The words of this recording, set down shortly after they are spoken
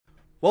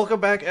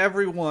Welcome back,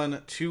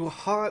 everyone, to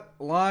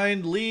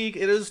Hotline League.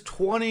 It is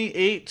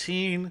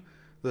 2018,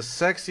 the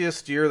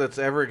sexiest year that's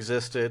ever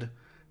existed.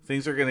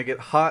 Things are going to get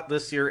hot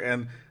this year,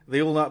 and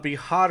they will not be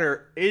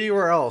hotter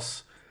anywhere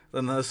else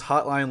than this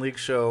Hotline League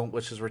show,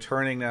 which is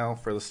returning now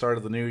for the start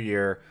of the new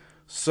year.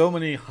 So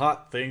many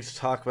hot things to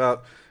talk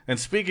about. And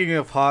speaking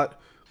of hot,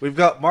 we've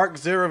got Mark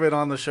Zirovin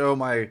on the show,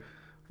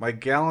 my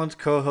gallant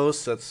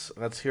co-host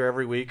that's here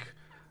every week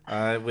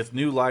with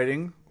new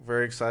lighting.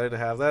 Very excited to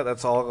have that.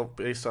 That's all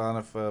based on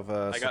I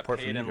got support from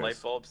paid you in light guys.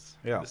 bulbs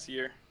Yeah, this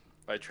year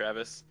by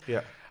Travis.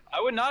 yeah.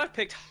 I would not have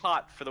picked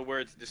hot for the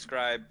word to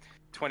describe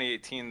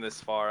 2018 this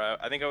far.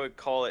 I think I would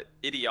call it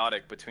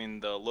idiotic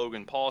between the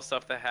Logan Paul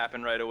stuff that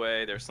happened right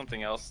away. There's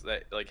something else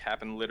that like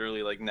happened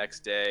literally like next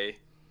day.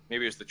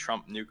 Maybe it was the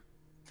Trump nuke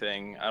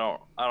thing. I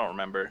don't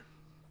remember.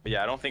 But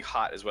yeah, I don't think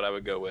hot is what I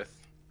would go with.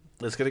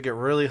 It's gonna get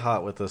really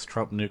hot with this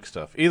Trump nuke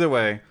stuff. Either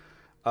way,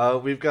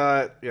 we've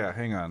got yeah.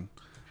 Hang on,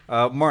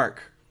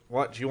 Mark.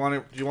 What do you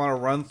want to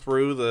run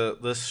through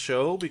this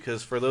show?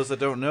 Because for those that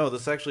don't know,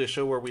 this is actually a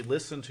show where we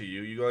listen to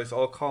you. You guys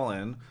all call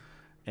in,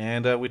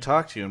 and we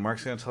talk to you. And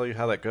Mark's gonna tell you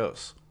how that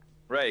goes.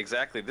 Right,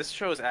 exactly. This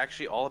show is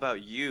actually all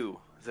about you,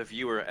 the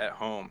viewer at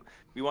home.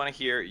 We want to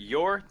hear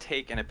your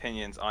take and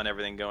opinions on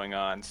everything going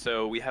on.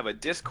 So we have a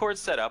Discord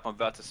set up. I'm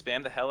about to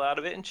spam the hell out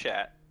of it in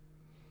chat.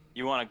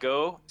 You want to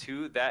go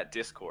to that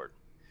Discord.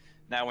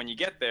 Now, when you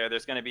get there,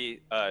 there's going to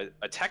be a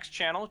text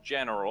channel,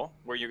 general,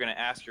 where you're going to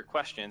ask your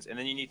questions, and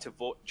then you need to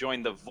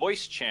join the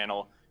voice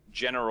channel,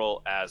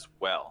 general, as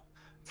well.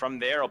 From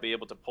there, I'll be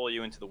able to pull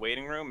you into the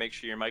waiting room, make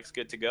sure your mic's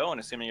good to go, and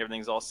assuming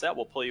everything's all set,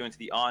 we'll pull you into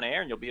the on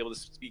air, and you'll be able to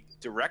speak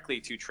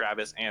directly to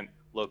Travis and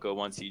Loco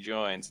once he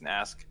joins and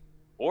ask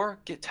or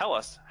tell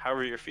us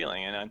however you're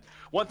feeling. And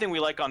one thing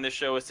we like on this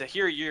show is to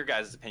hear your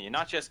guys' opinion,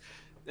 not just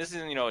this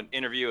isn't an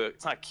interview.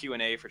 It's not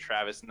Q&A for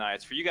Travis and I.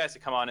 It's for you guys to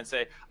come on and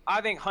say,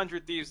 I think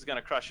 100 Thieves is going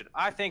to crush it.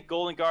 I think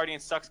Golden Guardian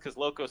sucks because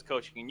Loco's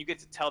coaching, and you get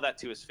to tell that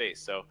to his face.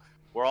 So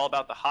we're all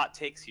about the hot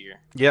takes here.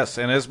 Yes,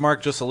 and as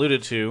Mark just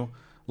alluded to,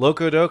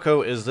 Loco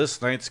Doco is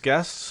this night's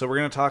guest. So we're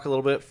gonna talk a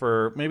little bit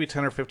for maybe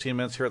 10 or 15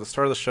 minutes here at the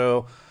start of the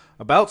show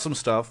about some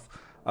stuff.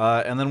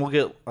 And then we'll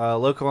get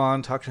Loco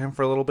on, talk to him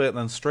for a little bit, and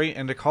then straight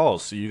into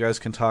calls. So you guys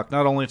can talk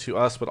not only to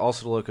us, but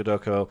also to Loco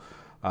Doco.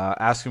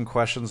 Ask him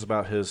questions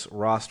about his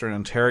roster and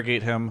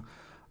interrogate him.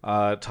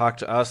 Talk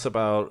to us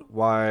about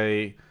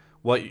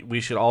what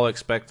we should all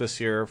expect this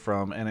year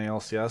from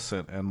NALCS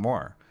and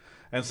more.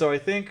 And so I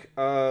think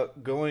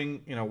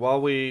going,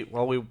 while we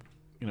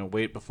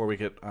wait before we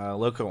get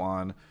Loco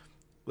on,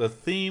 the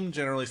theme,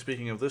 generally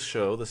speaking, of this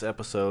show, this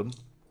episode,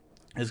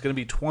 is going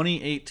to be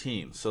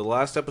 2018. So the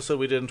last episode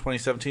we did in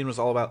 2017 was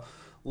all about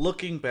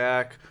looking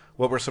back,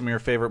 what were some of your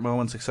favorite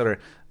moments, etc.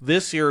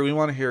 This year, we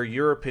want to hear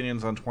your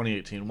opinions on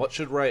 2018. What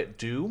should Riot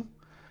do?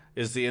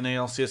 Is the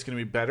NALCS going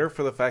to be better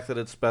for the fact that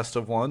it's best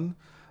of one?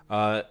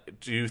 Do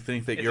you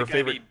think that Is your it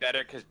going to favorite? be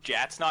better because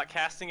Jat's not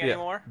casting Yeah,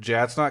 anymore?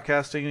 Jat's not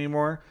casting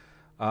anymore.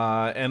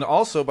 And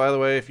also, by the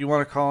way, if you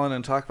want to call in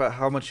and talk about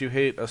how much you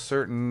hate a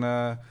certain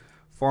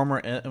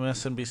former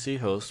MSNBC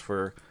host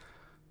for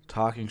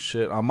talking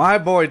shit on my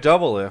boy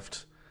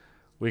Doublelift,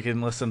 we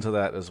can listen to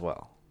that as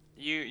well.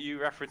 You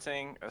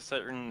referencing a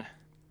certain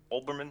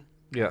Olbermann?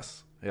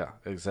 Yes. Yeah.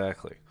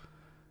 Exactly.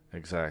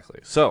 Exactly.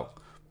 So,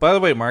 by the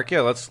way, Mark,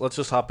 yeah, let's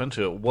just hop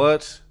into it.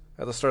 What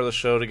at the start of the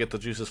show to get the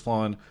juices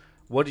flowing?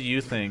 What do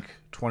you think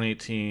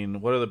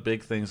 2018? What are the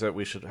big things that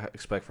we should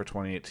expect for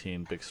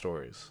 2018? Big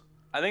stories.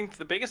 I think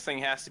the biggest thing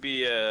has to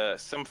be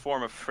some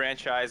form of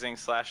franchising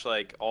slash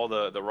like all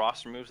the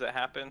roster moves that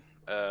happen.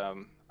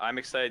 I'm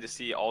excited to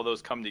see all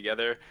those come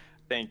together.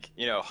 I think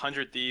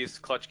 100 Thieves,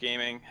 Clutch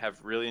Gaming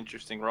have really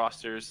interesting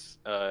rosters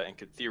and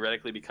could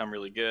theoretically become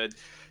really good.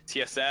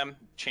 TSM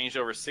changed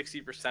over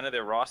 60% of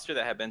their roster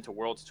that had been to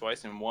Worlds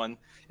twice and won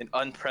an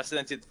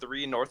unprecedented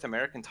 3 North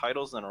American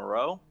titles in a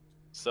row.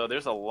 So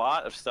there's a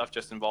lot of stuff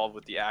just involved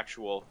with the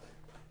actual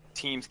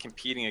teams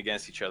competing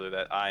against each other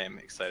that I am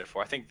excited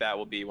for. I think that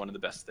will be one of the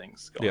best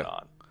things going Yeah.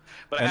 on.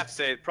 But I And have to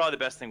say, probably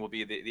the best thing will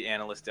be the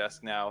analyst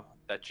desk now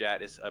that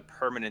Jat is a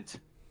permanent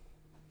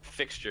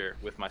fixture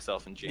with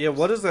myself and yeah,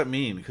 what James. does that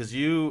mean? Because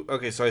you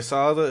okay? So I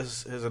saw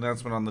his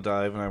announcement on the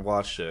dive and I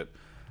watched it.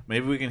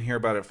 Maybe we can hear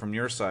about it from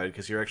your side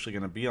because you're actually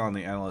going to be on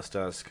the analyst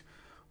desk.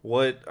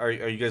 What are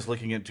you guys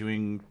looking at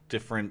doing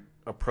different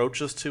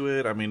approaches to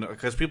it? I mean,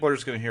 because people are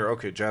just going to hear,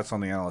 okay, Jat's on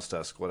the analyst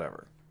desk,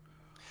 whatever.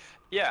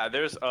 Yeah,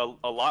 there's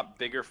a lot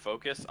bigger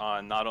focus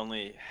on not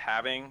only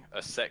having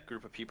a set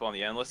group of people on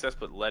the analyst desk,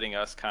 but letting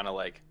us kind of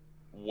like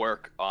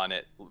work on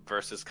it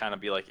versus kind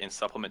of be like in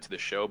supplement to the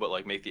show, but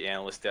like make the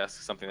analyst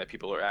desk something that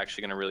people are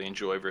actually going to really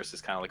enjoy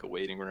versus kind of like a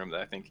waiting room that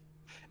I think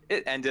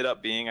it ended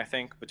up being, I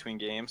think, between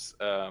games.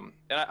 And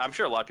I'm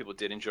sure a lot of people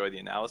did enjoy the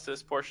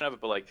analysis portion of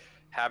it, but like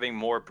having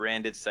more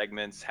branded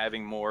segments,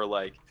 having more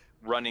like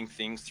running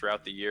things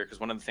throughout the year. Because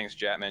one of the things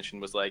Jat mentioned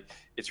was like,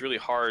 it's really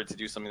hard to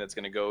do something that's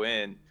going to go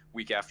in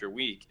week after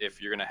week if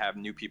you're going to have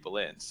new people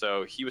in.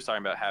 So he was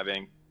talking about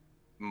having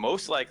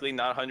most likely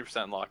not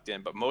 100% locked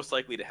in, but most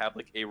likely to have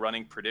like a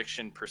running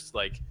prediction per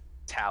like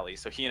tally.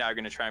 So he and I are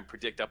going to try and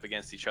predict up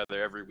against each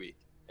other every week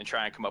and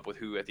try and come up with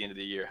who at the end of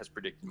the year has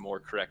predicted more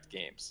correct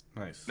games.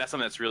 Nice. And that's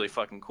something that's really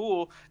fucking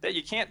cool that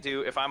you can't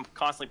do if I'm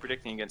constantly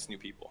predicting against new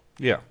people.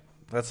 Yeah,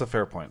 that's a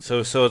fair point. So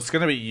it's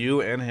going to be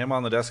you and him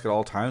on the desk at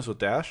all times with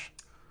Dash?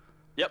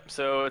 Yep.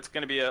 So it's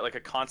going to be like a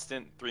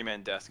constant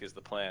 3-man desk is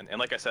the plan. And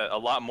like I said, a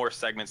lot more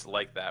segments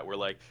like that where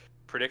like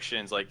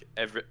predictions, like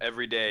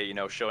every day, you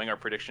know, showing our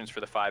predictions for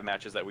the 5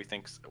 matches that we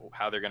think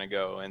how they're going to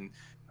go. And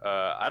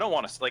I don't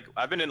want to, like,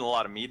 I've been in a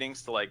lot of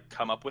meetings to like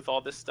come up with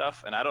all this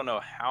stuff, and I don't know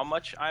how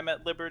much I'm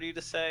at liberty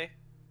to say.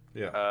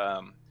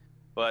 Yeah.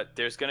 But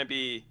there's going to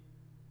be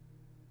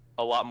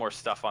a lot more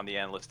stuff on the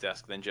analyst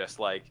desk than just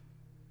like,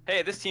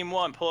 hey, this team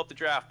won, pull up the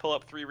draft, pull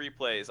up 3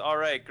 replays. All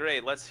right,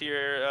 great. Let's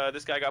hear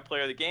this guy got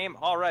player of the game.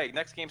 All right,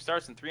 next game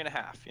starts in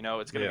 3.5. You know,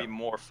 it's going to be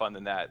more fun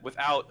than that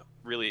without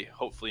really,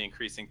 hopefully,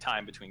 increasing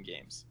time between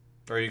games.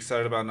 Are you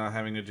excited about not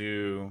having to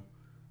do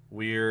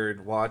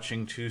weird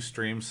watching 2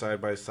 streams side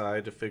by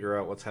side to figure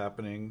out what's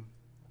happening?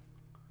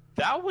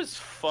 That was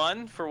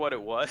fun for what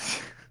it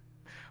was,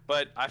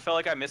 but I felt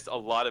like I missed a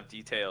lot of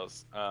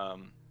details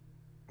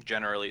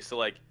generally. So,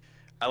 like,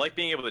 I like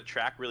being able to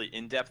track really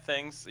in-depth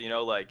things, you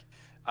know, like,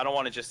 I don't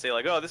want to just say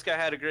like, oh, this guy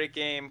had a great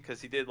game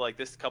because he did like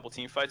this couple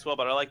team fights well,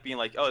 but I like being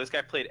like, oh, this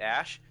guy played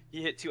Ashe.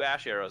 He hit 2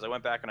 Ashe arrows. I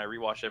went back and I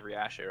rewatched every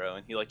Ashe arrow,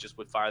 and he like just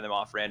would fire them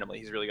off randomly.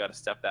 He's really got to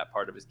step that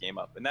part of his game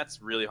up, and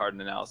that's really hard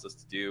in analysis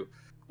to do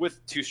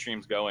with 2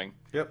 streams going.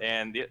 Yep.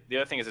 And the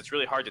other thing is it's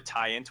really hard to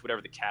tie into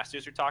whatever the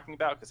casters are talking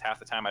about because half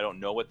the time I don't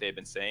know what they've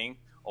been saying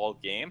all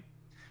game.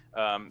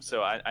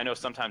 So I know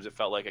sometimes it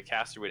felt like a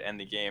caster would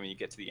end the game and you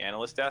get to the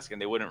analyst desk and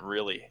they wouldn't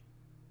really,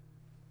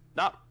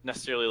 not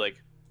necessarily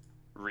like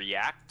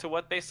react to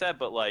what they said,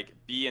 but like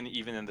be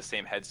even in the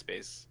same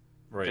headspace,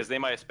 right? Because they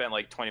might have spent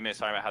like 20 minutes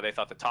talking about how they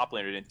thought the top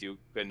laner didn't do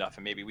good enough,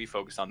 and maybe we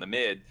focus on the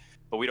mid,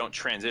 but we don't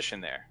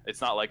transition there.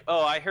 It's not like,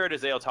 oh, I heard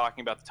Azael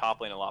talking about the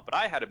top lane a lot, but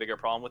I had a bigger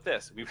problem with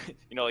this. We,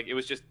 you know, like it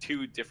was just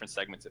 2 different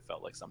segments. It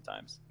felt like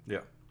sometimes.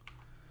 Yeah.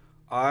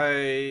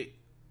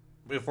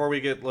 Before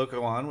we get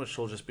Loco on, which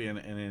will just be in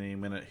any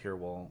minute here,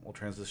 we'll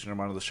transition him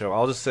onto the show.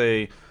 I'll just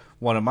say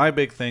one of my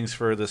big things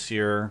for this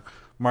year.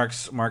 Mark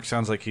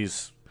sounds like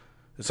he's.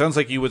 It sounds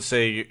like you would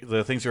say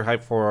the things you're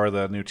hyped for are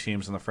the new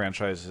teams and the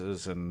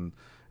franchises, and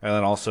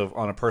then also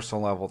on a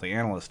personal level, the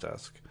analyst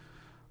desk.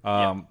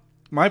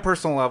 My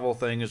personal level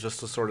thing is just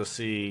to sort of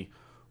see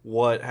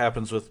what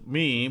happens with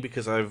me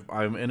because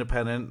I'm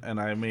independent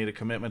and I made a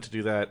commitment to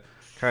do that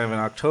kind of in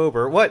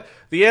October. What?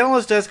 The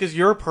analyst desk is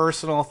your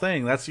personal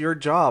thing. That's your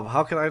job.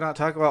 How can I not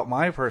talk about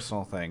my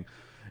personal thing?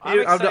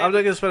 I'm not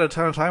going to spend a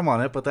ton of time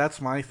on it, but that's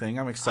my thing.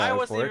 I'm excited for it. I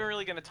wasn't even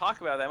really going to talk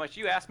about it that much.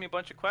 You asked me a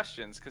bunch of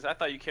questions because I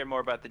thought you cared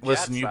more about the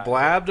Listen, you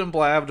blabbed and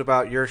blabbed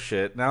about your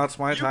shit. Now it's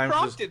my time. You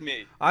prompted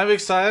me. I'm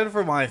excited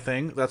for my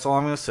thing. That's all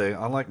I'm going to say.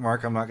 Unlike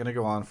Mark, I'm not going to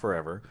go on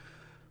forever.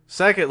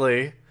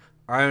 Secondly,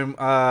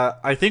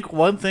 I think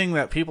one thing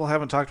that people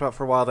haven't talked about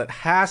for a while that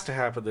has to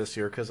happen this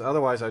year, because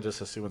otherwise I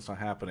just assume it's not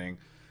happening,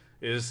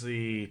 is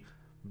the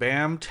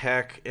BAM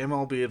Tech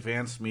MLB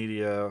Advanced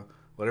Media,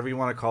 whatever you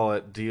want to call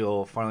it,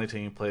 deal finally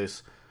taking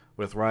place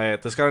with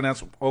Riot. This got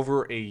announced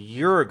over a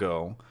year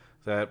ago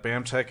that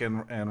BAM Tech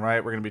and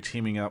Riot were going to be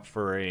teaming up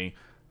for a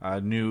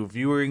new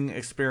viewing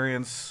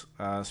experience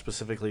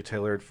specifically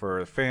tailored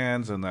for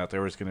fans, and that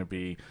there was going to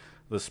be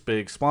this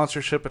big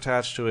sponsorship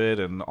attached to it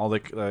and all the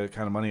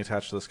kind of money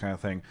attached to this kind of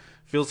thing.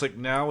 Feels like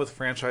now with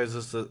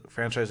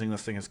franchising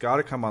this thing has got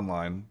to come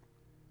online.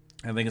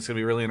 I think it's going to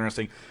be really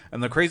interesting.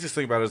 And the craziest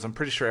thing about it is I'm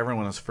pretty sure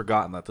everyone has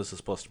forgotten that this is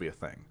supposed to be a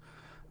thing.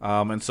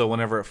 And so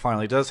whenever it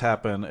finally does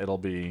happen, it'll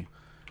be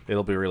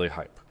really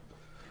hype.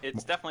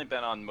 It's definitely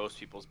been on most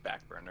people's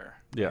back burner.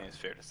 Yeah, I think it's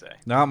fair to say.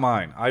 Not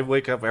mine. I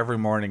wake up every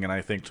morning and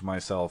I think to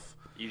myself,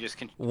 you just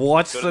can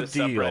what's go the to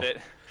the deal?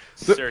 Subreddit,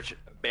 search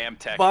BAM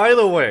Tech. By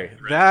the way,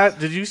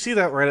 did you see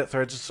that Reddit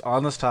thread just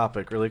on this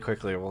topic really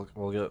quickly?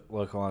 We'll get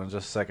Loco on in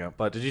just a second.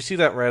 But did you see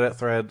that Reddit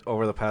thread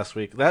over the past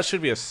week? That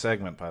should be a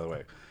segment, by the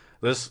way.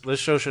 This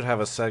show should have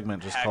a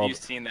segment just called. Have you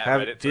seen that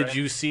Reddit thread? Did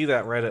you see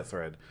that Reddit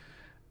thread?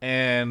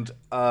 And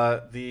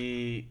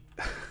the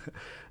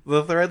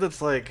the thread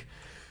that's like,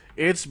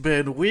 it's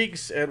been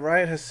weeks and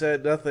Riot has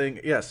said nothing.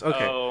 Yes,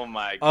 okay. Oh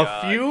my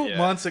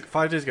god.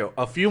 5 days ago,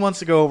 a few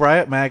months ago,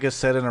 Riot Magus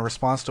said in a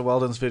response to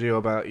Weldon's video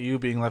about EU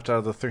being left out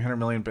of the $300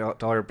 million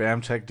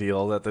BAM Tech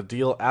deal that the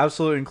deal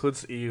absolutely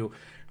includes the EU,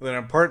 with an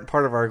important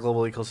part of our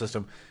global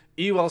ecosystem.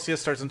 EU LCS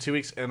starts in 2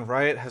 weeks, and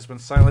Riot has been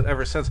silent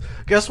ever since.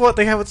 Guess what?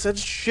 They haven't said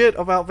shit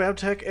about BAM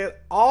Tech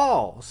at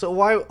all. So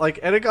why,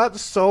 and it got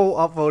so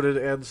upvoted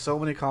and so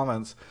many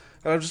comments,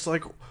 and I'm just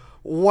like,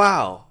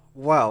 wow.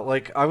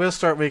 Like, I'm going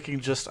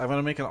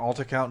to make an alt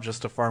account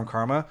just to farm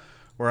karma,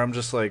 where I'm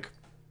just like,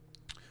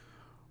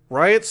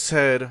 Riot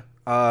said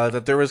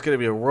that there was going to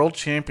be a World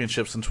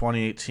Championships in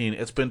 2018.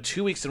 It's been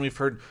 2 weeks and we've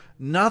heard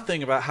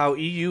nothing about how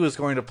EU is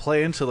going to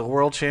play into the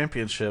World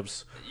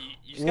Championships.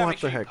 You just gotta make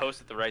sure you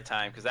post at the right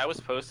time, because that was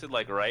posted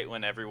like right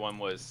when everyone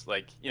was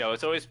like,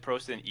 it's always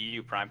posted in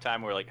EU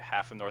primetime where like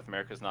half of North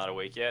America is not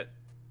awake yet,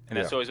 and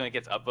that's always when it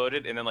gets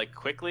upvoted, and then like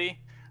quickly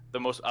the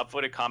most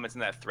upvoted comments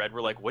in that thread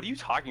were like, "What are you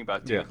talking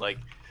about, dude? Yeah. Like,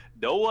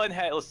 no one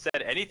has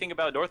said anything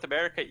about North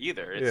America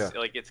either. Yeah. It's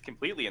like it's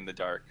completely in the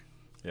dark."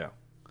 Yeah.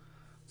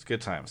 It's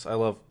good times. I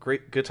love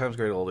good times,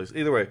 great oldies.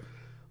 Either way,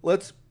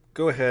 let's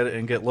go ahead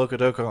and get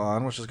Locodoco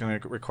on, which is going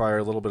to require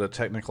a little bit of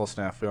technical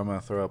snafu. I'm going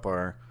to throw up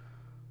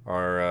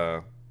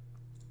our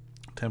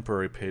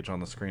temporary page on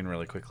the screen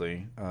really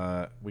quickly.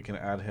 We can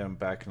add him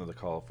back into the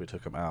call if we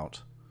took him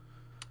out.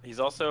 He's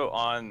also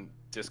on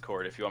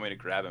Discord if you want me to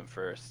grab him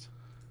first.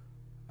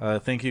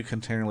 Thank you,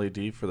 Containerly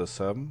D, for the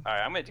sub. All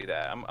right, I'm gonna do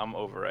that. I'm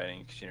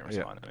overriding because you didn't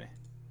respond to me.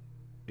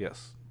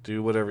 Yes.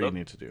 Do whatever you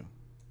need to do.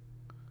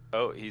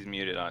 Oh, he's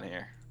muted on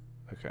here.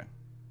 Okay.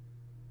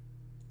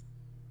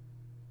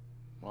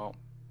 Well.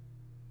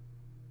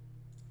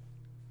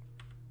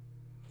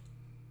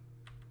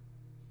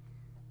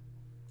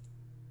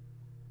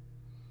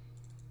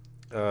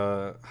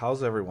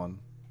 How's everyone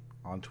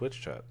on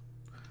Twitch chat?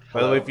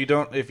 Hello. By the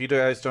way, if you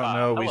guys don't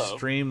know, we hello.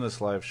 stream this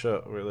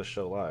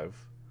show live.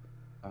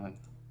 Uh,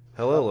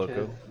 Hello, okay.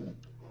 Loco.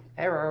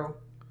 Hello.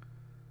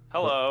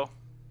 Hello.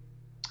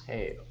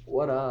 Hey,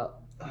 what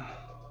up? All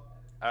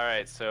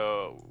right,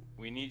 so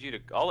we need you to.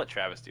 I'll let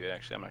Travis do it.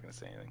 Actually, I'm not gonna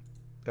say anything.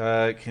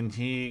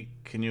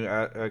 Can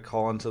you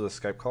call into the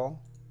Skype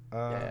call?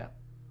 Yeah.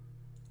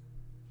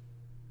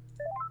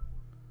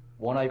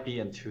 One IP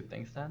and two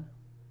things then?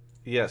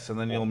 Yes, and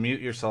then you'll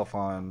mute yourself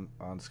on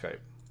Skype.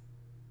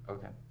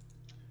 Okay.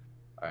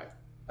 Alright.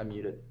 I'm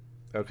muted.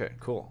 Okay,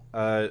 cool.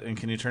 And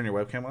can you turn your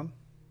webcam on?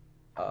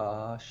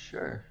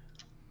 Sure.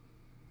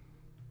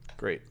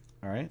 Great.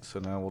 All right, so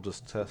now we'll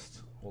just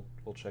test.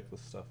 We'll check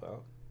this stuff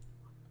out.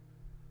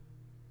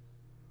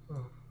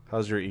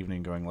 How's your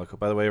evening going, Loco?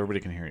 By the way, everybody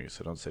can hear you,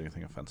 so don't say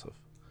anything offensive.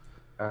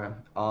 Alright.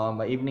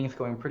 My evening is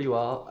going pretty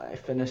well. I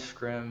finished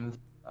scrims.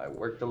 I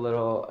worked a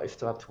little. I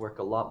still have to work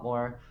a lot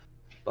more.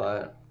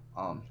 But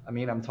I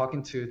mean, I'm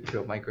talking to two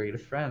of my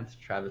greatest friends,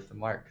 Travis and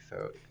Mark.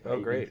 So my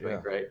evening's great, going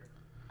yeah. great.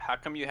 How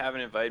come you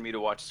haven't invited me to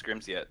watch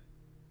scrims yet?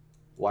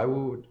 Why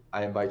would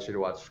I invite you to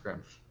watch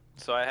scrims?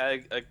 So I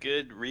had a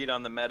good read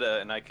on the meta,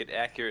 and I could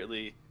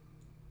accurately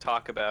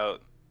talk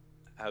about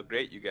how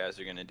great you guys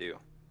are gonna do.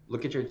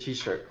 Look at your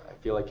t-shirt. I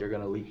feel like you're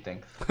gonna leak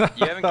things.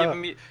 You haven't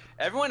given me.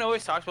 Everyone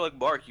always talks about like,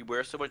 Mark, you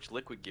wear so much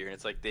liquid gear, and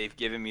it's like they've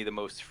given me the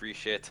most free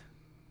shit.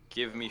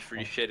 Give me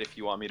free shit if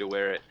you want me to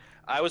wear it.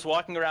 I was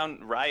walking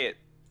around Riot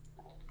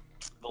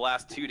the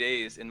last 2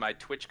 days in my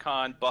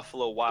TwitchCon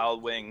Buffalo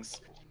Wild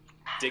Wings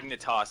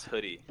Dignitas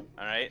hoodie.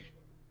 All right,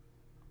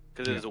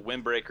 because it was a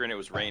windbreaker and it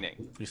was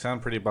raining. You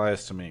sound pretty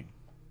biased to me.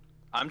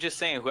 I'm just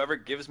saying, whoever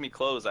gives me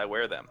clothes, I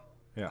wear them.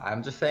 Yeah.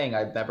 I'm just saying,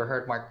 I've never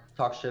heard Mark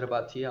talk shit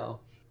about TL.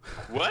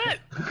 What?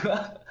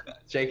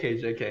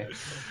 JK.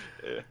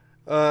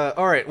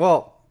 All right.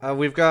 Well,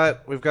 we've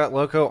got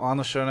Loco on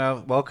the show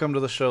now. Welcome to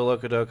the show,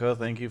 Locodoco.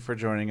 Thank you for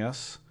joining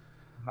us.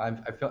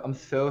 I'm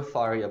so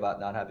sorry about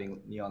not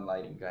having neon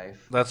lighting, guys.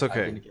 That's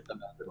okay. I didn't get the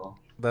message.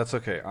 That's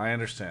okay. I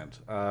understand.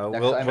 Next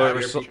time I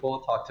hear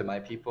people, talk to my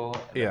people,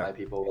 and then my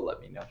people will let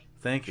me know.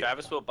 Thank you.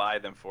 Travis will buy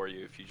them for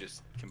you if you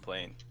just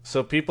complain.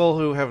 So people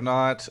who have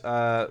not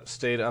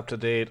stayed up to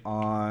date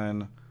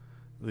on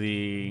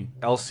the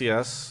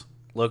LCS,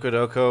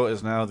 Locodoco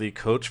is now the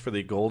coach for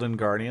the Golden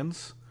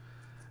Guardians.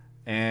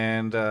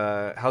 And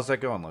how's that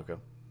going, Loco?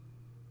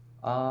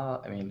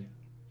 I mean,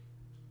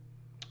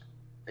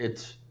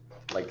 it's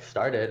like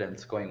started and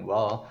it's going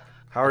well.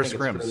 How are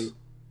scrims?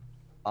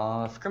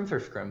 Scrims are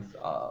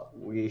scrims.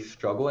 We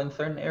struggle in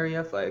certain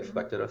areas. I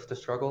expected us to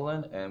struggle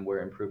in, and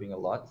we're improving a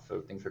lot,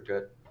 so things are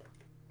good.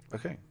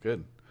 Okay,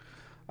 good.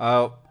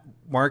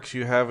 Mark, do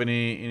you have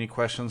any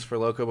questions for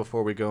Loco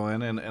before we go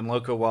in? And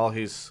Loco, while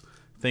he's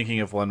thinking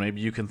of one, maybe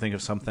you can think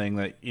of something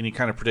that any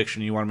kind of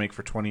prediction you want to make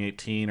for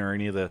 2018, or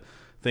any of the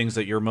things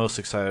that you're most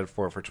excited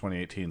for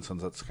 2018,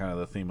 since that's kind of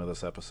the theme of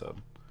this episode.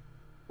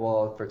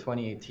 Well, for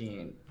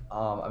 2018,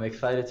 I'm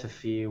excited to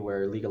see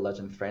where League of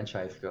Legends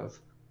franchise goes.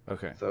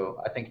 Okay.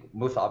 So I think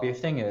most obvious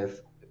thing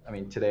is, I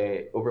mean,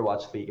 today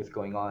Overwatch League is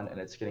going on and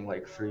it's getting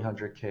like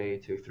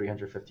 300K to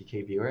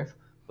 350K viewers.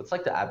 What's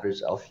like the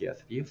average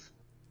LCS views?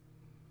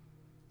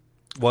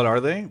 What are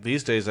they?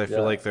 These days I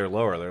feel like they're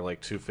lower. They're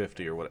like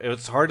 250 or what.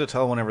 It's hard to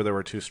tell whenever there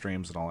were two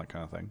streams and all that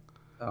kind of thing.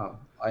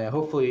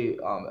 Hopefully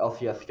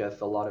LCS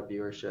gets a lot of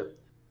viewership.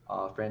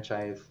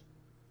 Franchise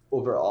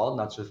overall,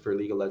 not just for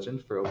League of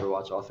Legends, for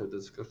Overwatch also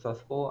is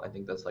successful. I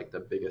think that's like the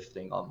biggest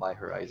thing on my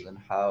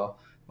horizon. How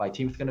my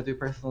team's gonna do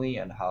personally,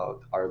 and how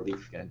our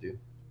league's gonna do.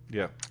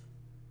 Yeah.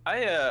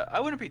 I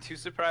wouldn't be too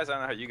surprised. I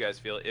don't know how you guys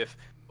feel if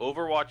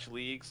Overwatch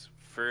League's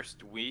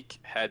first week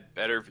had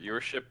better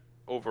viewership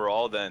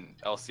overall than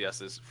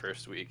LCS's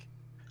first week,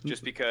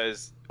 just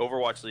because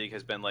Overwatch League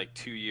has been like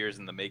 2 years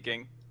in the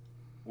making,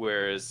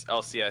 whereas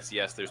LCS,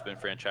 yes, there's been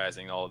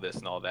franchising, all of this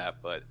and all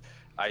that, but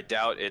I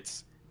doubt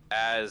it's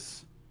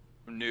as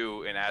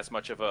new and as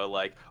much of a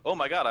like, oh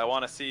my god, I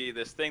want to see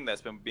this thing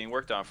that's been being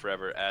worked on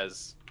forever,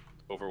 as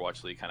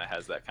Overwatch League kind of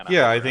has that kind of.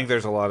 Yeah, I think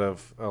there's a lot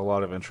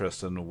of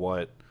interest in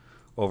what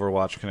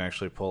Overwatch can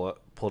actually pull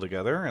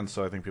together, and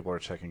so I think people are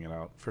checking it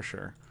out for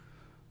sure.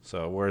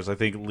 So whereas I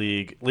think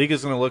league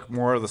is going to look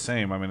more of the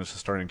same. I mean, it's just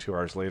starting 2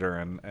 hours later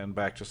and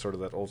back to sort of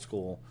that old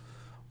school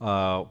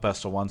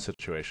best of one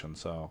situation.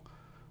 So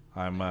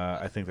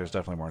I think there's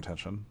definitely more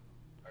attention.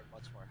 Are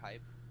much more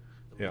hype.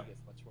 The Yeah. league is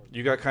much more.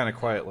 You got kind of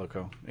quiet,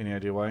 Loco. Any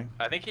idea why?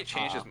 I think he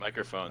changed his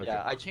microphone.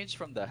 Yeah, I changed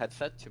from the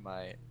headset to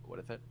my what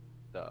is it?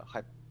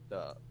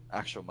 The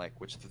actual mic,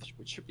 which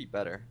should be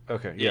better.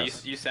 Okay. Yeah,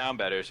 Yes. you sound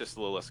better. It's just a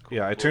little less cool.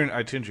 Yeah, I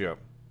tuned you up.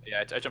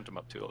 Yeah, I jumped him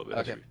up too a little bit.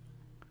 Okay.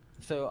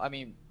 So I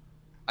mean,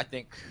 I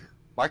think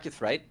Mark is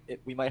right.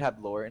 We might have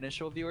lower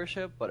initial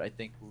viewership, but I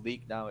think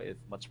League now is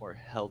much more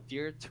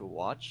healthier to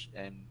watch,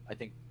 and I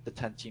think the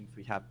 10 teams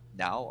we have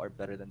now are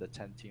better than the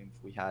 10 teams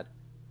we had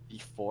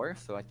before.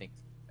 So I think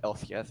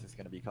LCS is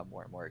going to become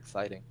more and more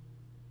exciting.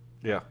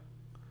 Yeah.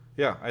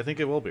 Yeah, I think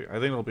it will be. I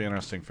think it'll be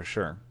interesting for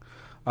sure.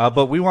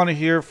 But we want to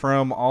hear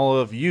from all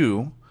of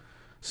you.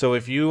 So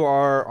if you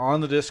are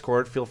on the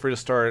Discord, feel free to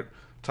start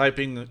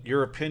typing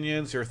your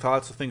opinions, your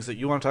thoughts, the things that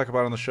you want to talk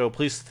about on the show.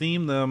 Please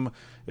theme them,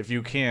 if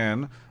you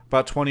can,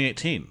 about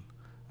 2018.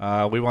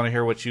 We want to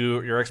hear what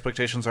your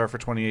expectations are for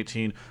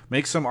 2018.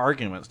 Make some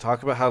arguments.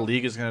 Talk about how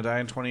League is going to die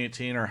in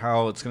 2018 or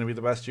how it's going to be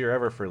the best year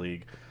ever for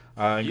League.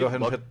 And go ahead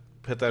and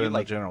put that in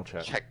the general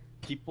chat. Check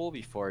people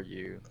before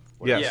you.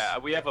 Yes. Yeah,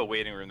 we have a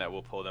waiting room that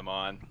we'll pull them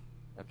on.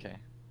 Okay.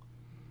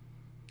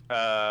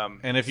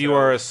 And if you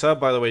are a sub,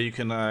 by the way, you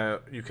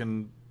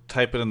can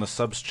type it in the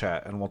subs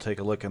chat, and we'll take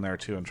a look in there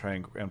too, and try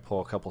and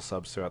pull a couple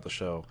subs throughout the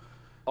show.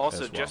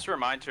 Also, as well. just a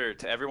reminder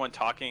to everyone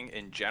talking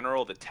in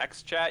general, the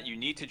text chat, you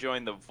need to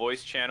join the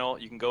voice channel.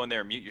 You can go in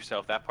there and mute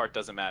yourself. That part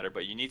doesn't matter,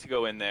 but you need to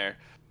go in there,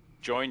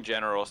 join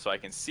general so I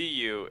can see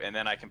you, and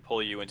then I can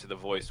pull you into the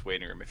voice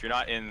waiting room. If you're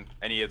not in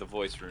any of the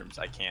voice rooms,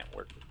 I can't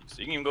work with you.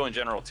 So you can go in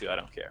general too, I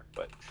don't care,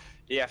 but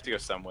you have to go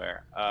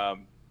somewhere.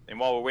 And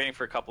while we're waiting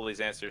for a couple of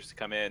these answers to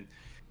come in,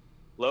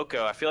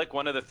 Loco, I feel like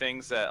one of the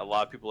things that a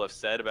lot of people have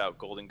said about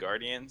Golden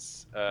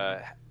Guardians,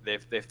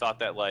 they've thought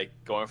that like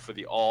going for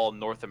the all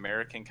North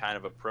American kind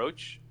of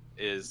approach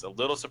is a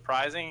little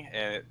surprising,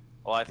 and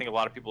well, I think a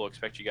lot of people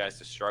expect you guys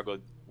to struggle.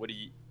 What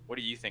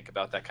do you think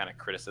about that kind of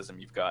criticism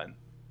you've gotten?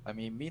 I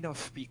mean, me don't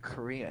speak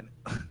Korean.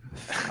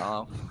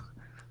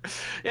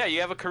 Yeah,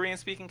 you have a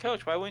Korean-speaking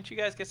coach. Why wouldn't you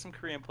guys get some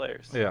Korean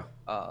players? Yeah.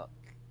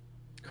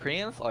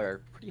 Koreans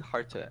are pretty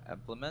hard to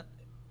implement.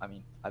 I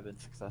mean, I've been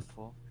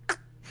successful,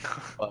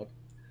 but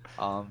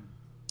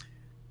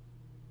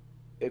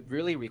it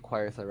really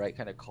requires the right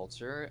kind of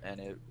culture, and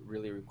it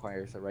really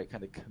requires the right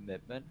kind of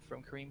commitment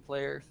from Korean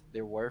players.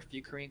 There were a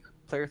few Korean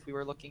players we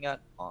were looking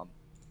at,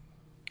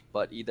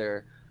 but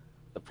either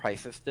the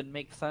prices didn't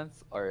make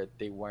sense, or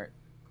they weren't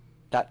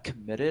that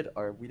committed,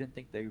 or we didn't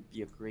think they would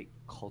be a great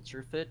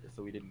culture fit,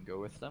 so we didn't go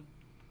with them.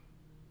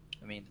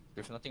 I mean,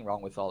 there's nothing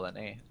wrong with All NA.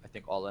 I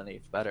think All NA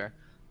is better,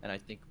 and I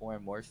think more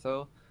and more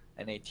so,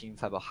 NA teams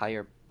have a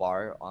higher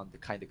bar on the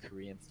kind of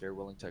Koreans they're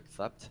willing to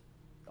accept.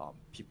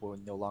 People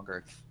no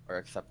longer are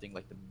accepting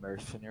like the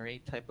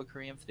mercenary type of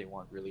Koreans. They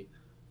want really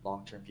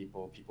long-term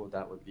people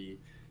that would be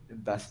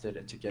invested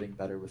into getting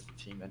better with the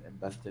team and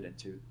invested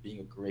into being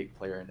a great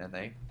player in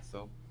NA.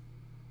 So,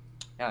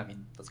 yeah, I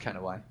mean, that's kind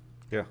of why.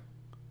 Yeah.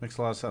 Makes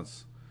a lot of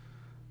sense.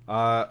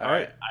 All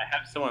right. I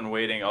have someone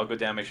waiting. I'll go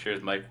down, make sure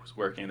his mic was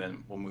working,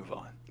 then we'll move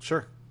on.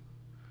 Sure.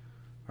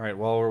 All right.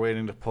 While we're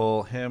waiting to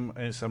pull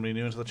somebody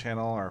new into the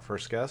channel, our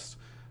first guest,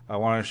 I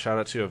want to shout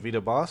out to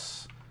Avita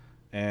Boss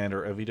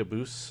or Avita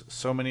Boost,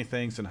 So Many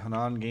Things, and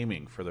Hanan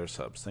Gaming for their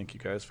subs. Thank you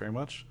guys very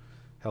much,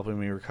 helping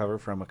me recover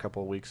from a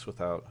couple of weeks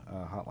without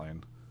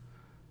Hotline.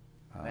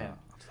 Man.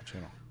 To the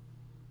channel.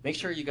 Make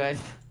sure you guys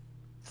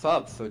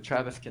sub so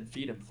Travis can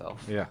feed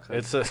himself. Yeah,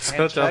 'cause it's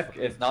hand such check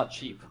is not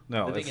cheap.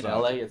 No, Living it's in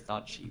not. LA is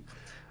not cheap.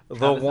 The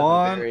Travis has a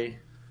Juan. very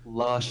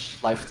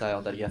lush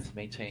lifestyle that he has to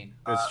maintain.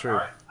 It's true.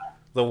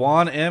 The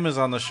Juan M is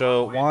on the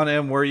show. Juan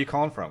M, where are you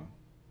calling from?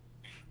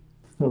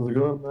 How's it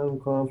going, man? I'm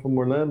calling from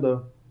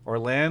Orlando.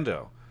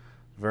 Orlando.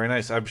 Very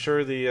nice. I'm sure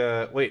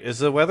wait, is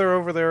the weather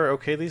over there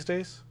okay these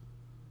days?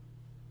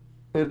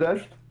 It's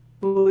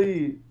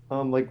actually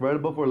like right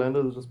above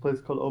Orlando. There's this place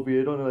called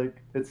Oviedo, and like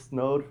it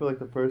snowed for like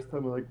the first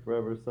time in like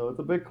forever. So it's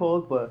a bit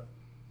cold, but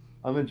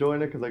I'm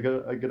enjoying it because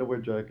I get to wear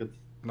jackets.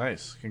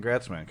 Nice.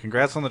 Congrats, man.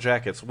 Congrats on the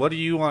jackets. What do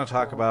you want to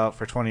talk about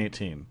for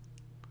 2018?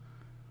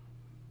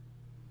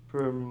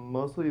 For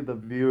mostly the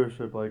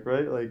viewership, like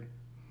right, like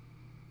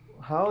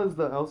how is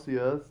the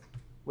LCS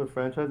with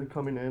franchising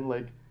coming in?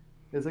 Like,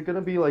 is it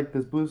gonna be like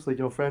this boost, like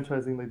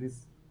franchising like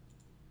these,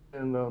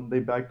 and they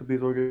backed up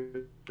these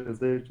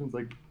organizations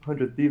like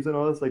 100 Thieves and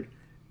all this like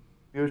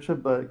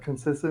viewership, but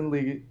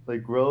consistently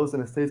like grows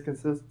and it stays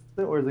consistent,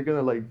 or is it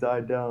gonna like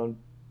die down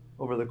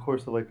over the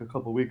course of like a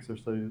couple weeks or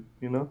so?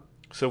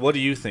 So what do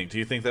you think? Do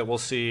you think that we'll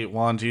see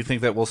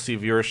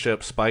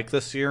viewership spike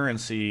this year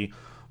and see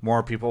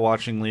more people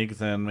watching League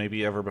than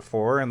maybe ever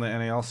before in the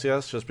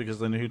NALCS just because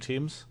of the new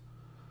teams?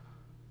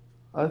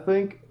 I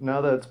think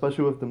now that,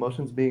 especially with the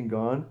emotions being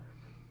gone,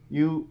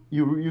 you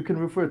can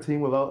root for a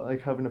team without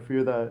like having to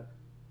fear that,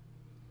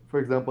 for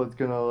example, it's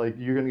gonna like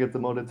you're gonna get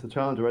demoted to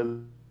challenger, right?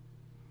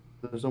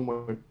 There's no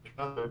more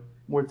challenger.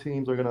 more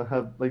teams are gonna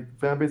have like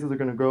fan bases are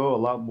gonna grow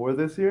a lot more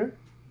this year.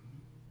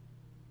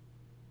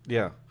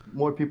 Yeah.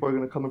 More people are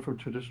gonna come in from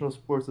traditional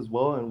sports as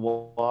well and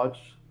watch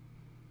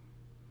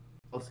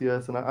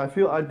LCS. And I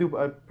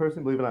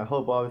personally believe, and I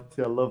hope,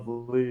 obviously, I love the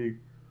league.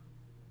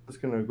 It's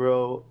gonna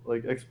grow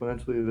like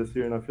exponentially this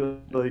year, and I feel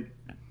like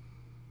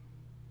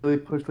really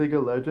push League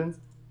of Legends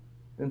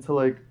into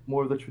like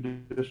more of the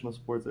traditional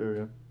sports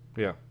area.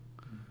 Yeah.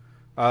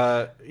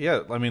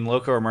 Yeah, I mean,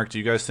 Loco or Mark, do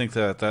you guys think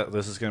that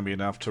this is going to be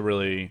enough to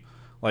really,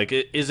 like,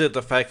 is it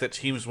the fact that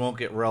teams won't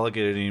get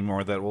relegated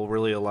anymore that will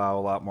really allow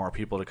a lot more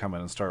people to come in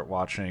and start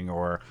watching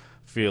or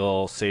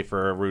feel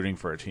safer rooting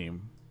for a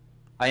team?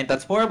 I mean,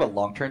 that's more of a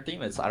long-term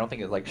theme. I don't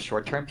think it's like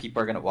short-term.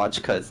 People are gonna watch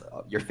because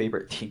your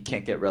favorite team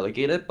can't get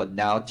relegated, but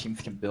now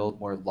teams can build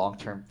more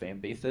long-term fan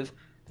bases.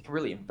 They can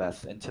really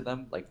invest into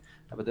them, like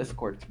have a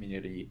Discord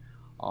community,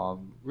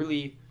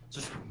 really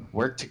just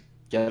work to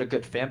get a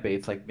good fan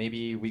base. Like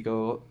maybe we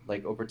go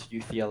like over to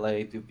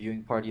UCLA, do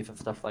viewing parties and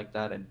stuff like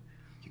that, and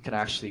you can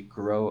actually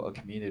grow a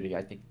community.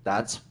 I think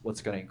that's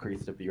what's gonna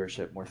increase the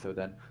viewership more so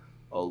than,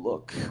 oh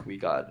look, we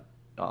got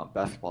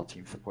basketball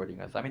team supporting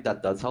us. I mean,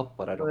 that does help,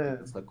 but I don't think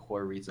Yeah. it's the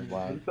core reason I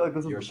why just feel like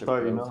this is the viewership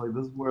start, grows. Like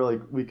this is where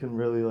like we can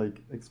really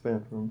like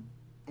expand from.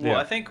 Well, Yeah.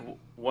 I think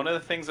one of the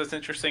things that's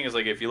interesting is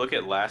like if you look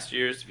at last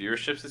year's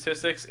viewership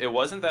statistics, it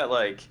wasn't that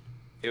like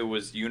it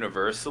was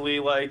universally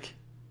like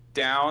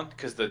down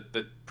because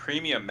the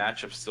premium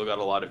matchups still got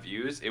a lot of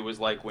views. It was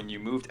like when you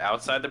moved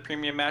outside the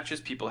premium matches,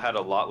 people had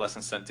a lot less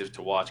incentive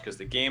to watch because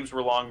the games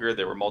were longer,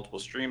 there were multiple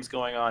streams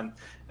going on,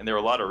 and there were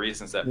a lot of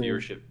reasons that Yeah.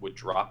 viewership would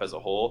drop as a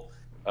whole.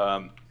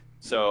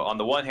 So on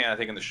the one hand, I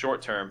think in the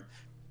short term,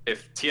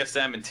 if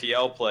TSM and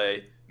TL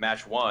play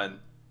match 1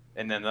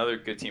 and then another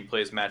good team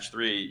plays match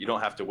 3, you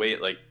don't have to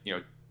wait like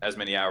as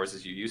many hours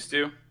as you used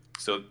to.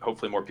 So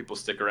hopefully more people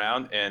stick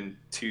around. And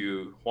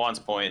to Juan's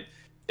point,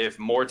 if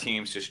more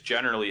teams just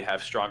generally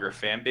have stronger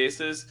fan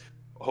bases,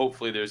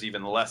 hopefully there's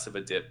even less of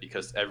a dip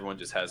because everyone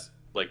just has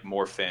like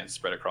more fans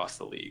spread across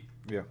the league.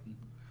 Yeah.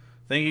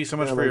 Thank you so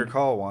much Yeah, for your like-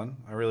 call, Juan.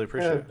 I really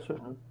appreciate it.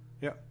 Sure.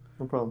 Yeah.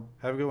 No problem.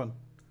 Have a good one.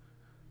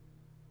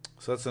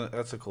 So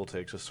that's a cool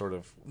take, just sort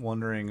of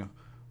wondering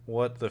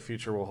what the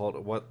future will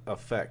hold, what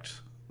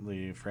effect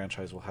the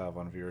franchise will have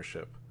on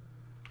viewership.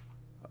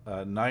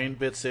 9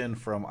 bits in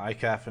from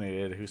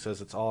iCaffeinated, who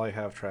says it's all I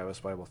have, Travis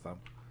Bible Thumb.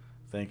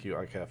 Thank you,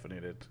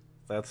 iCaffeinated.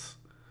 That's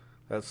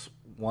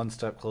one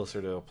step closer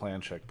to a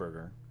plan check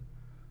burger,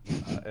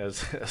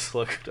 as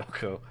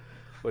Locodoco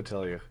would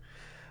tell you.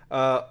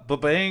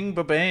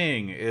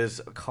 Babang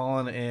is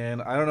calling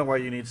in. I don't know why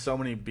you need so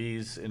many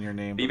B's in your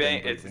name.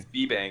 B-Bang, it's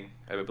B-Bang,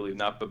 I believe,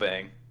 not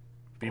Babang.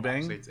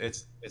 B-Bang? So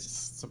it's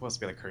supposed to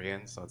be like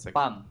Korean, so it's like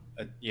Bang,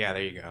 yeah,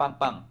 there you go. bang,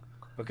 bang.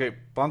 Okay,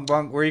 Bong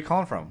Bong, where are you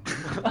calling from?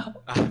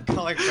 I'm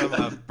calling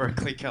from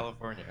Berkeley,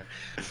 California.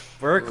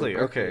 Berkeley. Ooh,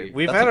 Okay, Berkeley.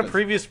 we've That's had a a good-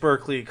 previous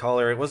Berkeley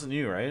caller. It wasn't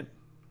you, right?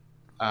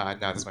 No,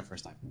 this is my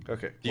first time.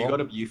 Okay. Do you go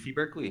to UC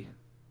Berkeley?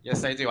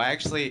 Yes, I do. I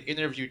actually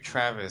interviewed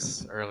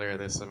Travis earlier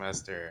this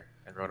semester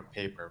and wrote a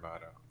paper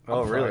about him.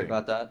 Oh, I'm sorry really?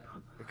 about that.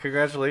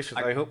 Congratulations.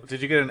 I hope.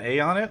 Did you get an A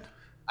on it?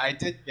 I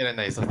did get a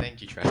nice, so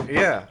thank you, Travis.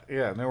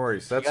 Yeah. No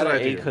worries. That's you got what I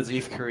an A do. because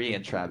he's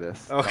Korean,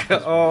 Travis. Okay, Don't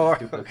just oh,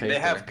 duplicate They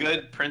have there.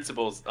 good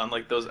principles,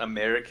 unlike those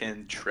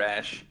American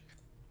trash.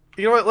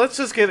 You know what? Let's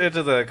just get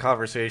into the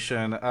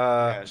conversation.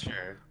 Yeah,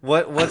 sure.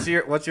 What's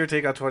your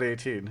take on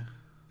 2018?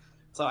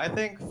 So I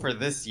think for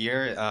this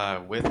year,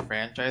 with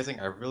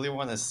franchising, I really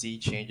want to see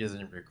changes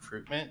in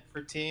recruitment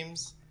for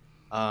teams.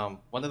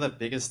 One of the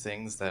biggest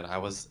things that I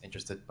was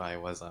interested by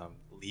was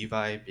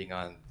Levi being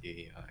on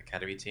the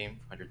academy team,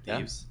 100 Yeah.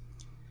 Thieves.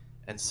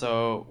 And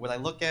so when I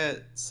look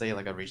at, say,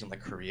 like a region like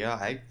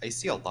Korea, I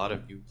see a lot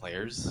of new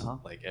players, Uh-huh.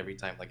 like every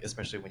time, like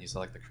especially when you saw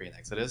like the Korean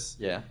Exodus.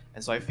 Yeah.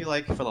 And so I feel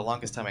like for the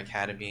longest time,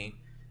 academy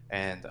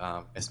and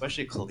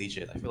especially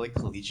collegiate, I feel like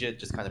collegiate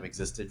just kind of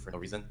existed for no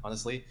reason,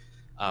 honestly.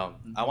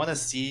 I want to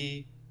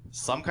see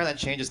some kind of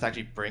changes to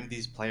actually bring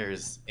these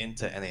players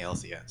into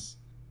NALCS.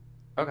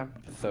 Okay.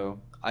 So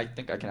I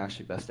think I can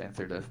actually best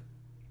answer this.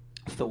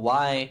 So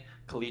why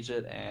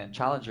collegiate and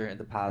challenger in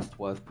the past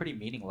was pretty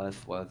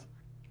meaningless was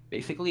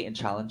basically in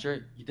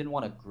challenger you didn't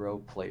want to grow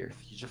players.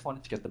 You just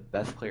wanted to get the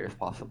best players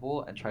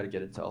possible and try to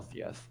get into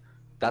LCS.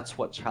 That's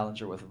what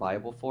challenger was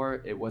viable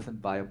for. It wasn't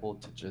viable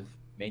to just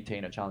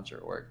maintain a challenger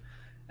org.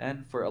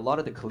 And for a lot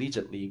of the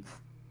collegiate leagues,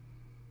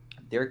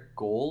 their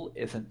goal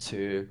isn't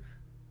to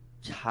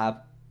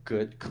have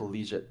good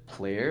collegiate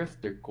players.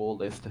 Their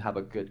goal is to have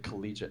a good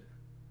collegiate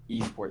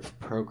esports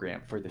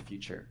program for the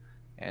future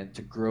and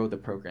to grow the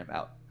program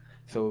out.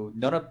 So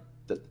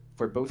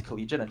for both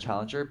collegiate and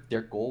challenger,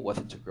 their goal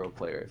wasn't to grow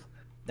players.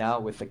 Now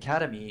with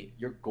academy,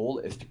 your goal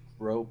is to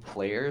grow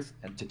players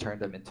and to turn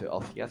them into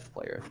LCS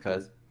players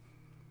because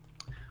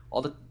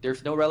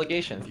there's no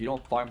relegations. You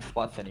don't farm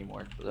spots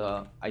anymore.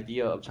 The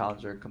idea of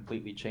challenger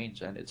completely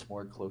changed and it's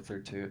more closer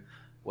to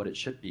what it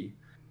should be.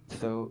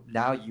 So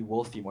now you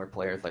will see more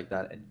players like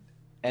that, and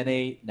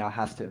NA now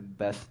has to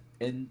invest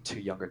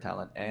into younger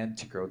talent and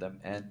to grow them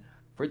and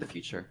for the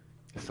future.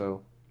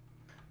 So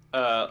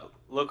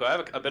Loco, I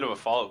have a bit of a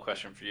follow-up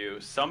question for you.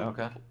 Some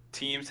Okay.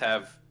 teams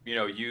have,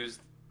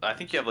 used. I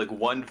think you have like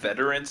one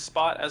veteran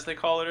spot, as they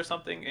call it, or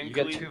something in You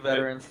get 2 collegiate.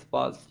 veteran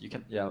spots. You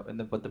can, yeah,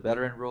 but the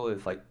veteran rule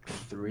is like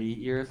 3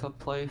 years of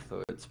play,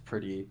 so it's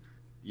pretty.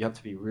 You have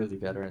to be really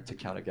veteran to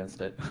count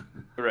against it.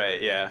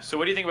 Right, yeah. So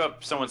what do you think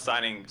about someone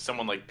signing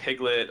someone like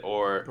Piglet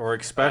or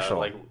Special.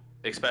 like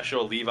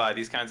Special, Levi,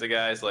 these kinds of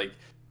guys? Like,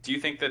 do you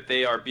think that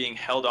they are being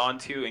held on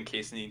to in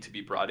case they need to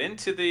be brought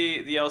into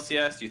the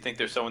LCS? Do you think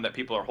there's someone that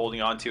people are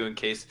holding on to in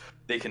case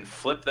they can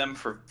flip them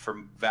for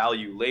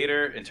value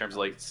later in terms of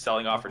like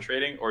selling off or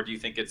trading? Or do you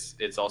think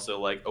it's also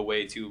like a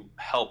way to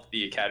help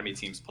the academy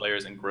team's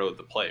players and grow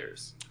the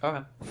players?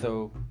 Okay,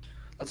 so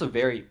that's a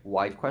very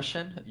wide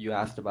question. You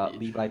asked about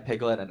Levi,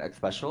 Piglet, and X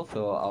Special,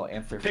 so I'll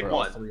answer Pick for all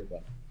one. 3 of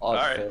them. All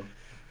right.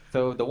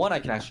 So the one I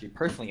can actually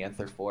personally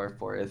answer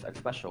for is X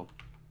Special.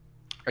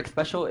 X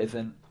Special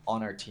isn't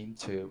on our team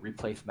to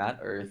replace Matt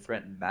or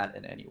threaten Matt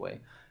in any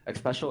way. X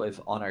Special is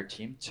on our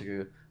team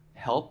to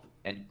help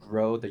and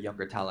grow the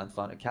younger talents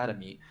on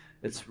Academy.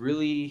 It's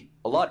really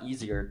a lot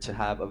easier to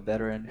have a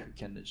veteran who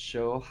can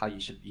show how you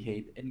should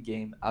behave in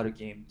game, out of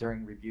game,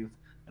 during reviews,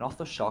 and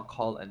also shot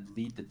call and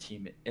lead the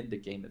team in the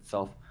game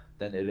itself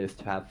than it is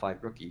to have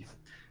 5 rookies.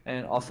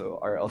 And also,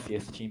 our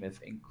LCS team is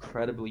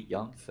incredibly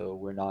young, so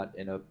we're not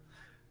in a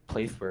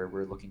place where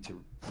we're looking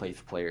to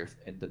place players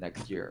in the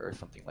next year or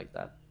something like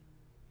that.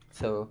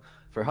 So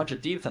for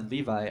 100 Thieves and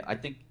Levi, I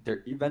think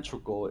their eventual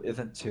goal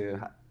isn't to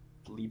have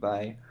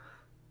Levi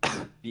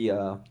be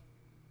a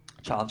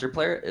challenger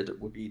player. It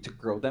would be to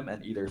grow them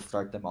and either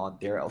start them on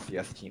their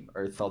LCS team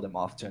or sell them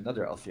off to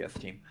another LCS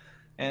team.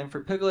 And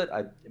for Piglet,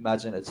 I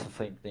imagine it's the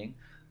same thing.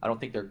 I don't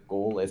think their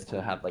goal is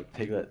to have like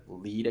Piglet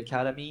lead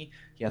Academy.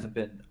 He hasn't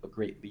been a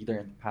great leader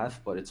in the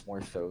past, but it's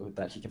more so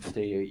that he can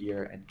stay a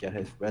year and get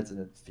his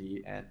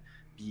residency and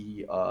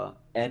be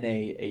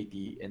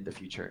NAAD in the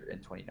future in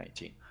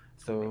 2019.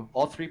 So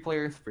all 3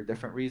 players for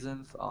different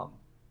reasons.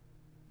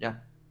 Yeah.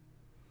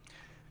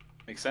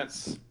 Makes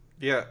sense.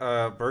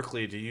 Yeah,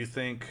 Berkeley, do you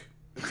think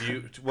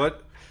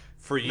what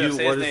for No, you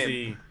say what his is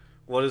name.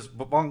 what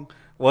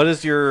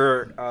is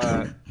your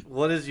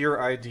what is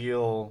your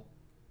ideal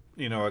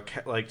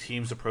like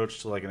team's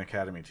approach to like an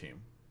academy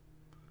team?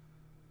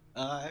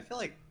 I feel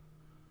like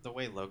the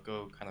way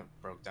Loco kind of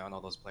broke down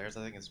all those players,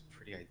 I think is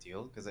pretty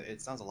ideal because it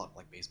sounds a lot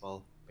like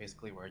baseball,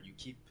 basically, where you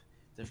keep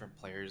different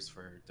players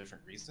for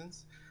different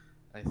reasons.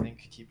 I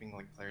think keeping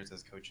like players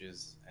as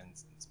coaches and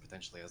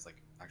potentially as like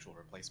actual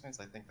replacements,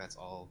 I think that's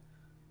all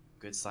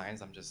good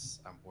signs. I'm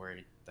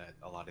worried that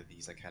a lot of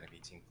these academy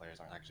team players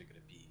aren't actually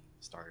going to be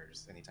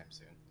starters anytime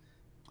soon.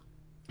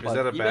 Is But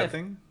that a even bad if-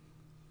 thing?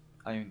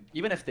 I mean,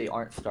 even if they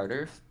aren't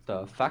starters,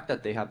 the fact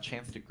that they have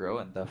chance to grow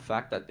and the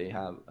fact that they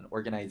have an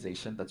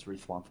organization that's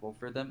responsible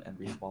for them and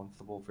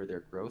responsible for their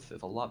growth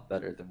is a lot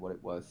better than what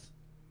it was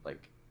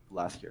like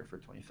last year for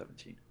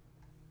 2017.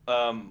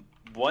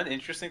 One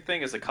interesting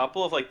thing is a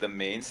couple of like the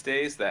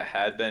mainstays that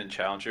had been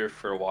challenger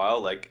for a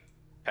while, like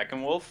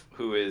Peckenwolf,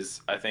 who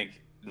is I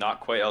think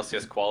not quite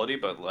LCS quality,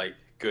 but like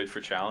good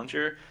for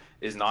challenger,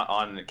 is not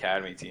on an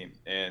academy team,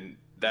 and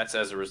that's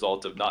as a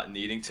result of not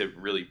needing to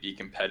really be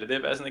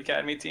competitive as an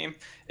academy team.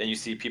 And you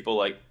see people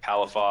like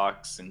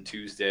Palafox and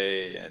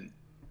Tuesday and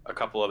a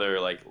couple other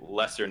like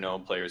lesser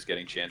known players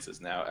getting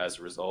chances now as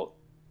a result.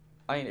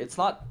 I mean, it's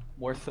not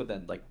more so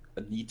than like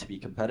a need to be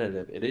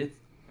competitive. It is.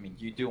 I mean,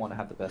 you do want to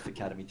have the best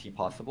academy team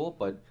possible,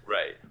 but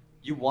Right.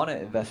 you want to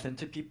invest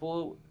into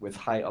people with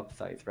high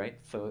upsides, right?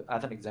 So,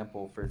 as an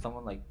example, for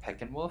someone like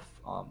Peckenwolf,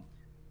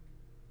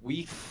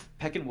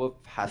 Peckenwolf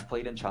has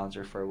played in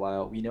Challenger for a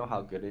while. We know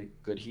how good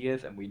he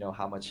is, and we know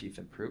how much he's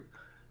improved.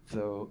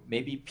 So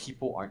maybe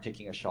people aren't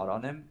taking a shot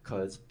on him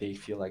because they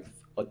feel like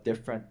a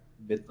different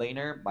mid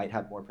laner might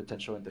have more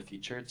potential in the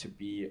future to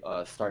be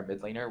a star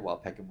mid laner, while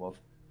Peckenwolf,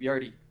 we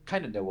already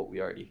kind of know what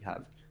we already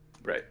have.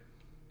 Right.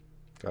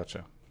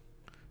 Gotcha.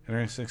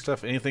 Interesting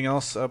stuff. Anything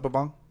else,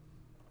 Babong?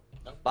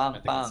 Nope, Bang, I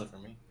think that's bang. it for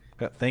me.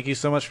 Yeah, thank you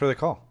so much for the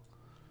call.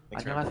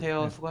 Thanks for having me.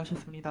 안녕하세요.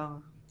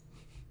 수고하셨습니다.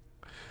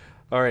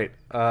 All right.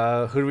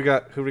 Who do we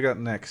got? Who do we got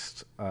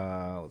next?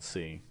 Let's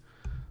see.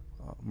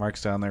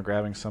 Mark's down there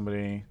grabbing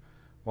somebody.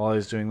 While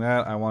he's doing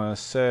that, I want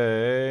to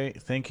say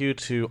thank you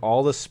to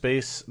all the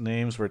space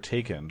names were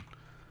taken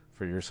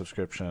for your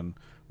subscription.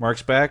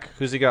 Mark's back.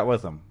 Who's he got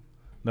with him?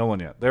 No one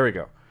yet. There we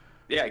go.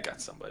 Yeah, I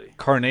got somebody.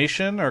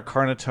 Carnation or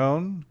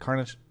Carnatone?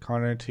 Carnation?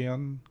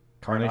 Carnation?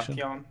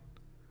 Carnation?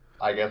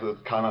 I guess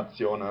it's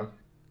Carnazione.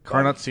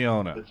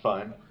 Carnazione. It's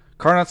fine.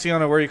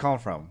 Carnazione, where are you calling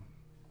from?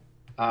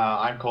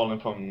 I'm calling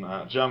from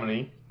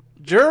Germany.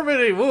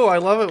 Germany. Woo! I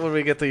love it when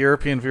we get the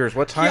European viewers.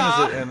 What time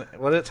is it?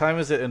 What time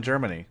is it in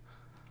Germany?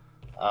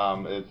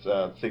 It's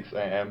 6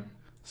 a.m.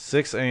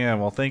 6 a.m.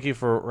 Well, thank you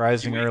for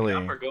rising You waking early.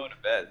 up or going to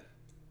bed?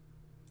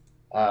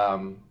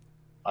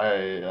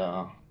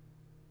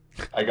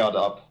 I got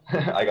up.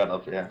 I got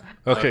up, yeah.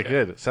 Okay,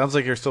 good. Sounds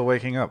like you're still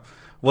waking up.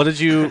 What did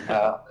you?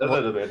 A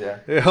little bit,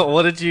 yeah.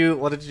 What did you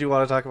want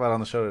to talk about on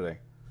the show today?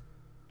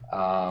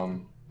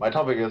 My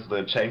topic is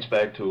the change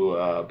back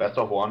to best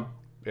of one.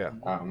 Yeah.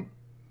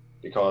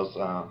 Because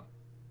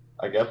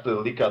I guess the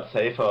league got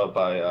safer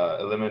by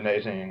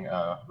eliminating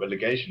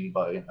relegation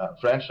by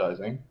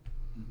franchising,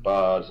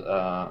 but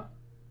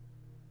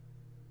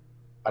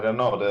I don't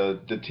know,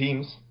 the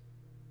teams,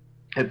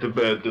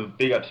 the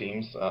bigger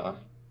teams,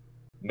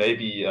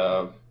 maybe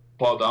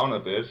fall down a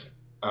bit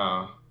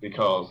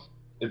because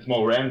it's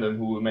more random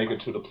who will make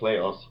it to the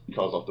playoffs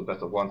because of the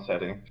best of one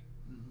setting.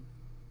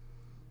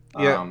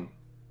 Yeah.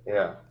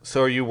 Yeah.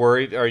 So are you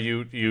worried? Are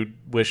you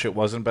wish it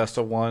wasn't best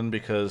of one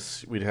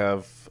because we'd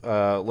have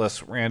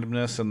less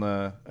randomness in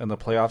the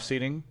playoff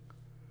seeding?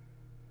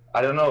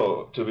 I don't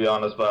know, to be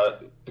honest,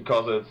 but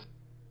because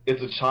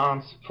it's a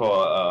chance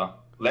for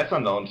lesser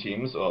known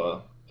teams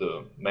or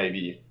the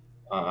maybe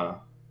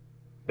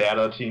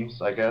better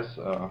teams, I guess,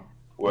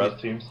 worse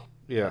teams.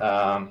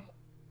 Yeah.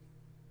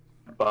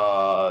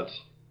 But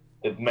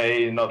it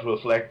may not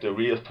reflect the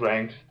real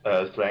strength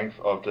of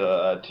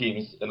the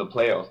teams in the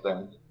playoffs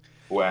then,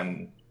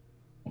 when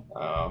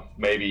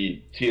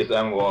maybe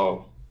TSM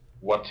or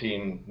what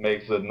team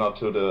makes it not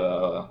to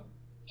the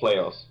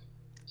playoffs.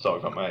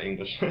 Sorry for my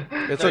English.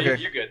 It's No, okay.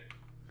 You're good.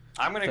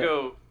 I'm gonna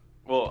go.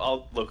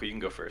 Well, Loco, you can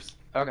go first.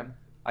 Okay.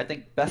 I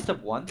think best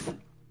of ones,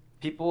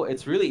 people,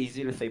 it's really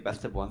easy to say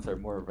best of ones are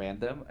more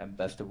random and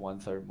best of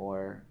ones are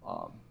more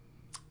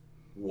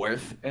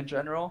worth in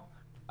general.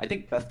 I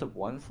think best of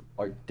ones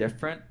are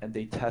different and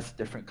they test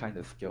different kinds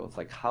of skills.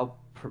 Like how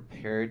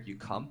prepared you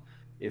come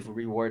is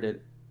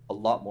rewarded a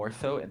lot more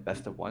so in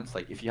best of ones.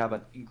 Like if you have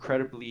an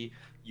incredibly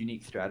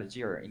unique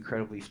strategy or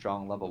incredibly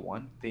strong level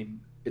one,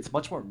 it's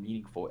much more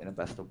meaningful in a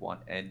best of one,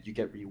 and you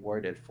get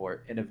rewarded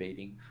for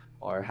innovating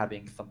or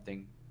having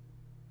something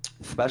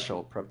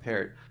special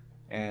prepared.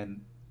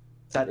 And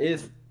that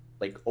is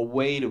like a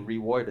way to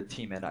reward a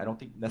team, and I don't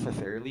think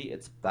necessarily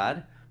it's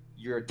bad.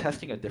 You're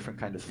testing a different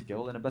kind of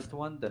skill in a best of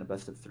one than a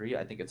best of three.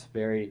 I think it's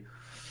very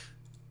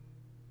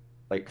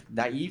like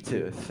naive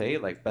to say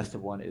like best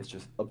of one is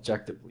just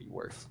objectively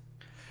worse.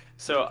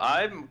 So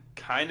I'm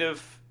kind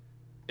of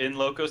in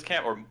Loco's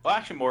camp, or well,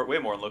 actually way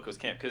more in Loco's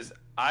camp, because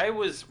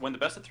when the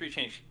best of three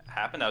change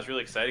happened, I was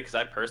really excited because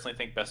I personally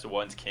think best of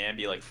ones can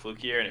be like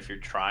flukier, and if you're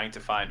trying to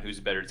find who's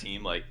a better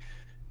team, like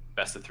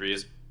best of three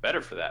is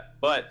better for that.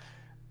 But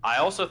I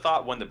also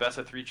thought when the best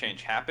of three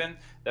change happened,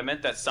 that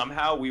meant that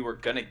somehow we were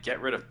gonna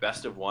get rid of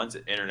best of ones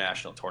at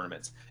international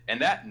tournaments,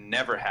 and that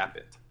never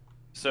happened.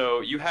 So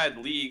you had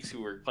leagues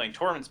who were playing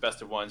tournaments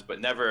best of ones, but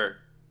never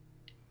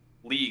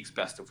leagues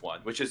best of one,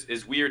 which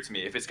is weird to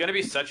me. If it's going to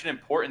be such an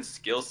important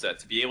skill set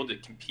to be able to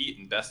compete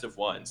in best of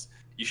ones,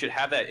 you should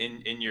have that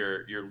in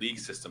your league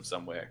system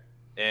somewhere.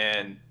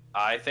 And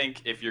I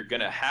think if you're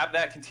going to have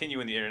that continue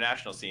in the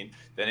international scene,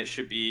 then it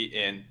should be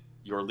in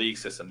your league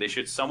system. They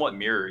should somewhat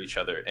mirror each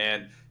other.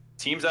 And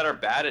teams that are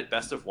bad at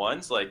best of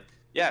ones, like,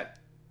 yeah,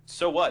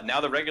 so what? Now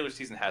the regular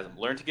season has them.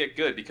 Learn to get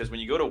good, because when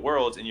you go to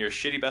Worlds and you're a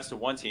shitty best of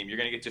one team, you're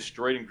going to get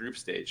destroyed in group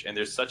stage. And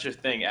there's such a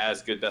thing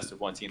as good best of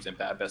one teams and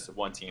bad best of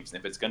one teams. And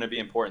if it's going to be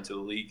important to the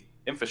league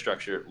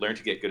infrastructure, learn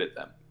to get good at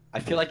them.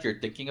 I feel like you're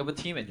thinking of a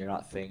team and you're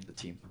not saying the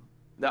team.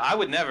 No, I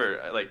would never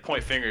like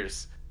point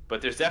fingers,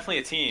 but there's definitely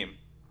a team.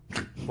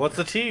 What's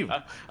the team?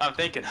 I'm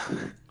thinking.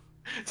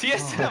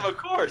 TSM, of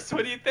course.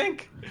 What do you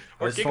think? I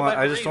Or just Gigabyte wanted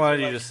Marines, you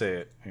like- to say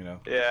it, you know.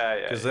 Yeah,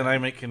 yeah. Because then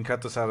I can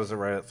cut this out as a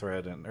Reddit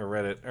thread or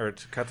Reddit, or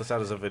to cut this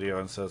out as a video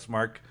and says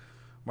Mark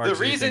The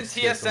Z reason thinks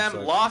TSM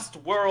sucks. lost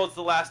Worlds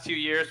the last 2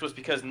 years was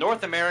because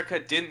North America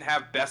didn't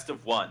have best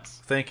of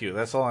ones. Thank you.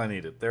 That's all I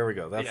needed. There we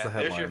go. That's Yeah, the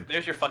headline.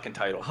 There's your fucking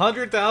title.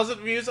 100,000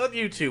 views on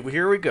YouTube.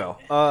 Here we go.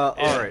 All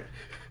right.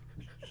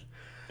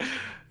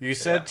 You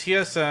said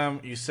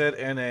TSM, you said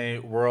NA,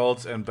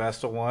 Worlds, and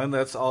Best of One.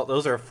 That's all.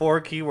 Those are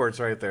 4 keywords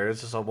right there. It's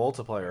just a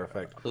multiplier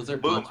effect. Those are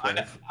Boom.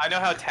 buzzwords. I know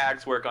how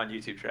tags work on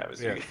YouTube, Travis.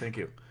 Yeah, thank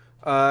you.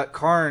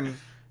 Karn,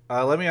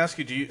 let me ask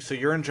you, so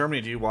you're in Germany.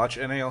 Do you watch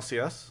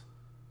NALCS?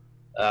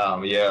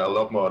 Yeah, a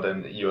lot more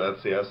than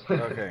ULCS.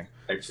 Okay.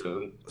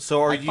 Actually.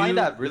 So are I you... find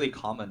that really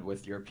common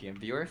with European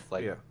viewers.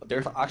 Like, Yeah.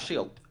 there's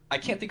actually I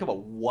can't think of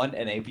one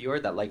NA viewer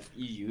that likes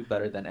EU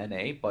better than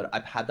NA, but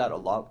I've had that a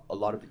lot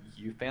of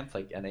EU fans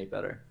like NA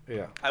better.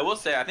 Yeah. I will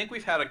say, I think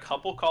we've had a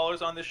couple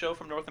callers on this show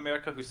from North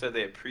America who said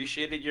they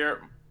appreciated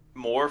Europe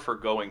more for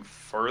going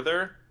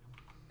further,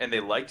 and they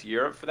liked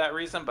Europe for that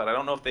reason, but I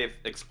don't know if they've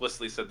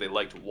explicitly said they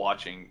liked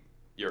watching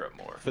Europe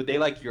more. So they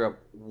like Europe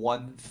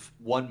one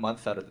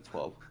month out of the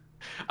 12.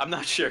 I'm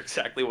not sure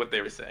exactly what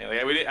they were saying.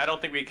 Like, I don't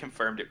think we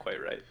confirmed it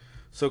quite right.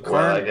 So Well,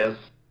 I Karn, guess.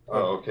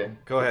 Oh, okay.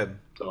 go ahead.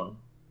 So,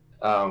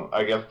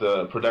 I guess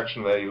the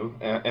production value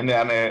in the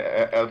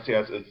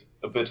NALCS is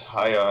a bit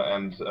higher,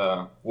 and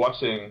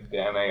watching the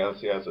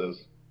NALCS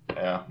is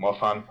more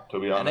fun, to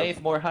be NA honest.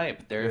 is more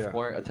hype. There's Yeah.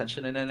 more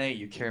attention in NA.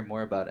 You care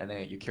more about NA.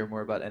 You care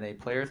more about NA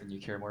players, and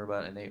you care more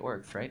about NA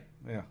orgs, right?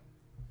 Yeah.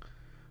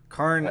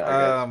 Karn,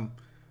 Yeah,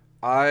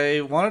 I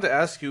I wanted to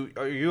ask you,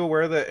 are you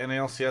aware that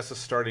NALCS is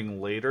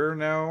starting later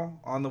now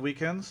on the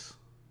weekends?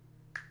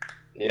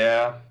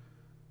 Yeah.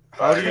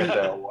 How I do you... guess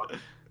I'll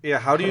Yeah,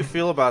 how do you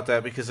feel about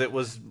that? Because it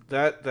was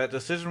that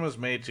decision was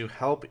made to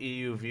help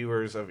EU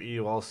viewers of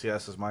EU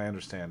LCS, is my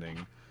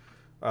understanding.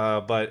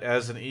 But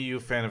as an EU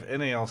fan of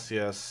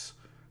NALCS,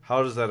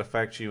 how does that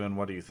affect you, and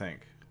what do you think?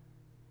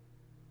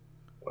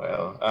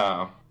 Well,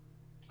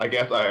 I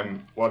guess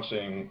I'm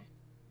watching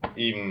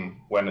even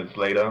when it's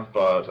later,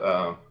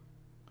 but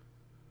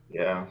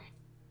yeah,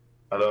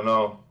 I don't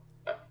know.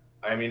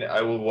 I mean,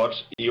 I will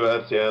watch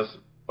EOS, yes,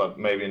 but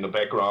maybe in the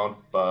background,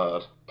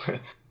 but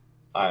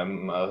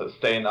I'm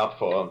staying up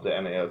for the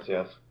NAS,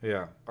 yes.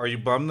 Yeah. Are you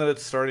bummed that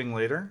it's starting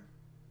later?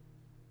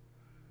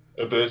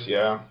 A bit,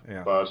 yeah,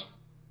 Yeah. but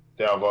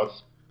there are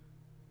bots.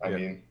 I Yeah.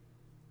 mean,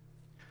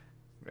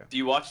 Do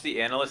you watch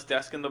the analyst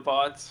desk in the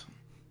VODs?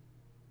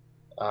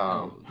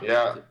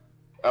 yeah,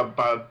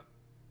 but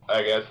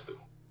I guess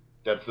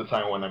that's the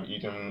time when I'm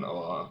eating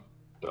or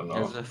don't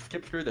know. Just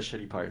skip through the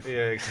shitty parts.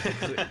 Yeah,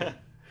 exactly.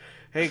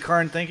 Hey,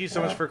 Karn, thank you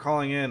so much for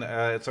calling in.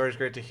 It's always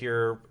great to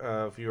hear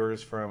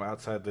viewers from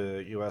outside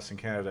the U.S. and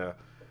Canada,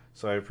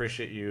 so I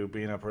appreciate you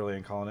being up early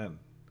and calling in.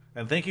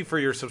 And thank you for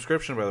your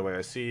subscription, by the way.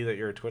 I see that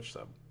you're a Twitch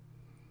sub.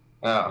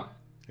 Yeah,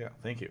 Yeah,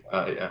 thank you.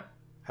 yeah.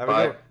 Have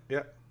Bye. a good one.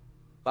 Yeah.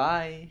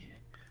 Bye.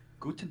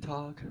 Guten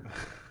Tag.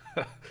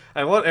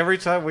 I want every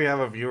time we have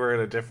a viewer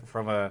in a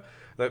different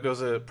that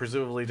knows a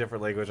presumably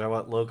different language, I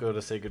want Loco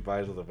to say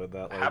goodbye to them in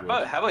that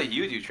language. How about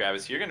you do,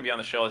 Travis? You're going to be on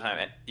the show all the time.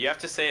 And you have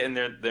to say it in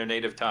their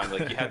native tongue.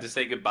 Like, you have to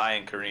say goodbye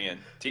in Korean.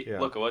 Yeah.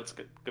 Look, what's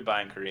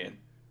goodbye in Korean?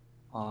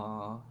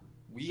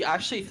 We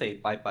actually say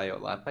bye bye a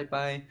lot. Bye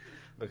bye.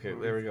 Okay,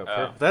 there we go.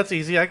 Oh. That's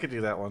easy. I could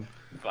do that one.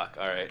 Fuck,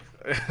 all right.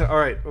 All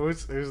right,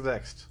 who's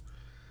next?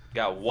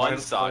 Got one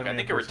Final- sock. I final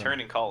think a person.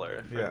 returning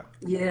caller. Yeah.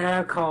 Yeah,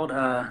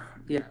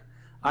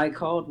 I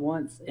called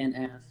once and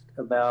asked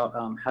about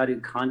how do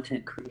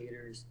content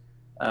creators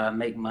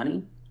make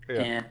money,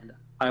 Yeah. and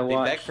I They beg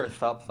watched. for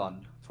subs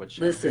on Twitch.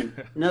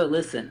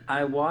 Listen.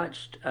 I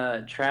watched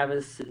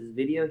Travis's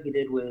video he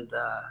did with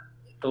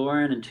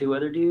Thorin and two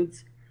other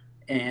dudes,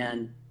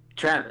 and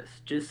Travis.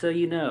 Just so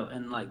you know,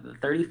 in like the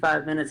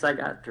 35 minutes I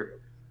got through,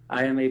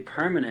 I am a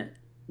permanent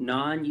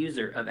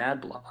non-user of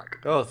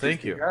AdBlock. Oh,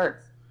 thank you.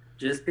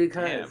 Just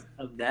because Damn.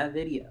 of that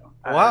video.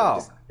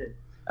 Wow.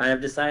 I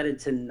have decided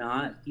to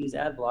not use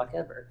AdBlock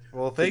ever.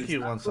 Well, thank It's you,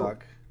 not One cool.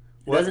 Sock.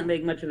 It doesn't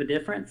make much of a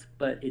difference,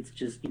 but it's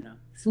just,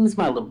 it's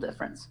my little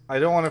difference. I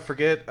don't want to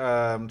forget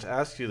to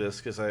ask you this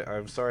because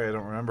I'm sorry I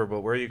don't remember,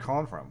 but where are you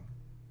calling from?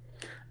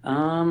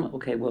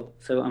 Okay, well,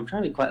 so I'm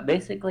trying to be quiet.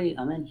 Basically,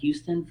 I'm in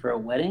Houston for a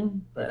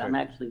wedding, but Okay. I'm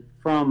actually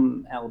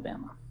from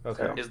Alabama.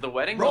 Okay. So- Is the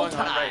wedding Roll going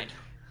on right? Tide.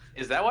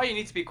 Is that why you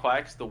need to be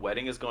quiet? Because the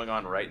wedding is going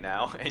on right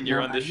now, and you're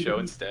No, on this I need show to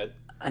be- instead?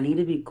 I need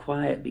to be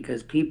quiet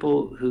because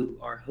people who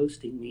are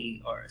hosting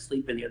me are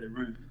asleep in the other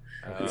room.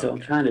 And so I'm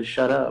Okay. trying to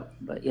shut up.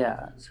 But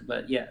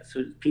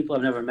so people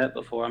I've never met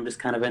before, I'm just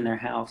kind of in their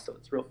house, so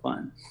it's real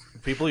fun.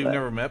 People you've But-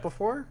 never met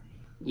before?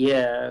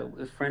 Yeah,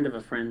 a friend of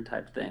a friend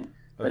type thing.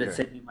 But Okay. it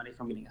saved me money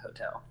from getting a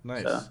hotel.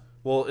 Nice. So.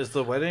 Well, is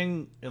the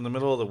wedding in the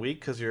middle of the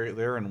week because you're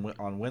there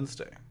on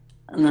Wednesday?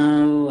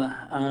 No,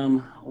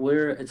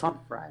 it's on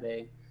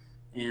Friday,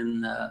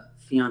 and the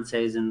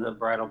fiance's in the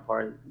bridal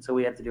party, so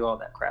we have to do all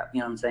that crap. You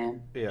know what I'm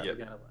saying? Yeah, Yep.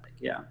 We gotta,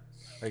 yeah.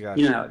 I got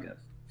You you. know how it goes.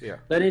 Yeah.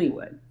 But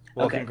anyway.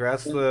 Well, okay.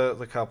 congrats to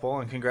the couple,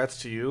 and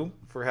congrats to you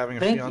for having a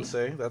Thank you.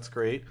 fiance. That's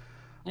great.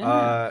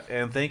 Yeah.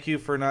 And thank you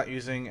for not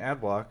using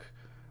AdBlock.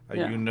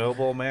 Yeah. You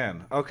noble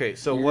man. Okay,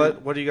 so Yeah.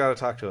 what do you got to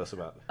talk to us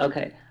about?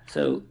 Okay,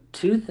 so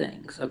two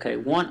things. Okay,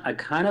 one, I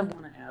kind of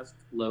want to ask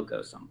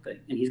Loco something,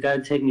 and he's got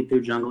to take me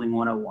through Jungling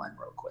 101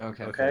 real quick.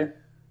 Okay. Okay.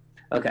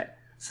 Okay.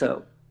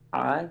 So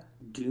I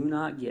do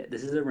not get,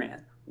 this is a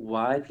rant,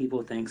 why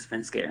people think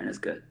Svenskeren is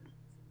good.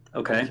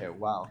 Okay.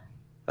 Wow.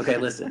 Okay,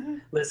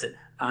 listen.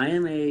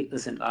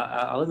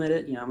 I'll admit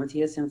it, I'm a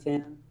TSM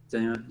fan,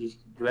 so,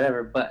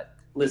 whatever, but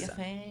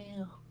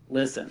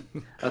listen.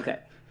 Okay.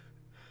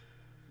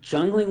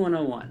 Jungling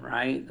 101,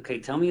 right? Okay,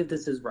 tell me if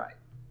this is right.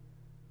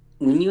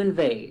 When you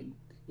invade,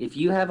 if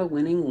you have a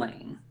winning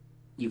lane,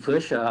 you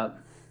push up,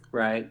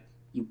 right?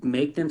 You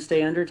make them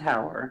stay under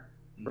tower,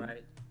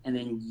 right? And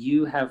then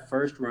you have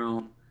first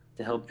roam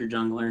to help your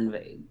jungler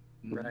invade,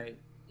 right?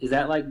 Is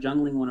that like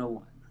Jungling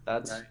 101?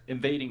 That's Right.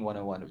 invading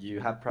 101. You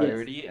have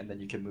priority, and then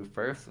you can move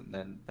first, and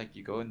then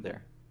you go in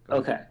there.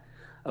 Okay.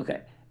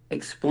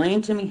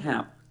 Explain to me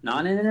how,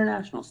 not in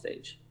international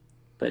stage,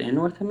 but in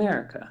North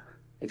America,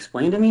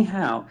 explain to me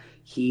how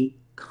he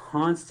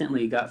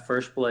constantly got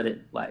first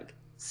blooded like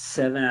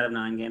 7 out of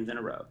 9 games in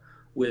a row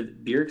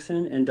with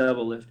Bjergsen and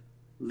Doublelift,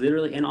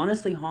 literally, and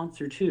honestly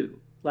Haunter too.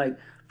 Like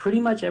pretty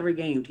much every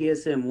game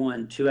TSM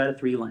won 2 out of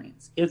 3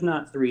 lanes, if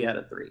not 3 out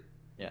of 3.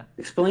 Yeah.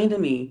 Explain to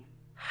me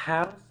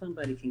how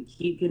somebody can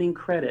keep getting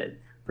credit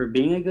for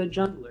being a good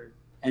jungler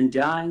and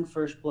dying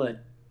first blood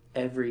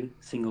every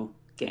single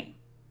game.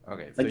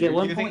 Okay, so Like, at you're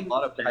one using point- a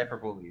lot of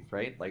hyperbole,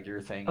 right? Like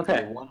you're saying,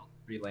 Okay. they won all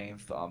 3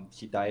 lanes.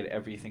 He died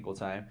every single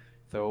time.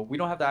 So we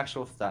don't have the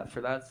actual stat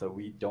for that, so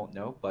we don't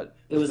know. But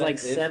It was the like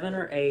fact is- 7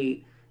 or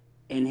 8,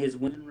 and his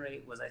win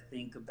rate was, I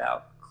think,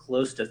 about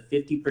close to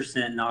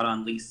 50% not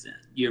on Lee Sin.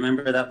 You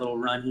remember that little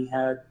run he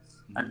had?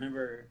 I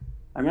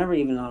remember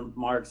even on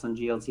Marks on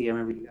GLT, I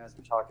remember you guys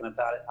were talking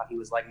about it, how he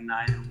was like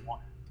 9-1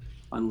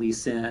 on Lee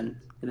Sin,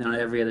 and then on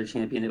every other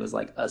champion, it was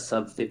like a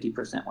sub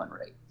 50% win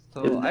rate.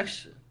 So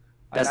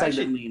That's like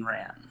actually, the main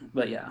ran.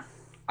 But yeah.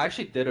 I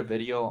actually did a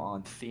video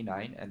on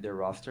C9 and their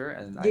roster,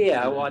 and I Yeah, I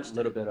included watched a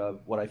little bit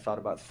of what I thought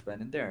about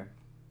Sven in there.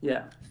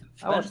 Yeah. I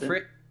Sven watched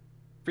it.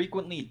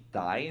 frequently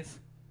dies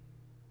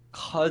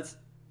because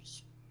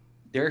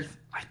there's.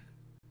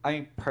 I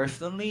mean,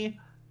 personally,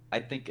 I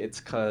think it's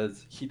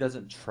because he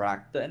doesn't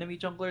track the enemy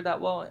jungler that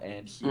well,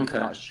 and he's Okay.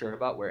 not sure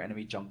about where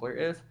enemy jungler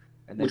is,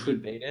 and then Which he would-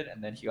 invaded,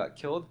 and then he got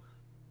killed,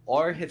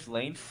 or his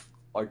lanes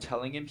are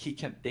telling him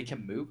they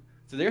can move.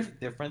 So there's a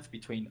difference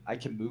between I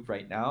can move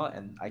right now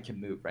and I can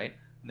move, right?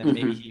 And then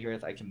maybe Mhm. he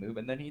hears I can move,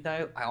 and then he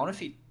dies. I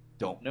honestly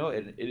don't know.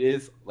 It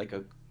is like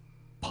a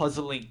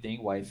puzzling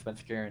thing why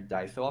Spencer Garen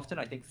dies so often.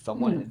 I think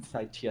someone Yeah.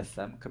 inside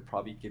TSM could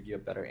probably give you a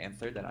better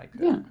answer than I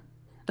could. Yeah.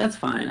 That's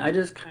fine. I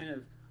just kind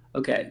of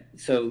okay.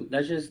 So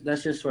that's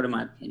just sort of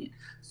my opinion.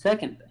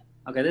 Second thing.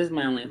 Okay, this is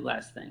my only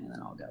last thing, and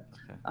then I'll go.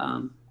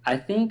 Okay. I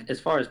think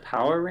as far as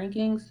power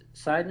rankings,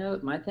 side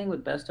note, my thing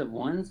with best of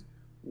ones,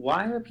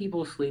 why are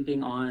people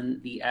sleeping on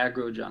the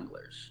aggro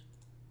junglers?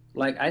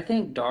 Like I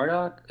think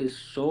Dardoch is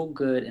so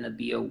good in a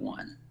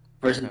BO1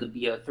 versus Okay. the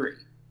BO3.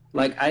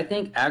 Like I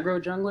think aggro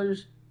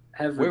junglers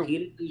have Where-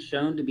 repeatedly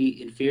shown to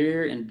be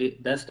inferior in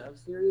best of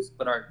series,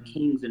 but are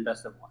kings in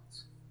best of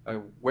ones.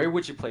 Where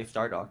would you place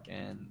Stardock,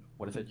 and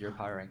what is it your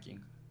power ranking?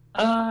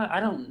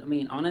 I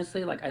mean,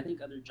 honestly, like I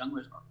think other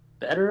junglers are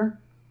better,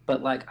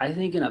 but like I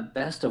think in a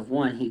best of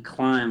one, he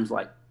climbs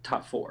like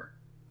top 4.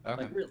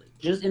 Okay. Like really,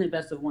 just in a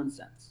best of one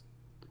sense.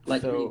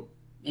 Like, So-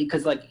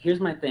 because like here's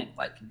my thing,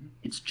 like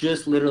it's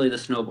just literally the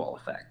snowball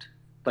effect.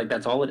 Like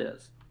that's all it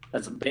is.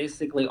 That's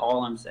basically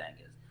all I'm saying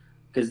is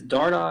because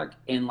Dardoch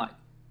and like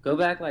go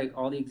back like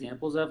all the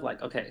examples of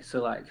like okay,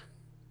 so like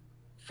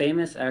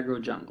famous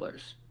aggro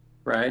junglers,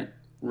 right?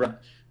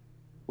 Rush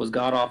was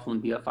god awful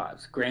in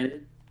BO5s.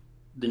 Granted,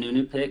 the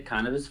Nunu pick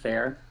kind of is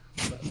fair,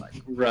 but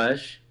like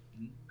Rush,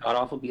 god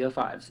awful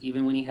BO5s.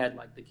 Even when he had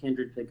like the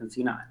Kindred pick in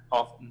C9,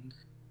 awful.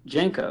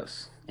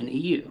 Jankos in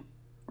EU,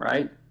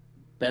 right?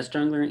 Best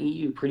jungler in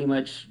EU, pretty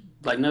much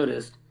like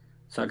noticed,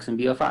 sucks in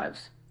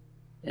BO5s.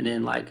 And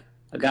then like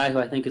a guy who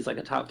I think is like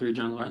a top 3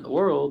 jungler in the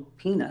world,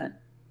 Peanut,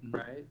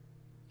 right?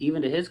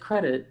 Even to his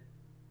credit,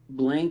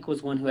 Blank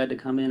was one who had to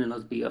come in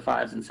those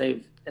BO5s and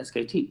save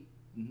SKT.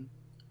 Mhm.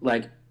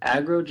 Like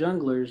aggro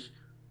junglers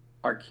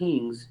are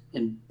kings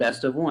in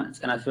best of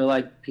ones, and I feel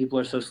like people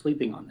are so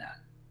sleeping on that.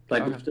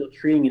 Like we're Okay. still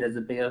treating it as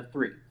a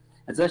BO3,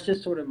 and so that's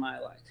just sort of my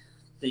like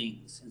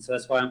things, and so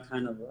that's why I'm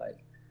kind of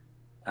like,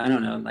 I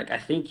don't know, like I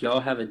think y'all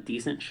have a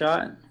decent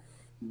shot,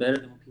 better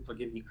than what people are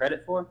giving you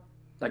credit for.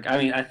 Like I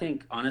mean, I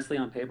think honestly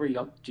on paper,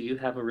 y'all do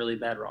have a really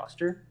bad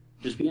roster.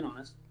 Just being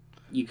honest,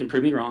 you can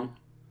prove me wrong,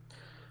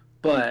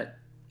 but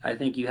I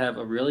think you have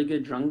a really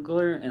good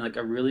jungler and like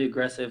a really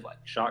aggressive like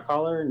shot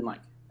caller and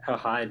like how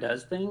high it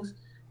does things.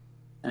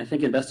 And I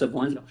think in best of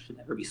ones, y'all should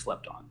never be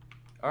slept on.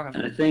 Okay.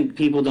 And I think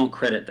people don't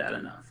credit that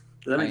enough.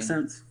 Does that make Fine.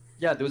 sense?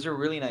 Yeah, those are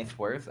really nice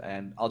words,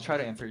 and I'll try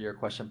to answer your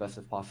question best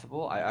as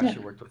possible. I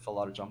actually worked with a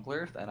lot of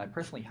junglers, and I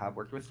personally have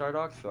worked with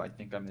Stardock, so I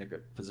think I'm in a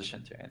good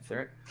position to answer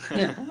it.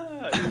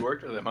 Yeah. You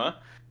worked with him, huh?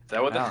 Is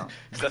that what Yeah.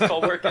 is that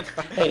called working?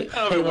 Hey, I don't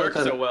know if hey, it works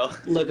look, so well.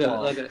 Look,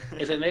 Well-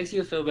 if it makes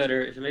you feel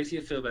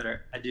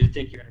better, I do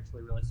think you're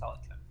actually a really solid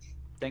coach.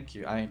 Thank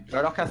you. I mean,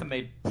 Stardock hasn't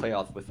made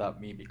playoffs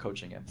without me be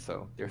coaching him,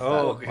 so there's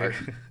Oh, that okay.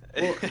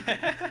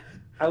 part.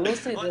 I will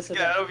say Let's this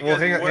get out about. of you Well,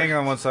 guys hang work.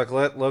 on one sec.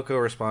 Let Loco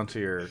respond to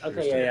your.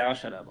 Okay, yeah, I'll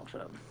shut up.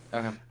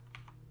 Okay.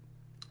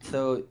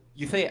 So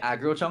you say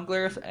aggro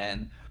junglers,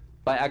 and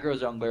by aggro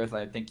junglers,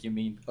 I think you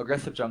mean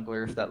aggressive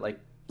junglers that like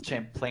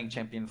playing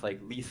champions like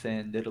Lee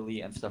Sin,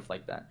 Nidalee, and stuff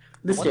like that.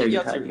 The One thing you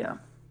have stereotype, to- yeah.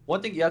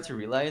 One thing you have to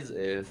realize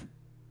is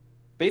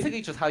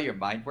basically just how your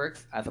mind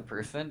works as a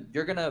person.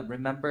 You're gonna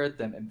remember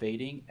them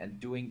invading and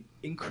doing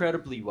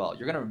incredibly well.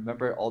 You're gonna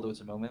remember all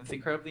those moments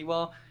incredibly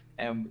well.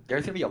 And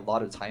there's gonna be a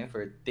lot of times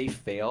where they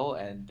fail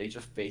and they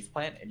just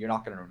faceplant, and you're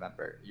not gonna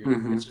remember.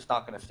 Mhm. It's just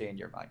not gonna stay in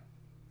your mind.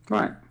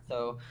 Right.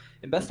 So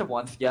in best of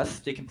ones, yes,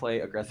 they can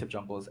play aggressive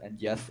jungles,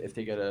 and yes, if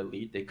they get a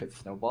lead, they could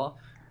snowball.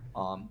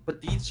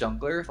 But these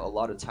junglers, a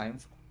lot of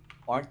times,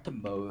 aren't the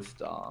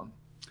most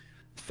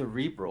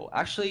cerebral.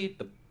 Actually,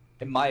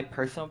 in my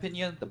personal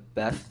opinion, the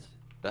best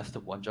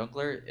of one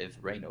jungler is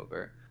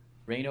Reignover.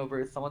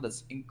 Reignover is someone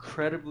that's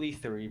incredibly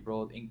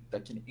cerebral,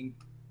 that can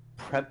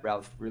prep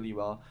routes really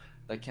well,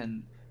 that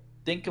can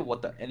think of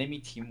what the enemy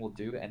team will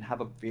do and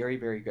have a very,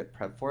 very good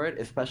prep for it,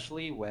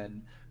 especially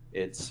when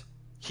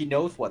he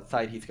knows what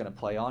side he's going to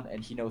play on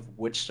and he knows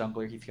which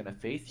jungler he's going to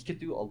face. He can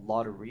do a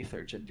lot of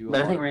research and do a But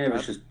I lot think of Rainover's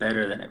prep. just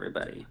better than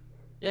everybody.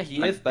 Yeah, he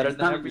Like, is better it's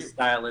than not every a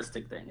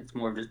stylistic thing. It's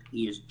more of just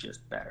he is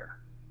just better.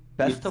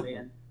 best You of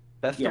saying?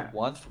 best Yeah. of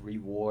ones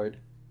reward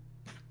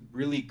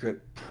really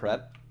good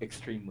prep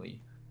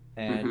extremely.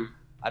 And Mhm.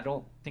 I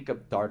don't think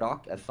of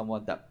Dardoch as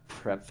someone that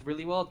preps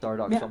really well.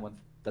 Dardoch Yeah. someone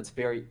that's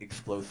very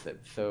explosive.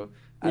 So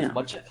as Yeah.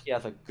 much as he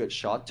has a good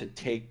shot to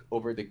take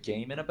over the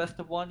game in a best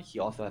of one, he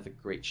also has a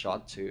great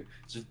shot to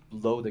just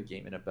blow the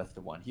game in a best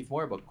of one. He's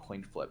more of a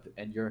coin flip,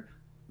 and you're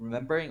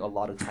remembering a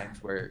lot of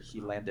times where he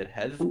landed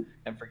heads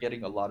and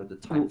forgetting a lot of the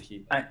times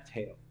he I-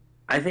 tailed.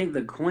 I think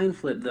the coin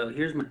flip, though,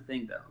 here's my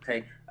thing, though,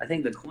 okay? I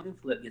think the coin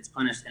flip gets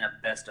punished in a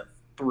best of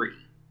 3,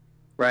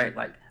 right?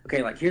 Like,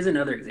 okay, like here's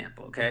another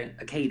example, okay?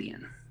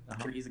 Acadian.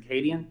 Can I use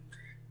Acadian?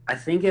 I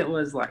think it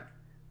was like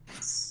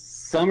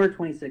summer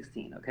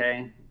 2016,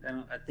 okay?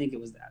 I think it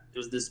was that. It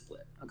was this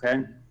split,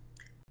 okay?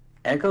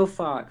 Echo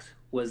Fox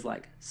was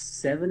like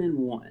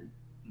 7-1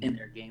 in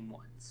their game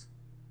ones.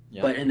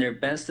 Yeah. But in their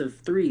best of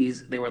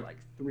 3s, they were like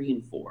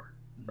 3-4 or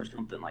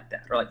something like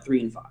that, or like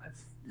 3-5,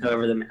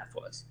 however the math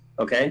was.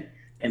 Okay,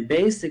 and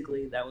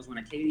basically that was when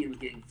Acadian was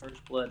getting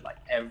first blood like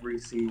every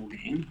single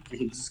game, and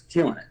he was just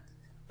killing it.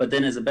 But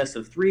then as a best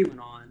of 3 went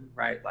on,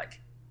 right, like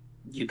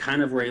you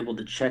kind of were able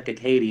to check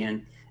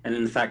Acadian, and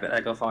then the fact that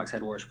Echo Fox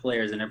had worse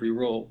players in every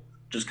role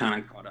just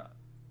kind of caught up.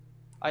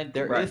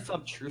 There Right. is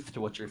some truth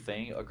to what you're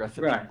saying.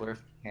 Aggressive Right. junglers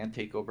can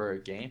take over a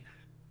game,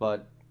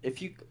 but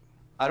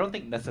I don't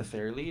think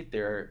necessarily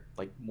they're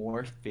like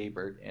more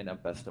favored in a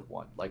best of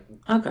 1. Like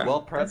Okay,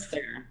 well that's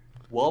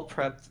prepped,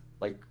 fair.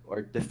 like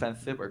or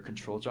defensive or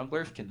control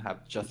junglers can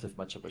have just as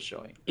much of a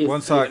showing. If-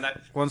 One sock, and that-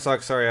 one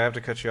sock. Sorry, I have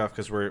to cut you off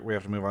because we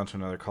have to move on to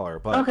another caller.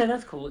 But Okay,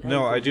 that's cool.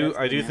 no, I do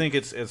That's think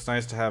it's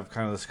nice to have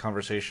kind of this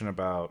conversation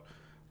about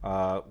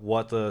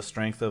what the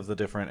strength of the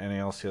different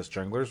NALCS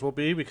junglers will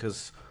be,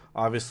 because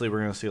obviously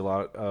we're going to see a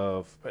lot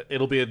of.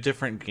 It'll be a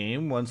different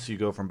game once you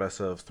go from best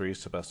of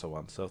 3s to best of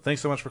 1. So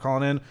thanks so much for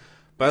calling in.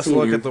 Best of See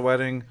luck you. at the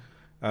wedding.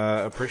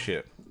 Appreciate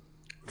it.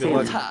 Good See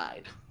luck. you.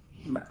 Tide.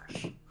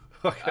 Bye.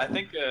 Okay. I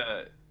think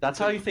That's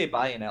how you say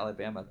bye in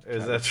Alabama.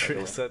 Is that Travis, by the true?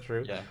 way. Is that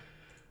true? Yeah.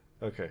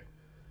 Okay.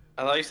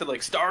 I thought you said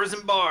like stars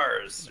and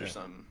bars or Yeah.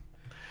 something.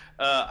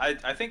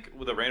 I think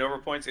with the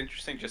Rainover point's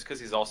interesting just because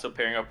he's also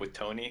pairing up with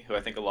Tony, who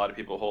I think a lot of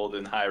people hold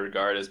in high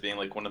regard as being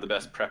like one of the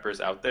best preppers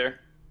out there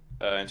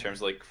in terms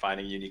of like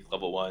finding unique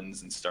level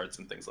 1s and starts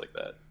and things like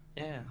that.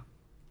 Yeah.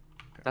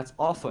 That's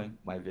also in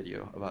my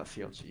video about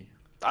CLG.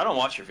 I don't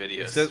watch your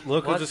videos.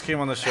 Loco What? just came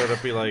on the show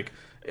to be like,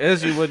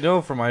 as you would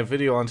know from my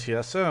video on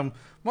TSM,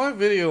 my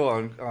video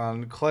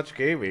on Clutch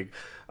Gaming.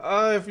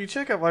 If you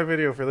check out my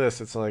video for this,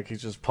 it's like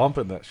he's just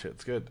pumping that shit.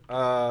 It's good.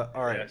 All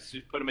right. Yeah, so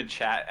just put them in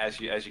chat as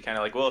you kind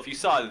of like. Well, if you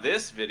saw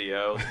this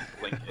video,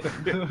 link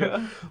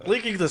it.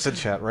 Linking this in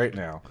chat right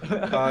now.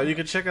 You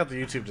can check out the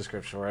YouTube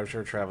description, where I'm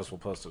sure Travis will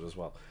post it as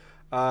well.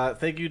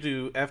 Thank you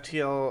to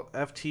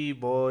FT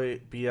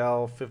Boy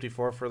BL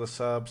 54 for the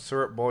sub,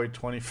 Syrup Boy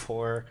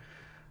 24,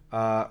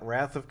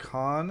 Wrath of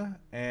Khan,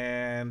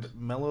 and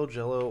Mellow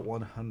Jello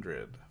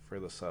 100 for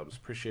the subs.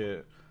 Appreciate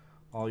it.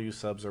 All you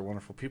subs are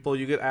wonderful people.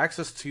 You get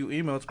access to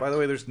emotes. By the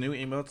way, there's new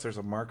emotes. There's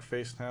a Mark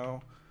face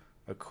now,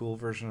 a cool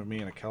version of me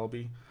and a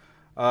Kelby.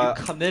 You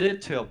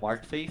committed to a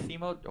marked face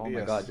emote? Oh my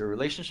Yes. god, your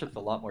relationship's a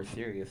lot more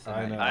serious than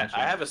I know. I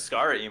have a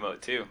Scar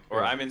emote too,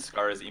 or Yeah. I'm in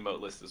Scar's emote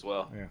list as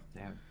well. Yeah.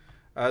 Damn.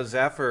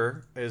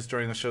 Zaffer is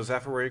joining the show.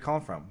 Zaffer, where are you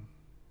calling from?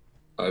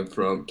 I'm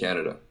from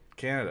Canada.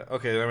 Canada.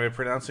 Okay, am I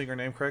pronouncing your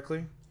name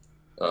correctly?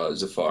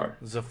 Zafar.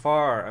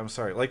 Zafar. I'm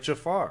sorry. Like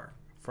Jafar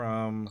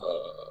from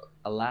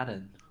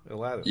Aladdin.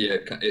 Aladdin. Yeah,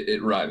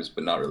 it rhymes,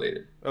 but not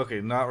related.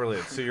 Okay, not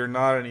related. So you're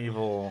not an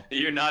evil,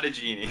 You're not a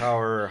genie.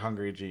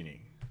 power-hungry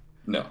genie.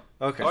 No.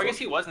 Okay. Oh, I guess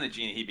he wasn't a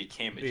genie. He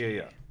became a Yeah, genie.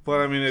 yeah. But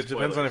I mean, it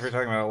depends on if you're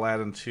Spoilers. talking about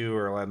Aladdin 2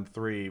 or Aladdin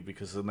 3,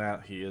 because in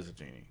that he is a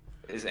genie.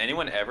 Is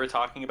anyone ever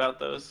talking about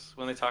those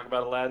when they talk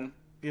about Aladdin?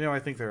 You know, I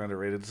think they're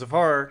underrated.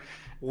 Zafar,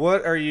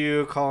 what are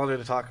you calling in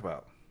to talk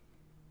about?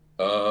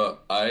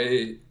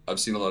 I've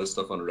seen a lot of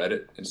stuff on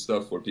Reddit and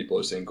stuff where people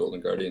are saying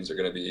Golden Guardians are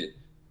going to be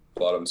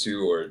bottom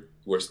 2 or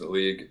worse in the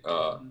league.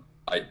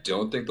 I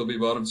don't think they'll be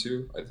bottom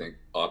 2. I think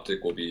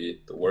Optic will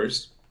be the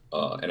worst,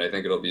 and I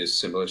think it'll be a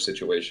similar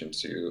situation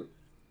to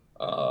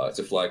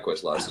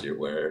FlyQuest last year,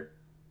 where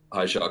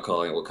high shot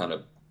calling will kind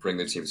of bring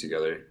the team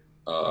together,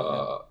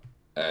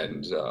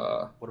 and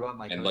What about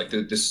my like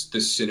this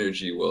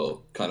synergy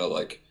will kind of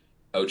like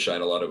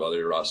outshine a lot of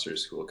other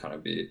rosters who will kind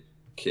of be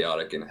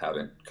chaotic and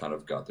haven't kind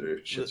of got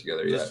their shit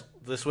together yet.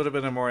 This would have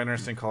been a more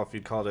interesting call if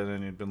you'd called in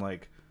and you'd been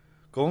like,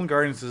 Golden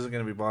Guardians isn't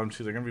going to be bottom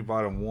 2, they're going to be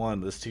bottom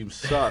 1. This team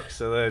sucks.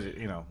 So that,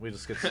 you know, we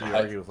just get to see you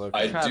argue with Loki.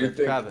 I do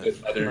think Travis,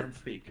 that other- let him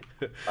speak.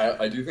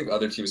 I do think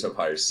other teams have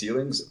higher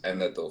ceilings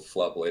and that they'll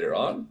flop later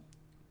on,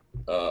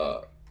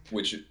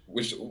 which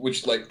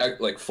like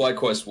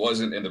FlyQuest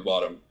wasn't in the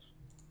bottom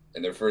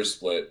in their first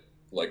split.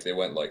 Like they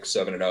went like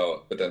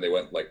 7-0, but then they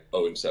went like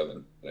 0-7,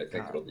 and I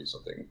think God. it'll be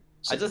something.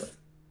 I similar. just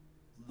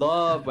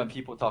love when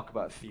people talk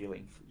about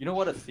feelings. You know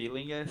what a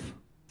feeling is?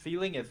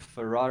 Feeling is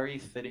Ferrari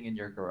sitting in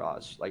your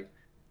garage. Like,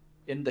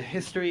 in the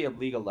history of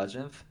League of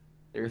Legends,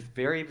 there's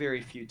very, very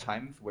few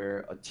times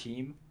where a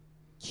team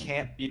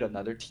can't beat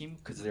another team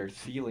because their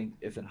ceiling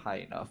isn't high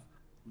enough.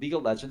 League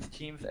of Legends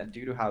teams, and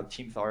due to how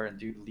teams are, and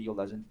due to League of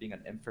Legends being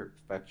an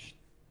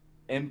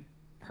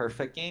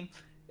imperfect game,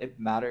 it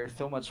matters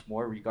so much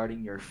more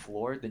regarding your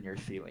floor than your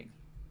ceiling.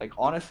 Like,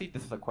 honestly,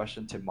 this is a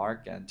question to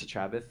Mark and to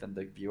Travis and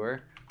the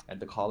viewer and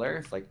the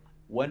callers. Like,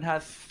 when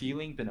has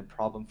ceiling been a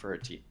problem for a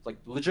team? Like,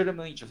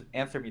 legitimately, just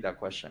answer me that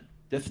question.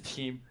 This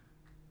team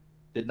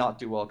did not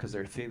do well because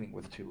their ceiling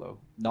was too low,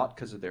 not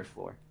because of their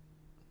floor.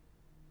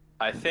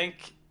 I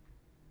think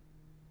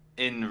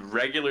in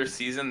regular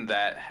season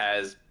that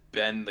has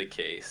been the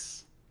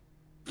case.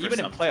 for Even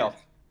in some playoffs.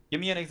 teams. Give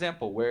me an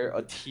example where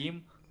a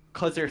team,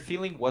 because their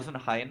ceiling wasn't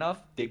high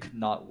enough, they could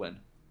not win.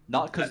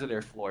 Not because of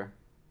their floor.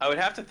 I would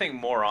have to think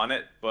more on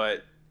it,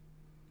 but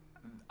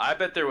I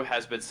bet there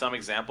has been some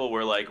example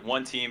where like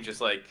one team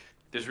just like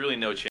there's really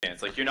no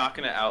chance. Like you're not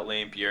gonna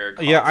outlane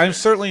Bjerg. Yeah, I'm Constance,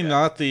 certainly yeah.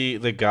 not the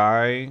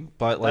guy,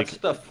 but like That's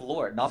the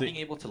floor. Not the- being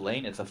able to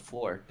lane is a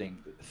floor thing.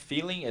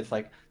 Ceiling is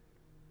like,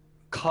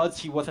 cause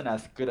he wasn't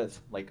as good as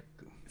like,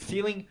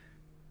 ceiling.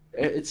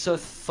 It's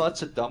just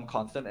such a dumb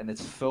concept, and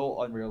it's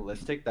so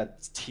unrealistic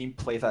that team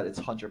plays at its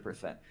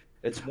 100%.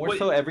 It's more Well,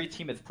 so every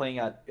team is playing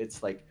at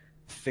its like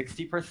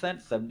 60%,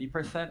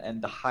 70%,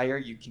 and the higher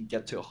you can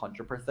get to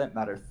 100%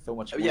 matters so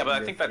much more. Yeah, but than I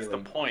your think that's the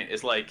ceiling. point.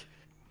 Is like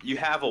you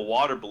have a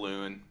water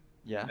balloon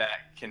Yeah.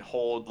 that can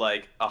hold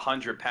like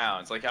 100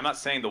 pounds. Like I'm not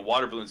saying the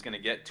water balloon's going to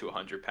get to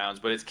 100 pounds,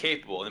 but it's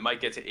capable. It might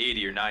get to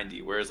 80 or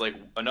 90. Whereas like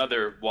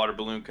another water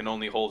balloon can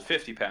only hold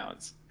 50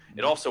 pounds.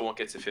 It also won't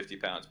get to 50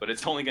 pounds, but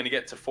it's only going to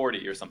get to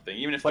 40 or something.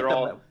 Even if But they're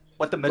all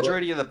the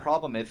majority of the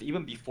problem is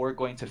even before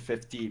going to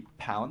 50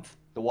 pounds,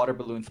 the water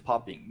balloon's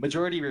popping.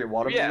 Majority of your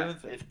water Yeah.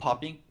 balloons is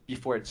popping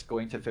before it's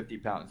going to 50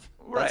 pounds.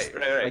 right,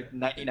 That's right.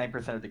 like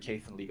 99% of the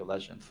case in League of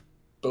Legends.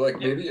 But like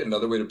maybe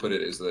another way to put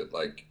it is that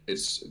like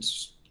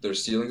it's their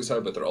ceiling is high,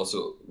 but they're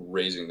also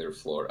raising their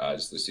floor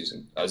as the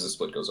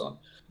split goes on.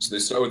 So they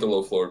start with a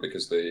low floor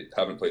because they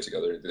haven't played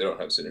together, they don't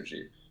have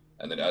synergy,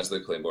 and then as they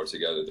play more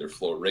together, their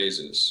floor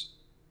raises.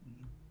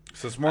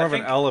 so it's more I of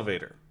an think-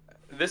 elevator.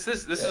 This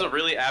is a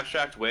really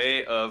abstract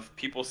way of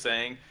people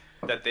saying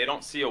that they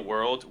don't see a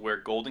world where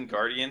Golden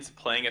Guardians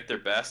playing at their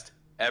best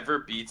ever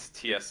beats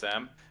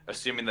TSM,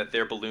 assuming that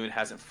their balloon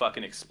hasn't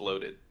fucking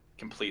exploded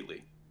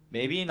completely.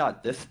 Maybe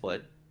not this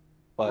split,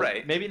 but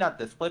Right. maybe not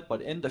this split,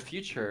 but in the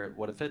future,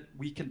 what is it?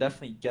 We can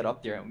definitely get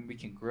up there and we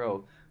can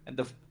grow. And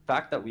the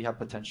fact that we have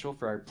potential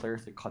for our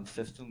players to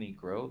consistently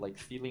grow, like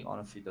ceiling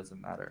honestly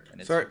doesn't matter.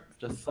 And it's Sorry.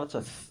 just such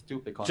a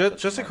stupid concept.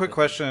 Just in a my quick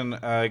opinion. question,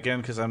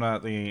 again, because I'm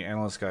not the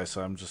analyst guy,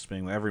 so I'm just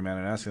being the everyman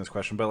and asking this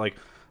question. But like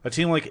a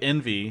team like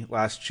Envy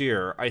last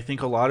year, I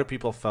think a lot of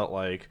people felt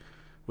like,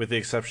 with the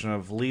exception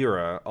of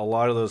Lyra, a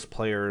lot of those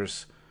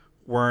players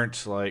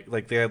weren't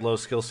like they had low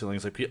skill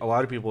ceilings. Like a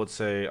lot of people would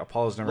say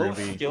Apollo's never Low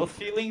going to be. skill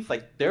ceilings,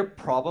 like their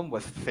problem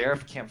was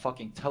Seraph can't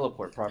fucking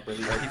teleport properly,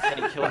 or he's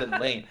getting killed in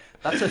lane.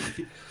 That's a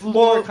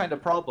floor kind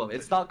of problem.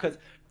 It's not because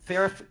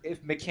Seraph,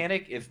 if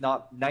mechanic is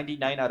not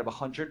 99 out of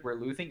 100, we're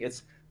losing.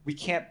 It's we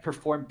can't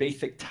perform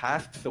basic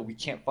tasks, so we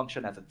can't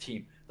function as a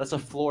team. That's a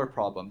floor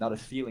problem, not a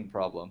ceiling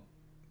problem.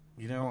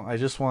 You know, I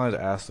just wanted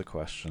to ask the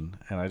question,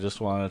 and I just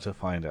wanted to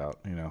find out.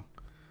 You know,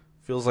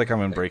 feels like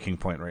I'm in breaking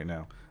point right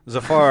now.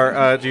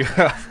 Zafar, do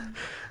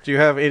you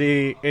have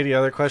any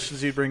other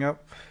questions you'd bring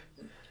up?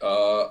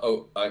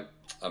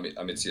 I'm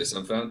a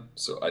TSM fan,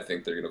 so I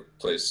think they're gonna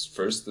place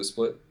first this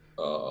split,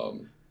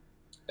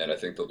 and I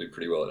think they'll do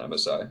pretty well at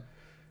MSI.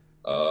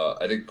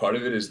 I think part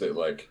of it is that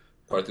like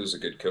Partho's a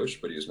good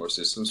coach, but he was more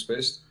systems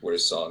based,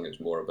 whereas Song is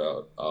more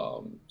about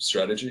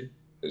strategy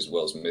as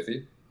well as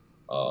Mithy,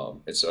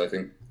 and so I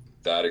think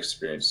that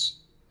experience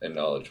and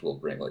knowledge will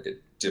bring like a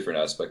different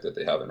aspect that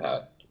they haven't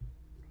had,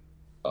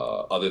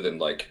 other than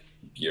like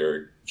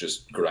you're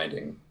just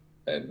grinding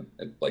and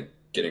like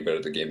getting better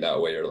at the game that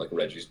way, or like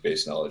Reggie's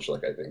base knowledge.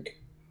 Like I think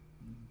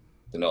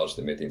the knowledge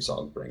that Mithy and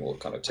Song bring will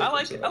kind of take. I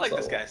like them to the this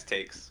next level. guy's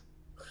takes.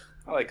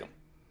 I like him.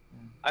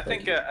 I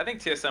think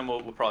TSM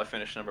will probably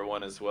finish number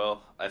one as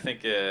well. I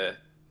think the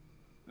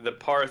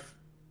Parth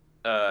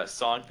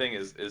Song thing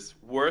is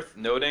worth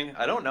noting.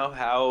 I don't know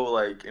how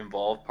like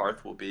involved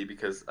Parth will be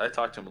because I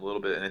talked to him a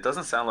little bit and it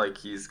doesn't sound like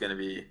he's gonna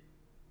be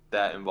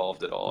that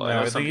involved at all. No, know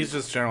I some think he's people-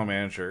 just general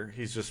manager.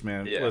 He's just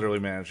Yeah. literally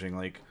managing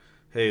like,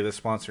 hey, this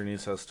sponsor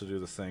needs us to do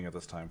this thing at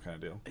this time, kind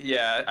of deal.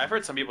 Yeah, I've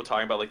heard some people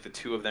talking about like the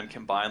two of them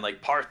combined,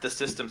 like Parth the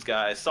systems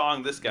guy,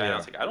 Song this guy. And I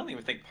was Yeah. like, I don't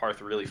even think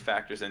Parth really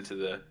factors into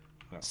the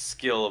No.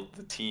 skill of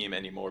the team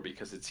anymore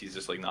because he's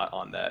just like not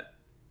on that.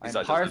 He's And not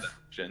just on Parth- that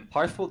function.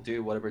 Parth will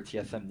do whatever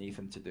TSM needs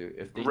him to do.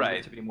 If they need Right.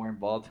 him to be more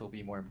involved, he'll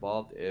be more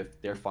involved. If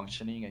they're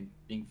functioning and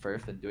being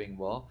first and doing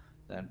well,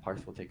 then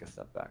Parth will take a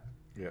step back.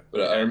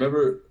 But I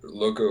remember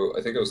Loco.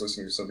 I think I was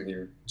listening to something you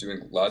were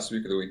doing last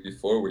week or the week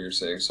before, where you're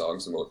saying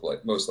Song's the most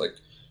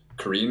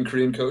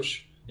Korean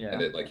coach, Yeah.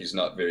 and that like he's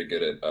not very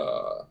good at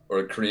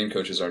or Korean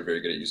coaches aren't very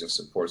good at using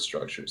support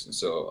structures, and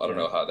so I don't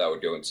know how that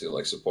would go into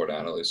like support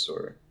analysts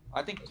or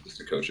I think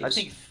assistant coaches. I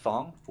think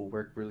Song will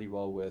work really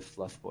well with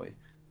Lustboy.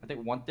 I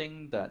think one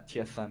thing that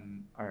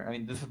TSM, or I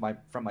mean, this is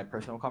from my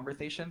personal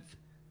conversations.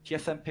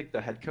 TSM picked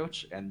the head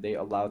coach, and they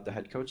allowed the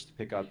head coach to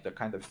pick out the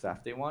kind of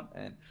staff they want.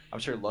 And I'm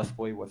sure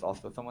Lustboy was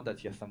also someone that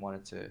TSM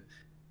wanted to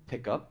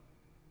pick up.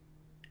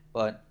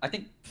 But I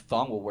think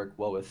Song will work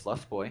well with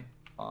Lustboy.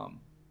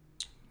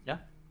 Yeah.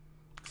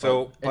 So,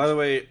 Oh, by the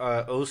way,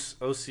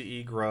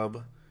 OCE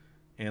Grub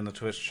in the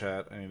Twitch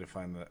chat, I need to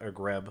find the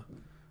Greb,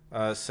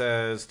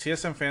 says,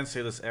 TSM fans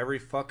say this every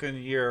fucking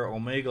year,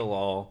 Omega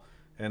lol,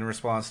 in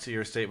response to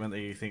your statement that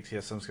you think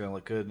TSM's going to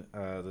look good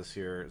this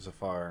year,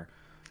 Zafar.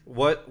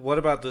 What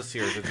about this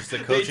year? Is it just the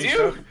coaching They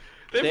do. stuff?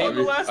 They won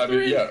the last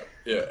three.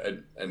 yeah,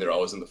 and they're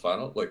always in the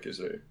final. Like,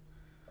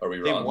 are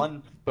we They wrong?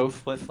 won both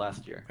splits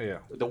last year. Yeah.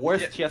 The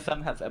worst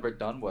TSM has ever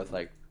done was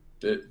like.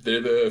 They're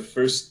the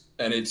first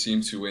NA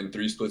team to win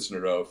 3 splits in a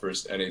row.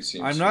 First NA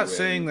team. I'm to not win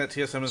saying that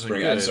TSM isn't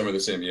spring good, and summer the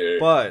same year.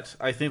 but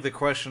I think the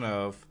question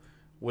of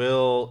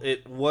what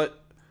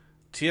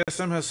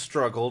TSM has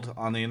struggled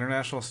on the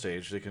international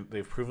stage.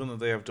 They've proven that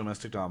they have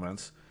domestic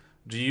dominance.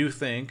 Do you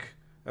think,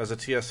 as a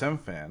TSM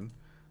fan,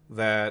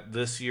 that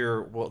this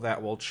year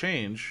that will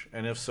change,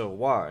 and if so,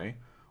 why?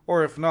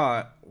 Or if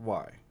not,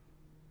 why?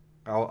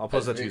 I'll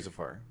pose that to you,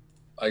 Zafar.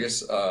 I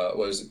guess what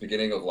was it,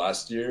 beginning of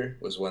last year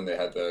was when they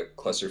had the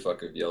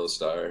clusterfuck of Yellow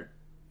Star.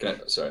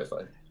 Sorry if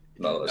I'm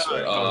not allowed to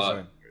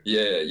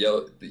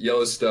swear.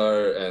 Yellow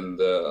Star and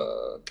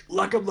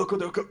Lock up Loco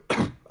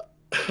Doco.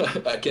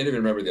 I can't even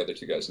remember the other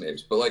 2 guys'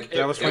 names, but like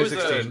that was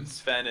 2016.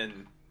 Sven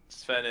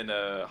and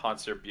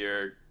Hanser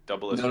Bjerg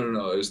double.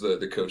 No, it was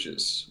the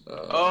coaches.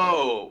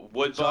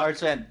 Woodbuck.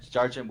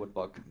 Jarge and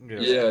Woodbuck.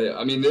 Yeah.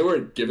 I mean, they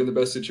weren't given the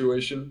best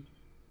situation,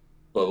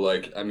 but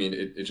like, I mean,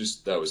 it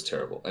just that was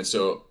terrible.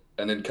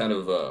 And then kind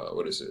of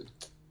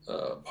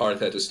Parth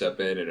had to step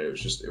in, and it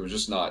was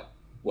just not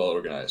well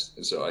organized.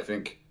 And so I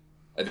think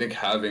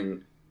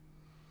having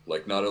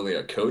like not only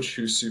a coach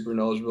who's super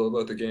knowledgeable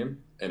about the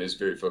game and is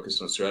very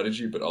focused on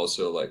strategy, but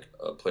also like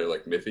a player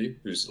like Mithy,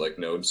 who's like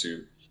known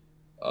to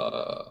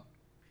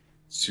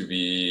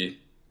be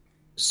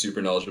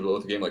super knowledgeable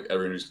about the game. Like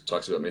everyone who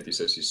talks about Mithy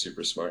says he's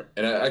super smart.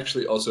 And I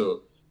actually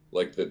also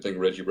like the thing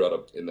Reggie brought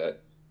up in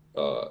that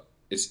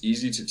it's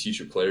easy to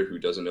teach a player who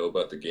doesn't know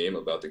about the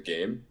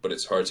game, but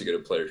it's hard to get a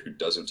player who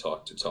doesn't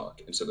talk to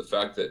talk. And so the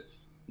fact that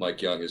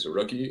Mike Young is a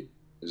rookie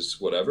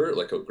is whatever,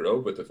 like he'll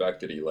grow, but the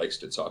fact that he likes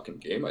to talk in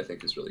game, I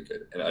think is really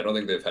good. And I don't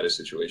think they've had a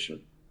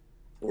situation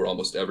where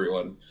almost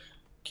everyone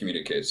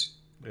communicates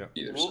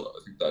either. So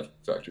I think that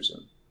factors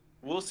in.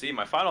 We'll see.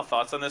 My final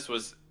thoughts on this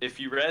was, if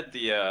you read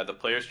the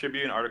Players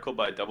Tribune article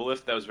by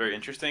Doublelift, that was very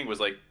interesting. Was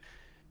like,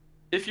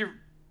 if you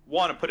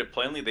want to put it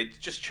plainly, they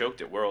just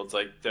choked at Worlds.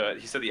 Like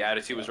he said, the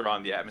attitude was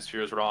wrong, the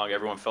atmosphere was wrong,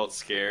 everyone felt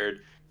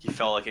scared. He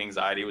felt like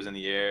anxiety was in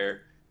the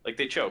air. Like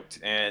they choked,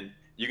 and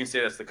you can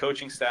say that's the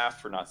coaching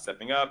staff for not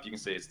stepping up. You can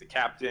say it's the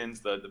captains,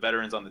 the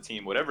veterans on the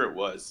team, whatever it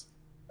was,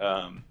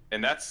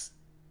 and that's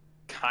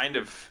kind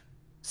of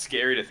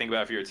scary to think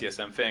about if you're a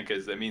TSM fan,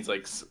 because that means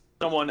like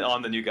someone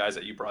on the new guys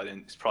that you brought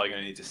in is probably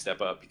going to need to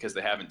step up because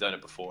they haven't done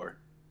it before.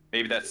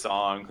 Maybe that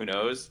song, who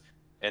knows?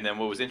 And then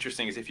what was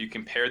interesting is if you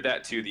compared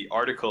that to the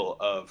article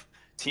of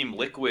Team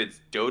Liquid's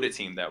Dota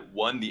team that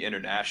won the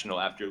international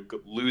after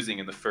losing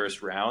in the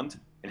first round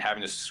and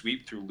having to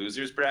sweep through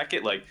losers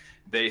bracket, like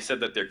they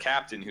said that their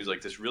captain, who's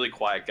like this really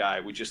quiet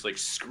guy, would just like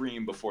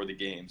scream before the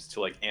games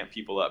to like amp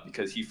people up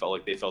because he felt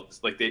like they felt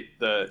this, like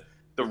the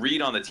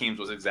read on the teams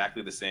was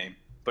exactly the same.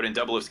 But in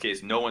Doublelift's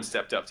case, no one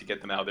stepped up to get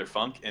them out of their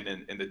funk. And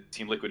in the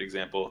Team Liquid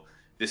example,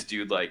 this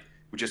dude like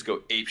would just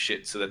go ape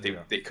shit so that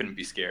they couldn't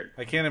be scared.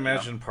 I can't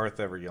imagine Parth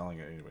ever yelling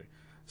at anybody.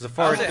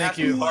 Zafar, thank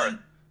you.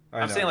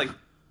 I'm saying, like,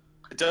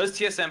 does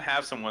TSM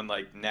have someone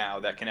like now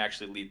that can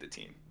actually lead the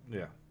team?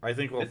 Yeah, I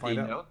think we'll find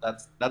out.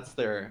 That's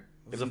their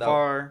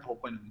Zafar.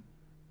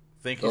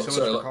 Thank you so much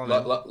for calling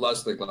in.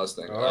 Last thing.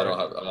 I don't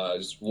have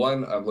just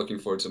one. I'm looking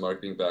forward to Mark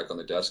being back on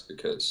the desk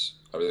because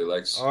I really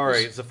like. All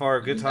right,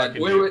 Zafar, good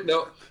talking to you. Wait,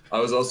 no. I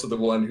was also the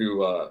one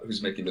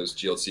who's making those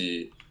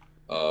GLT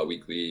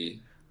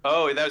weekly.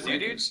 Oh, that was you,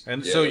 dude?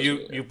 And so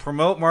you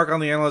promote Mark on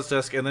the analyst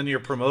desk, and then you're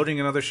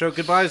promoting another show.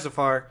 Goodbye,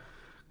 Zafar.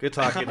 Good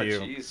talking to you.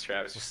 Jeez,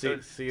 Travis.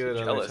 We'll see you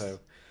another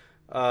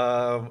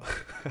time.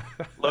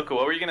 Loco,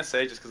 what were you going to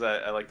say just because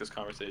I like this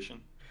conversation?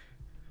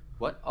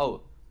 What?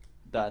 Oh,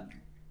 that.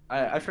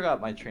 I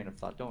forgot my train of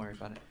thought. Don't worry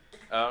about it.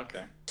 Oh,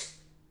 okay.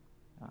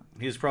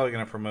 He's probably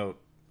going to promote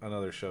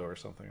another show or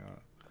something on it.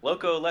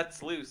 Loco,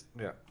 let's lose.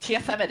 Yeah.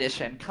 TSM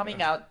edition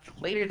coming out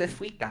later this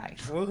week, guys.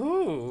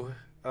 Woohoo!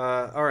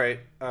 All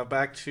right,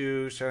 back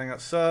to shouting out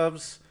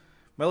subs.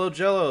 Mellow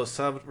Jello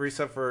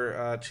reset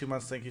for 2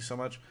 months. Thank you so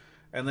much.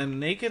 And then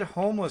Naked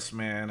Homeless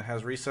Man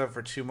has reset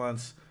for 2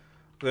 months.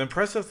 The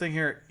impressive thing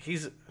here,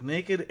 he's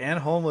naked and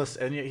homeless,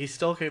 and yet he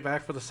still came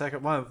back for the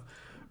second month.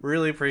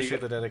 Really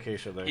appreciate the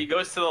dedication there. He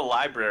goes to the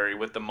library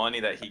with the money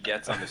that he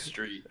gets on the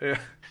street. Yeah.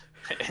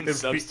 And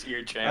subs to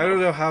your channel. I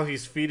don't know how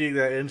he's feeding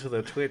that into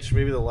the Twitch.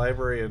 Maybe the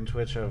library and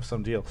Twitch have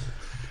some deal.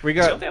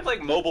 Don't they have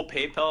like mobile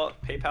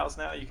PayPals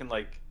now? You can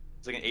like,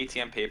 it's like an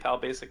ATM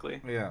PayPal basically.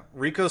 Yeah.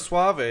 Rico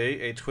Suave,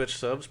 a Twitch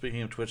sub,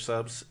 speaking of Twitch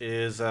subs,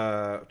 is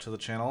to the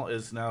channel,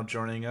 is now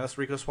joining us.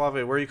 Rico Suave,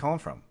 where are you calling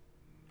from?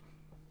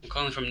 I'm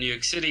calling from New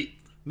York City.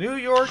 New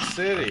York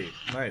City.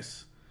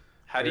 Nice.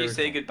 How do you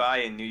say goodbye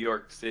in New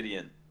York City?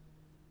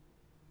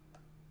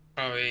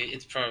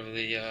 It's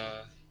probably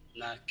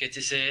not good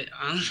to say it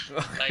on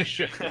live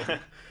stream.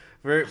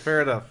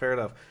 Fair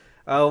enough.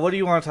 What do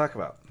you want to talk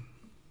about?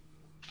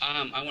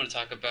 I want to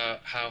talk about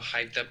how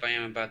hyped up I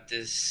am about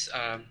this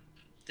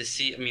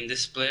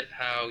this split.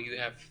 How you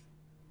have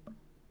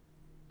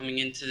coming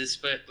into this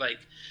split, like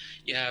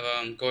you have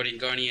Golden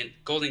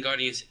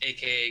Guardians,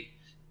 aka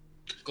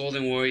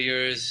Golden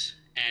Warriors,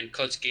 and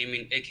Clutch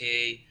Gaming,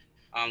 aka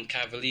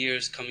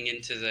Cavaliers coming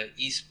into the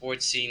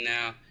esports scene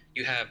now.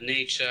 You have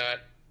Nadeshot.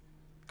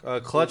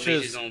 Clutch made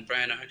is his own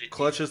brand. 100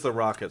 Clutch is the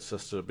Rockets,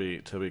 just to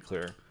be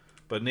clear.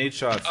 But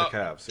Nadeshot's the Oh.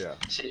 Cavs, yeah.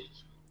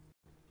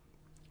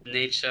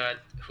 Nadeshot,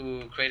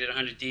 who created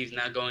 100 Thieves,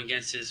 now going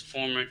against his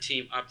former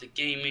team, Optic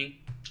Gaming.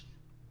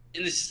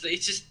 And it's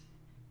just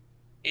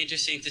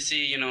interesting to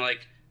see,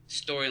 like,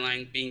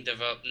 storyline being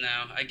developed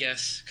now, I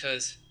guess,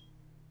 because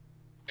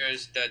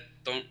players that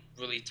don't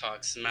really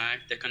talk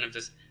smack, they kind of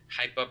just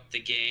hype up the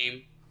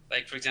game.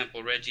 Like, for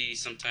example, Reggie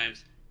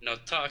sometimes,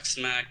 talks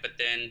smack, but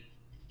then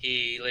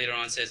he later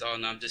on says, "Oh,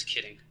 no, I'm just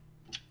kidding."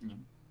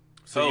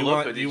 So you Loco,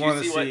 want did you you want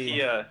to see see? what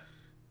he?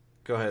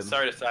 Go ahead.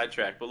 Sorry to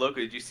sidetrack, but Loco,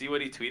 did you see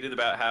what he tweeted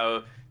about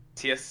how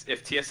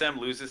if TSM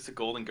loses to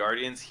Golden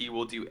Guardians, he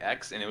will do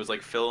X, and it was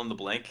like fill in the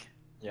blank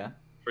Yeah.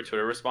 for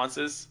Twitter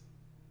responses.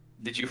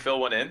 Did you fill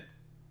one in?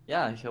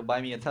 Yeah, he'll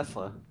buy me a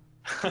Tesla.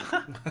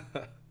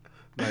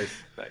 Nice.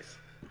 Nice.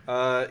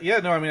 Yeah,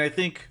 no, I mean, I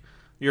think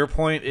your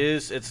point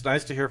is it's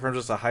nice to hear from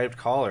just a hyped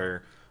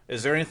caller.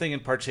 Is there anything in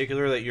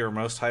particular that you're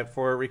most hyped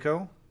for,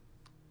 Rico?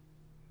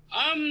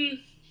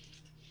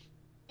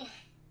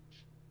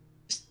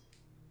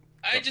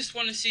 I just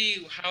want to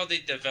see how they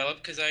develop,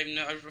 because I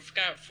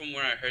forgot from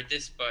where I heard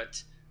this,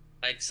 but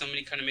like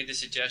somebody kind of made the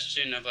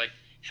suggestion of like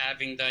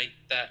having like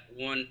that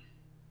one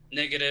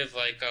negative,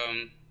 like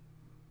kind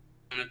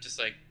of just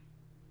like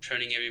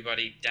turning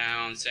everybody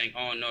down, saying,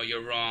 "Oh no,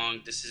 you're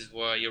wrong. This is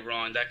why you're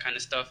wrong," that kind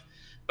of stuff.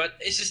 But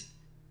it's just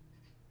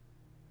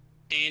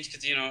changed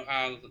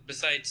because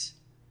besides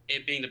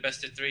it being the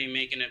best of 3,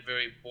 making it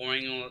very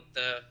boring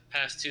the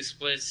past 2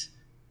 splits.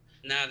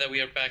 Now that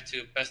we are back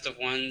to best of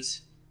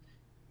 1s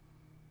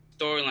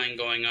storyline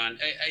going on,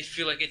 I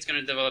feel like it's going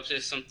to develop to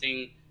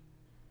something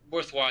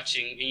worth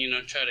watching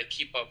and try to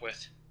keep up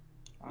with.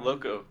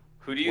 Loco,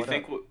 who do you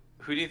think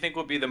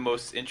will be the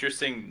most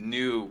interesting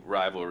new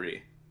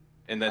rivalry?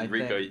 And then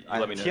Rico, you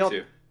let me know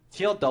too.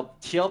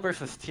 TL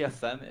versus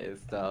TSM is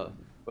the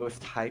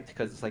most hyped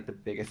because it's like the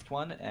biggest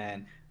one,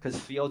 and because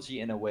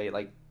CLG in a way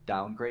like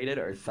downgraded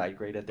or side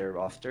graded their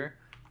roster,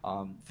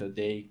 so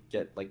they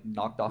get like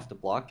knocked off the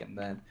block, and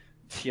then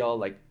TL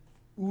like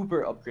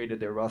uber upgraded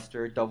their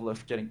roster.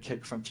 Doublelift getting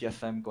kicked from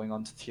TSM going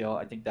on to TL.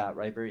 I think that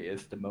rivalry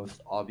is the most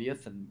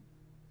obvious and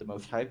the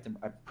most hyped, and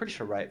I'm pretty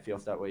sure Riot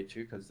feels that way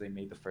too because they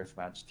made the first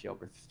match TL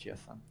versus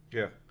TSM.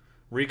 Yeah,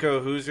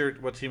 Rico,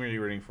 what team are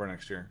you rooting for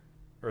next year,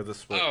 or this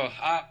split? Oh,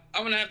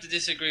 I'm gonna have to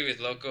disagree with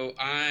Loco.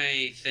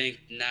 I think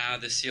now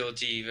the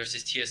CLG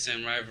versus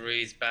TSM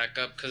rivalry is back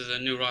up because of the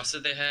new roster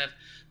they have.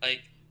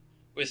 Like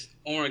with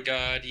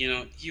Omagod,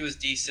 he was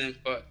decent,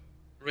 but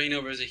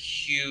Reignover is a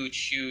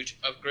huge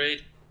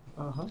upgrade.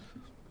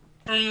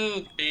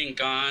 From being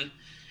gone,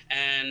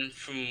 and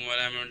from what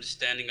I'm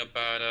understanding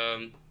about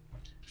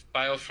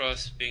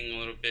Biofrost being a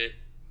little bit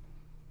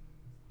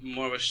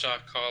more of a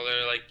shot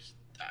caller, like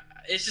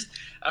it's just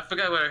I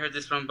forgot where I heard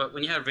this from, but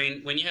when you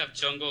have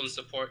jungle and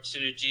support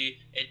synergy,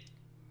 it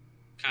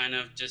kind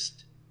of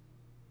just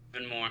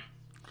even more.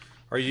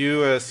 Are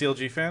you a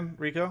CLG fan,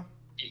 Rico?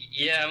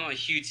 Yeah, I'm a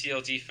huge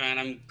CLG fan.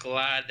 I'm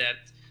glad that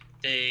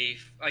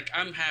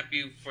I'm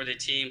happy for the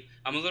team.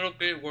 I'm a little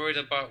bit worried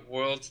about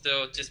Worlds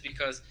though, just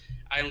because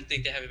I don't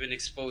think they haven't been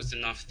exposed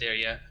enough there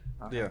yet.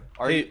 Yeah.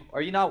 Are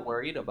you not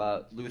worried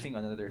about losing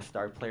another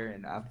star player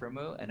in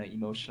Aphromo and an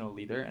emotional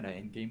leader and an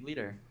in-game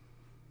leader?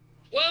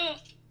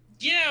 Well,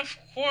 yeah, of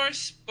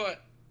course,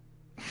 but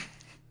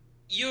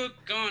you're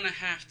gonna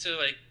have to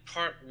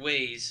part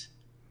ways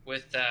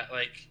with that.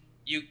 Like,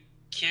 you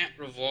can't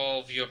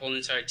revolve your whole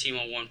entire team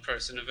on one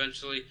person.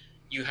 Eventually,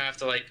 you have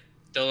to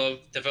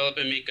develop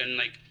and make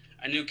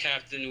a new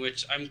captain,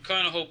 which I'm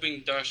kind of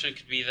hoping Darshan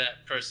could be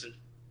that person.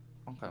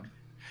 Okay.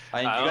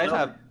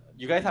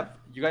 You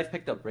guys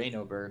picked up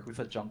Reignover, who's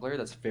a jungler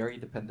that's very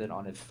dependent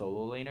on his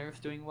solo laners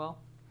doing well,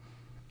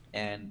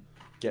 and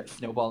get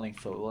snowballing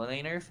solo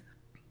laners.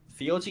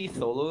 CLG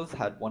solos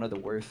had one of the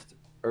worst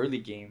early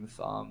games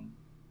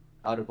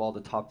out of all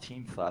the top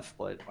teams last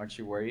split. Aren't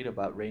you worried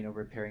about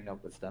Reignover pairing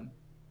up with them?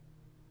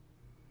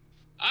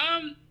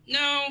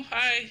 No,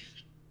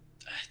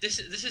 this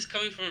is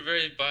coming from a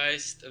very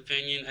biased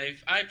opinion.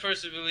 I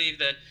personally believe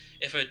that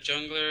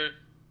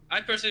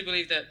I personally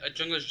believe that a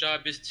jungler's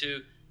job is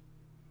to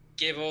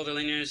give all the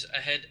laners a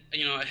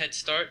head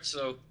start.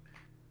 So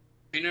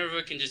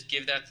Reignover can just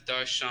give that to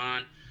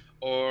Darshan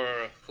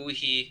or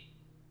Huhi,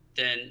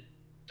 then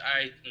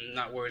I'm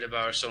not worried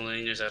about our solo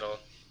laners at all.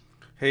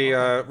 Hey,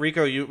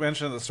 Rico, you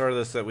mentioned at the start of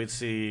this that we'd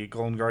see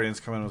Golden Guardians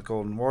come in with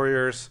Golden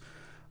Warriors,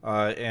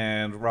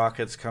 and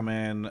Rockets come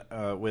in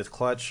with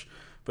Clutch.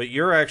 But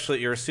you're a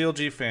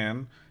CLG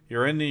fan.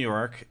 You're in New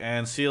York,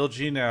 and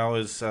CLG now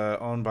is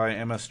owned by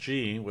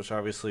MSG, which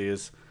obviously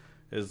is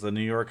the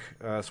New York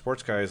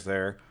sports guys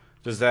there.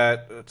 Does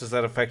that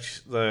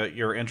affect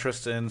your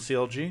interest in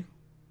CLG?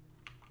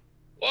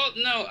 Well,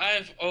 no,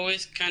 I've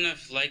always kind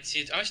of liked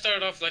CLG. I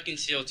started off liking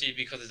CLG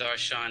because of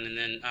Darshan, and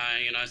then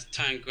as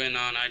time went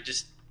on, I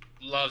just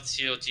loved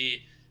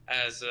CLG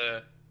as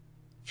a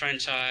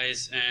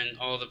franchise and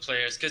all the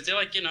players because they're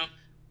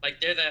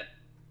they're that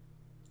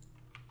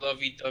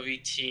lovey-dovey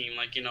team,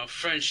 like, you know,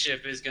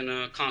 friendship is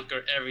gonna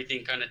conquer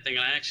everything kind of thing.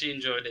 And I actually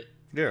enjoyed it.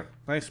 Yeah,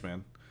 nice,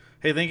 man.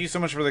 Hey, thank you so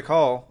much for the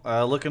call.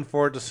 Looking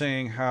forward to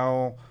seeing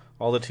how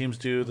all the teams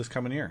do this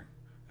coming year.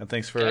 And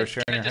thanks for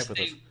sharing your hype with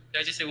us. Can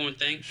I just say one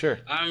thing? Sure.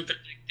 I'm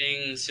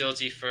predicting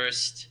CLG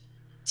first,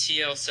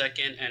 TL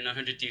second, and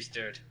 100 Thieves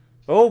third.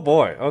 Oh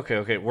boy.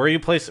 Okay. Where are you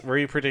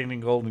predicting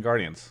Golden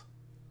Guardians?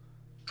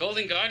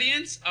 Golden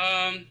Guardians?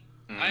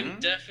 I'm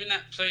definitely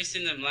not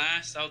placing them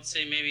last. I would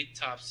say maybe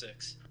top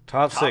 6.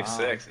 Top 6.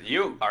 6.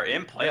 You are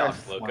in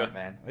playoffs, Loco. Smart,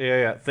 man.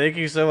 Yeah. Thank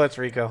you so much,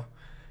 Rico.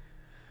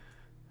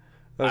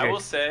 Okay. I will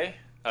say,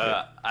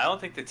 I don't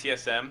think the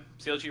TSM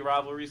CLG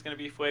rivalry is going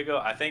to be Fuego.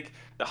 I think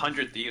the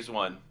 100 Thieves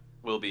one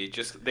will be.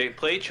 Just they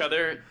play each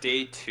other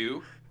day 2,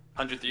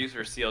 100 Thieves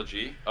versus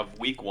CLG of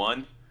week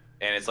 1,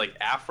 and it's like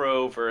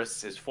Afro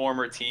versus his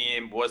former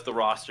team. Was the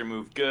roster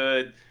move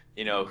good?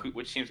 You know,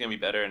 which team's going to be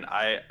better? And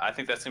I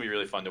think that's going to be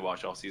really fun to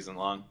watch all season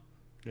long.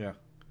 Yeah.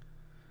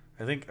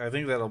 I think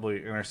that'll be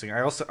interesting.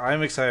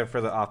 I'm excited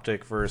for the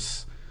Optic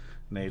versus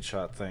Nade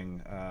Shot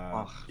thing.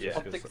 Yeah.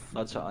 Optic's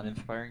such an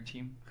uninspiring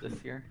team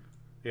this year.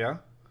 Yeah?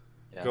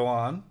 Yeah. Go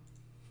on.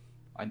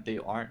 And they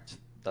aren't.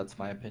 That's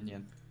my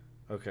opinion.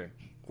 Okay.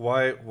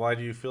 Why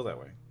do you feel that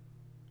way?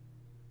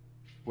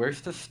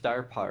 Where's the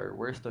star power?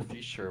 Where's the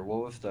future?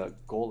 What was the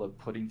goal of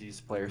putting these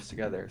players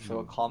together? So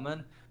a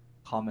common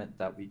comment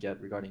that we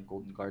get regarding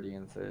Golden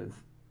Guardians is,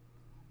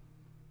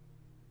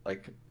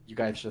 like, you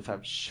guys just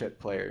have shit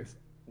players,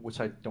 which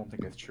I don't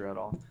think is true at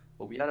all.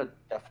 But we had a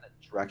definite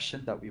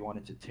direction that we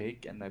wanted to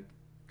take and the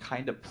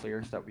kind of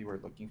players that we were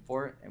looking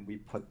for, and we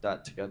put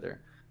that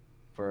together.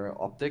 For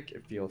Optic,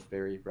 it feels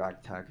very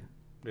ragtag.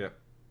 Yeah.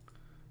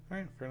 All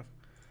right, fair enough.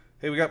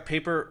 Hey, we got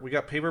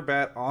Paper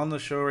Bat on the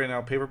show right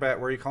now. Paper Bat,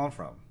 where are you calling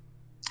from?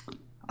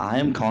 I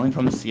am calling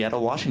from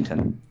Seattle,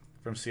 Washington.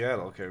 From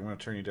Seattle. Okay, I'm going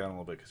to turn you down a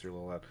little bit because you're a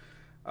little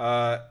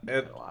loud.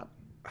 Ed,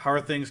 how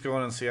are things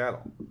going in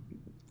Seattle?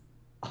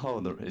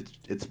 Oh,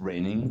 it's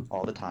raining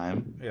all the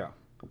time. Yeah.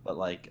 But,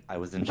 like, I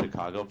was in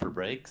Chicago for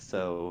break,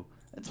 so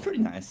it's pretty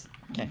nice.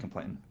 Can't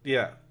complain.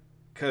 Yeah.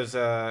 Because,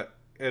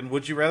 and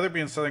would you rather be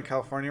in Southern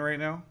California right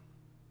now?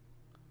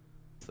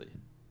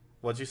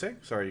 What'd you say?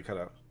 Sorry, you cut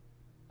out.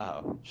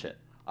 Oh, shit.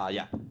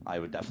 Yeah, I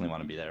would definitely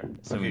want to be there,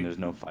 assuming there's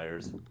no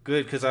fires.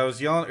 Good, because I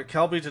was yelling.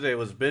 Kelby today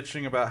was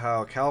bitching about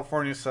how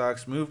California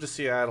sucks. Move to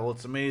Seattle.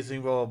 It's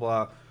amazing. Blah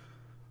blah blah.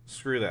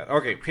 Screw that.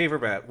 Okay,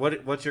 Paperbat.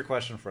 What's your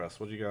question for us?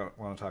 What do you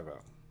want to talk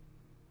about?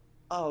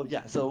 Oh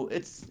yeah, so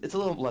it's a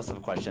little less of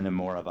a question and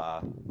more of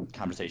a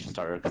conversation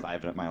starter because I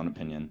have my own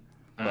opinion.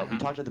 But we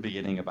talked at the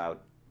beginning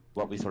about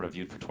what we sort of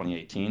viewed for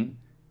 2018,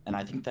 and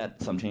I think that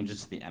some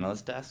changes to the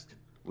analyst desk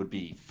would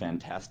be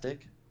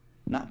fantastic.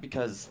 Not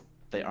because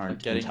they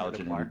aren't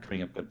intelligent and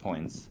bring up good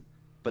points,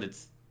 but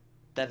it's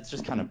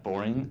just kind of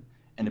boring,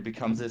 and it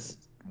becomes this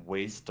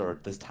waste or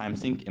this time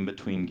sink in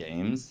between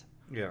games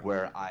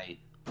where I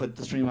put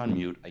the stream on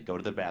mute, I go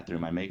to the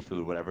bathroom, I make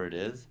food, whatever it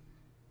is,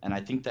 and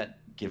I think that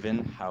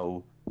given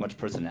how much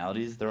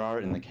personalities there are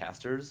in the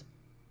casters,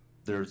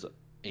 there's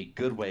a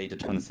good way to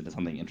turn this into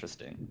something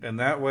interesting. And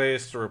that way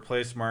is to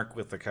replace Mark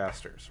with the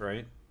casters,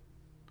 right?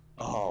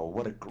 Oh,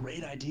 what a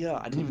great idea!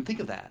 I didn't even think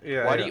of that.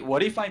 Yeah. What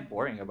do you find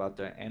boring about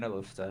the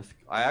analyst desk?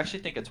 I actually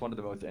think it's one of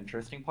the most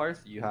interesting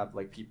parts. You have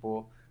like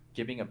people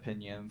giving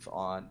opinions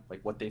on like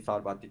what they thought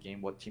about the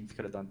game, what teams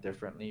could have done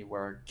differently.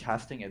 Where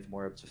casting is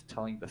more of just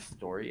telling the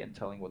story and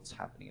telling what's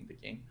happening in the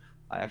game.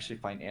 I actually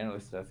find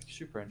analyst desk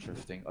super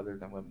interesting, other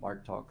than when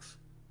Mark talks.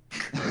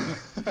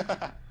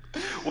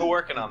 We're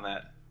working on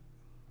that.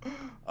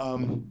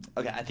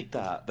 Okay, I think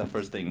the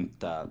first thing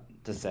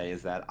to say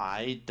is that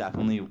I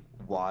definitely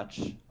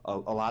watch a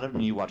lot of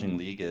me watching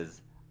League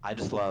is I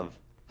just love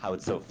how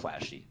it's so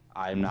flashy.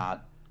 I'm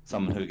not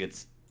someone who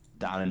gets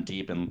down and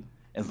deep and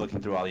is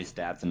looking through all these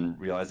stats and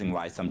realizing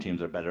why some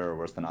teams are better or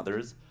worse than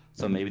others.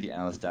 So maybe the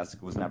analyst desk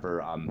was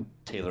never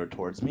tailored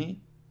towards me.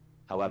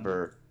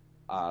 However,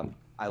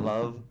 I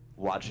love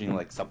watching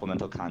like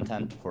supplemental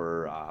content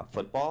for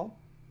football.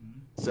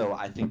 So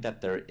I think that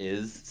there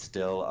is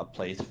still a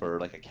place for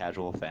like a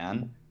casual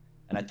fan,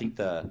 and I think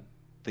the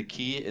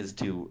key is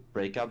to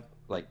break up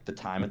like the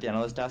time at the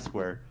analyst desk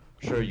where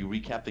sure you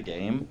recap the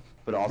game,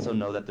 but also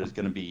know that there's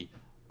going to be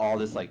all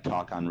this like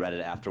talk on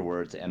Reddit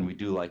afterwards, and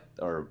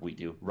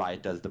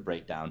Riot does the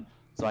breakdown.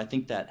 So I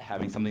think that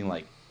having something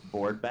like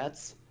board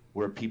bets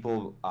where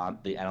people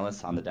the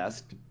analysts on the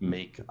desk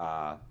make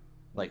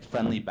like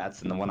friendly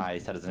bets, and the one I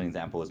said as an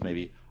example was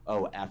maybe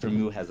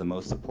Aftermoo has the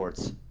most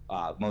supports.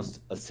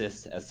 Most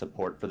assists as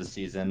support for the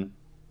season,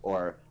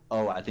 or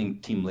I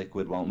think Team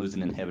Liquid won't lose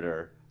an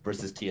inhibitor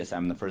versus TSM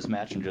in the first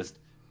match, and just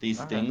these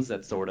things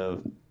that sort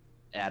of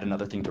add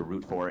another thing to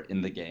root for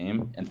in the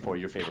game and for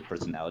your favorite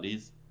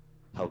personalities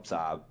helps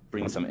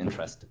bring some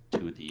interest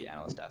to the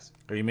analyst desk.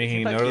 Are you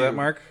making a note of that,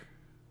 Mark?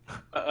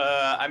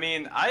 I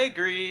mean, I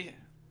agree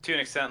to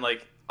an extent.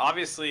 Like,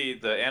 obviously,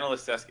 the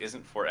analyst desk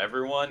isn't for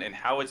everyone, and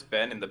how it's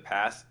been in the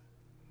past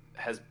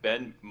has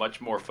been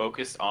much more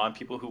focused on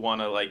people who want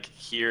to like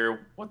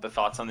hear what the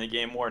thoughts on the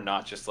game were,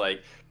 not just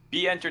like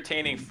be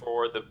entertaining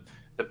for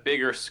the the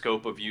bigger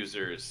scope of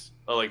users,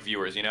 or like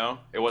viewers. You know,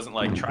 it wasn't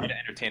like trying to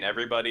entertain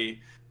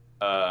everybody.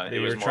 It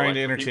You was were more trying like to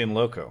the entertain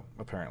Loco,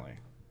 apparently.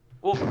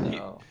 Well,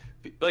 No.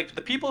 like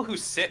the people who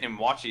sit and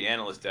watch the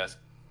analyst desk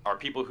are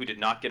people who did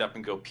not get up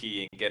and go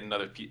pee and get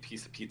another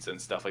piece of pizza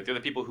and stuff. Like they're the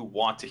people who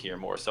want to hear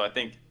more. So I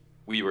think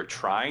we were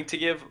trying to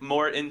give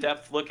more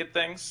in-depth look at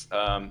things.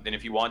 And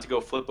if you want to go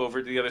flip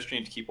over to the other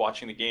stream to keep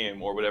watching the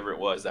game or whatever it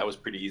was, that was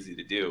pretty easy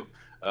to do.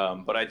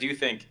 But I do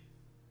think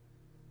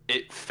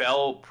it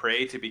fell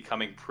prey to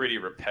becoming pretty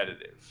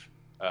repetitive.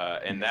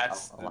 And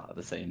that's A lot of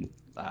the same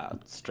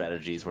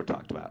strategies were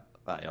talked about.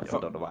 I also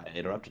don't know why I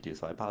interrupted you,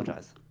 so I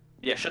apologize.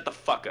 yeah, shut the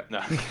fuck up.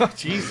 No.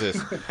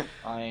 Jesus.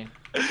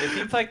 It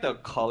seems like the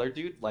color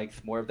dude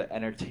likes more of the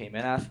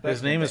entertainment aspect.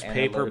 His name than is the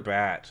Paper analytic-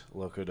 Bat,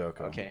 Loco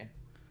Doco. Okay.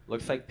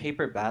 Looks like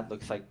Paper Bat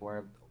looks like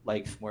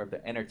likes more of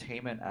the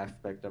entertainment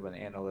aspect of an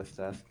analyst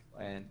desk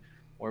and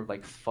more of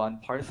like fun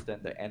parts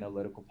than the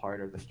analytical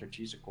part or the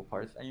strategical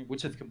parts,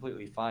 which is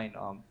completely fine.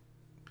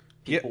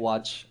 People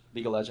watch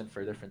League of Legends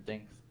for different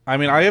things. I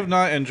mean, I have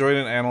not enjoyed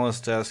an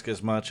analyst desk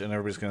as much, and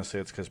everybody's going to say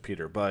it's because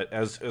Peter. But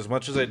as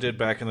much as I did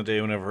back in the day,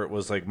 whenever it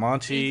was like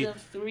Monty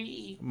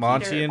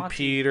and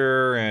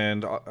Peter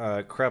and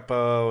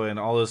Crepo and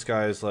all those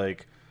guys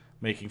like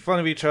making fun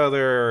of each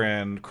other,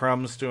 and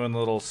Crumbs doing the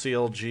little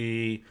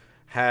CLG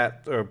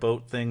hat or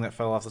boat thing that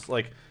fell off this.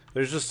 Like,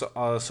 there's just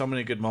so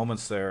many good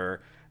moments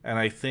there, and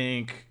I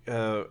think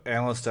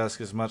analyst desk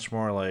is much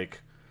more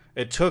like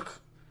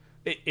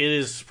it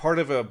is part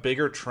of a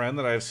bigger trend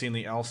that I've seen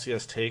the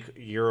LCS take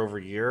year over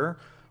year,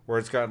 where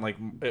it's gotten like,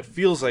 it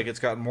feels like it's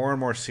gotten more and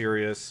more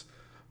serious,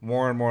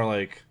 more and more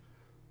like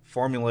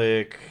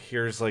formulaic.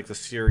 Here's like the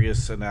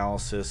serious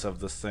analysis of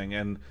this thing,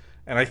 and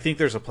I think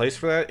there's a place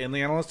for that in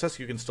the analyst test.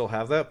 You can still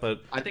have that,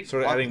 but I think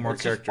sort of adding more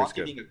characters Monty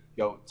good. being a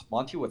goat.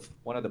 Monty was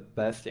one of the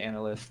best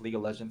analysts League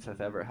of Legends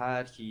has ever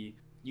had. He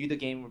knew the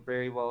game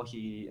very well.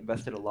 He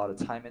invested a lot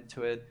of time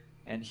into it,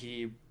 and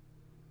he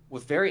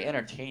was very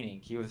entertaining.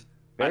 He was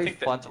very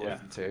fun to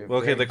listen to. Well,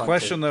 okay, very the fun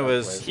question, to though,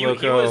 is,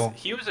 with.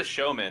 He was a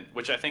showman,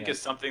 which I think Yeah.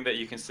 is something that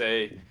you can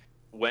say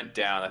went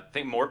down. I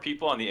think more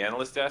people on the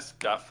analyst desk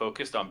got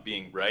focused on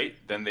being right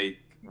than they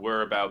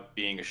were about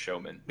being a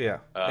showman. Yeah.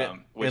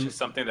 Which is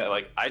something that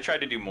like I tried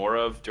to do more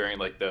of during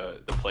like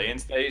the play-in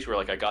stage, where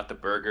like I got the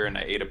burger and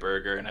I ate a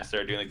burger and I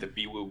started doing like the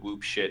bee woo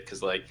whoop shit,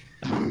 because like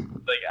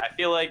I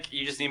feel like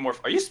you just need more.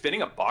 Are you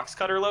spinning a box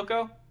cutter,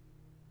 Loco?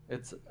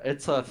 It's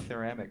a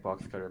ceramic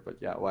box cutter, but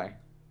yeah, why?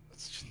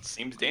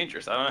 Seems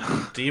dangerous. I don't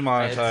know.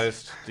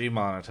 Demonetized.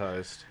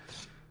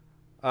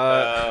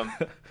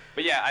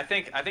 But yeah, I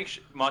think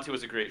Monty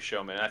was a great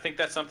showman. And I think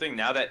that's something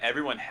now that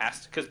everyone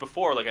has to, because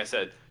before, like I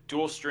said,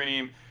 dual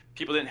stream,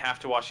 people didn't have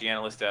to watch the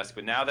analyst desk.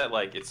 But now that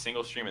like it's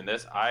single stream in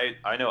this, I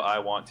know I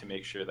want to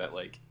make sure that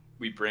like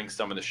we bring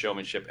some of the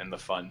showmanship and the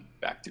fun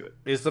back to it.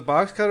 Is the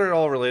box cutter at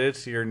all related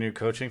to your new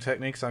coaching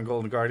techniques on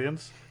Golden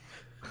Guardians?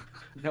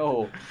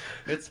 No,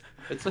 it's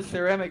a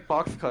ceramic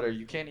box cutter.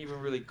 You can't even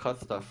really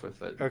cut stuff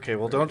with it. Okay,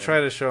 well, don't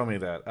try to show me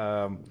that.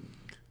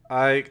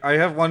 I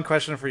have one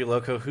question for you,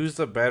 Loco. Who's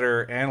the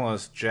better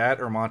analyst, Jat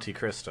or Monte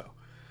Cristo?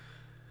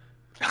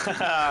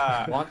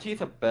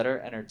 Monty's a better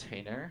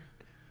entertainer.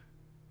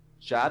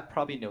 Jad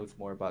probably knows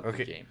more about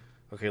the game.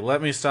 Okay, let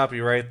me stop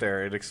you right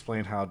there and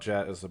explain how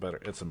Jat is the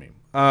better. It's a meme.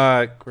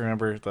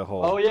 Remember the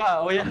whole... Oh,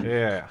 yeah.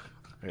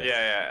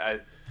 Yeah.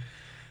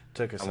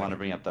 Took a second. I want to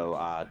bring up,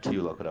 though,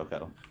 to Loco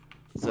Doco.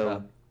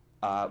 So,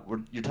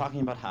 you're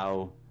talking about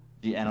how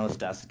the analyst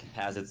desk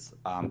has its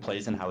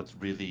place and how it's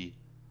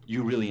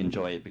you really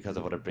enjoy it because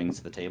of what it brings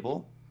to the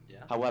table. Yeah.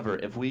 However,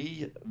 if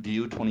we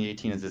view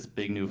 2018 as this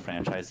big new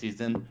franchise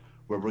season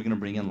where we're going to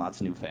bring in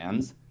lots of new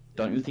fans,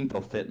 don't you think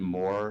they'll fit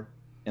more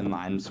in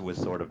lines with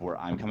sort of where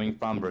I'm coming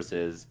from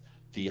versus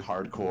the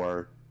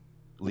hardcore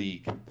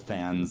League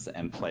fans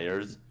and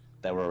players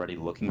that were already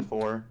looking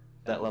for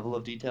that level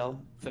of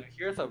detail? So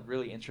here's a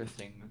really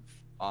interesting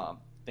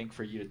thing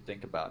for you to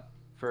think about.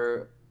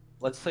 For,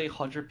 let's say,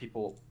 100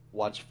 people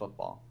watch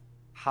football.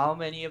 How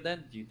many of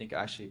them do you think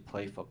actually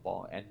play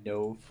football and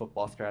know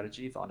football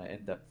strategies on an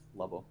in-depth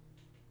level?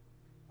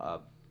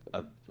 A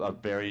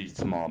very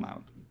small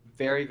amount.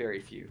 Very, very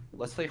few.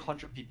 Let's say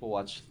 100 people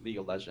watch League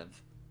of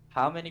Legends.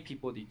 How many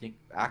people do you think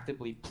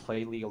actively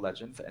play League of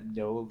Legends and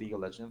know League of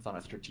Legends on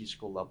a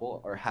strategical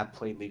level or have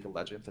played League of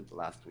Legends in the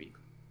last week?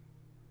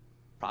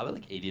 Probably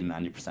like 80 to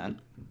 90%.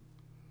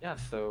 Yeah,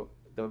 so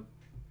the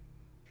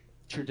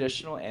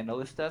traditional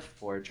analyst desk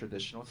for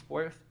traditional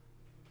sports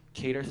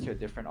caters to a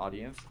different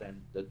audience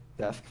than the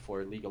desk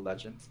for League of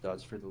Legends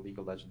does for the League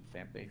of Legends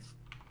fan base.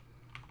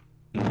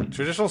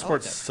 Traditional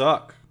sports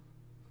suck.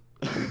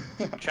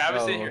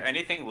 Travis didn't hear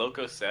anything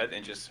Loco said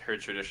and just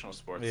heard traditional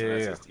sports. So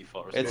that's his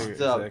default response. It's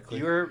the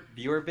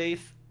viewer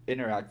base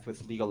interacts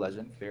with League of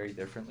Legends very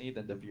differently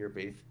than the viewer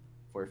base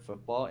for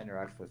football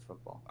interacts with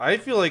football. I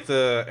feel like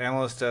the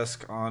analyst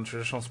desk on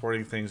traditional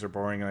sporting things are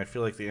boring, and I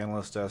feel like the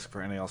analyst desk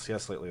for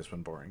NALCS lately has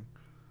been boring.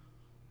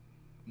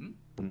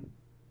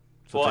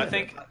 Well, I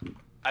think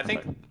I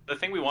think the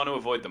thing we want to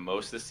avoid the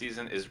most this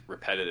season is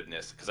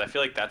repetitiveness, because I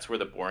feel like that's where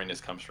the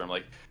boringness comes from.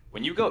 Like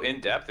when you go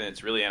in depth and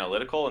it's really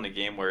analytical in a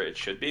game where it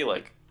should be,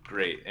 like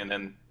great. And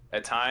then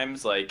at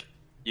times, like,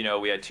 you know,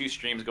 we had 2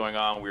 streams going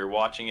on, we were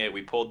watching it,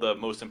 we pulled the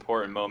most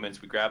important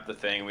moments, we grabbed the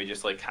thing, and we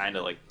just like kind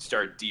of like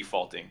start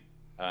defaulting.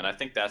 And I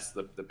think that's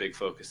the big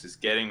focus, is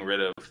getting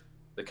rid of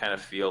the kind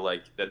of feel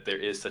like that there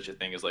is such a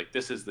thing as like,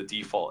 this is the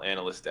default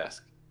analyst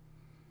desk,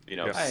 you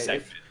know,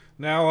 segment.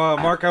 Now,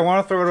 Mark, I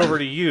want to throw it over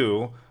to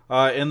you.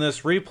 In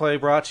this replay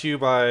brought to you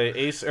by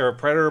Ace or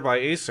Predator by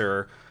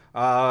Acer,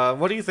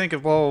 what do you think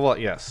of blah blah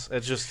blah? Yes,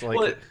 it's just like.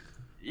 Well,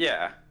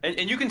 yeah,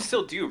 and you can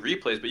still do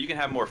replays, but you can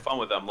have more fun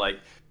with them. Like,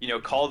 you know,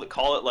 call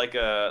it like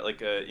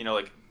a you know,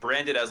 like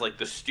brand it as like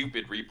the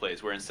stupid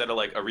replays, where instead of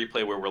like a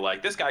replay where we're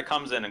like, this guy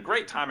comes in and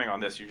great timing on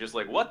this, you're just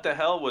like, what the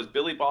hell was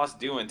Billy Boss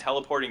doing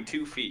teleporting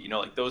 2 feet? You know,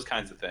 like those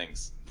kinds of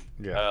things.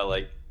 Yeah.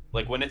 Like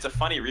when it's a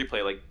funny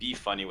replay, like be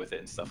funny with it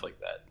and stuff like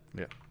that.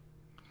 Yeah.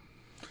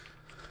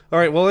 All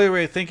right. Well,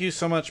 anyway, thank you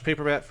so much,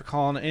 Paperbat, for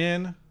calling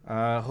in.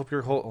 Hope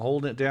you're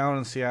holding it down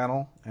in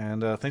Seattle,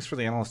 and thanks for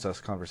the analyst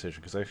desk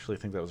conversation, because I actually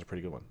think that was a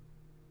pretty good one.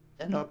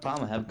 Yeah, no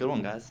problem. Have a good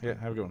one, guys. Yeah,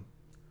 have a good one.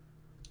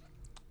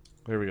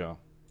 There we go.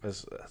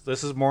 This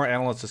is more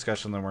analyst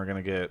discussion than we're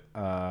gonna get,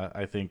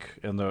 I think,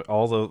 in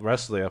all the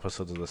rest of the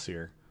episodes of this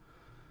year.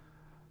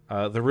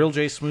 The Real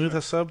J Smooth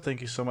has subbed. Thank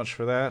you so much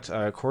for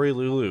that. Corey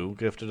Lulu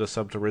gifted a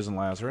sub to Risen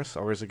Lazarus.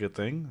 Always a good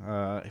thing.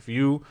 If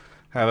you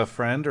have a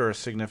friend or a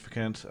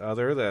significant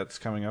other that's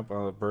coming up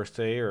on a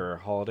birthday or a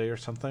holiday or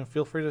something,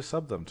 feel free to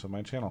sub them to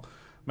my channel.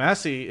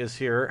 Massey is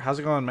here. How's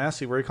it going,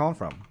 Massey? Where are you calling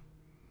from?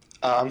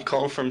 I'm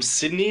calling from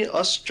Sydney,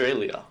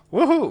 Australia.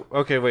 Woohoo!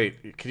 Okay,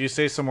 wait. Could you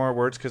say some more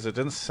words? Because it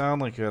didn't sound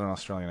like you had an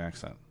Australian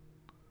accent.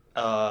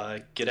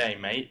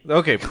 G'day, mate.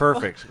 Okay,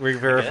 perfect. We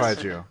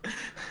verified you.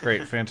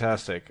 Great,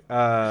 fantastic.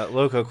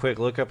 Loco, quick,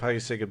 look up how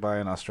you say goodbye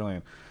in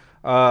Australian.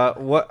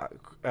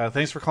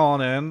 Thanks for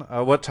calling in.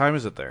 What time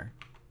is it there?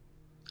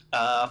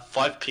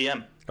 5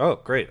 p.m. Oh,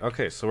 great.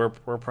 Okay, so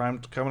we're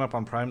coming up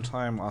on prime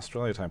time,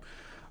 Australia time.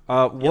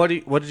 What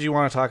did you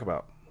want to talk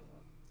about?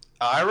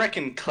 I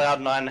reckon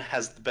Cloud9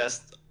 has the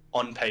best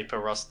on-paper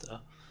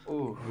roster.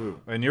 Ooh.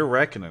 And you're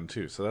reckoning,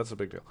 too, so that's a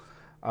big deal.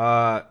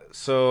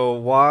 So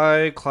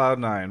why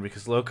Cloud9?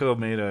 Because Loco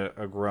made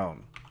a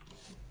groan.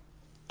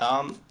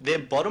 Their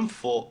bottom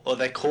 4, or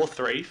their core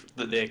 3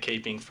 that they're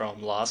keeping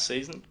from last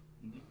season,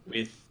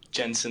 with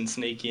Jensen,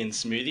 Sneaky, and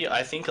Smoothie,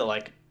 I think are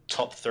like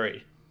top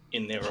 3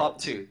 in their top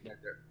roles. 2. Yeah,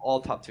 they're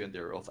all top 2 in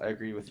their roles. I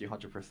agree with you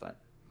 100%.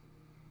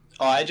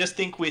 Oh, I just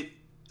think with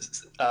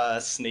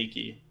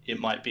Sneaky, it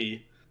might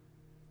be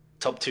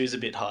top 2 is a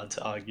bit hard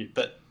to argue,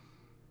 but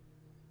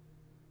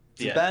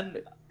yeah. Ben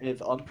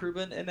is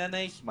unproven in NA.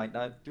 He might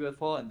not do as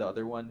well, and the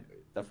other one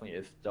definitely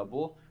is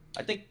double.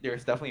 I think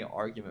there's definitely an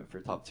argument for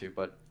top 2,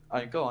 but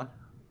go on.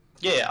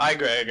 Yeah, I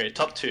agree.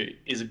 Top 2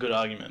 is a good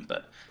argument,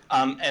 but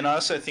and I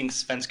also think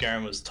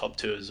Svenskeren was top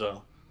 2 as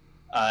well.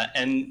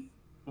 And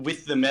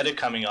with the meta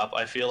coming up,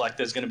 I feel like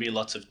there's going to be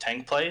lots of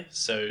tank play,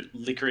 so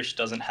Licorice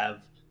doesn't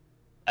have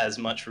as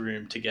much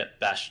room to get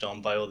bashed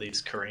on by all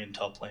these Korean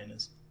top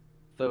laners.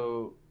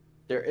 So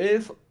there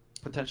is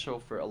potential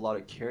for a lot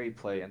of carry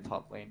play in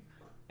top lane,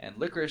 and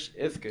Licorice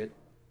is good,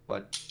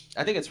 but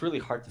I think it's really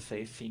hard to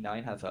say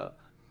C9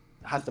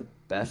 has the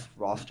best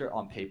roster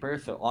on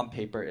paper. So on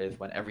paper is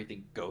when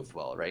everything goes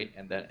well, right?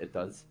 And then it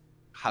does,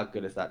 how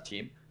good is that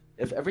team?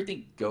 If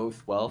everything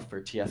goes well for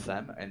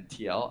TSM and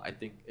TL, I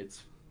think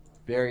it's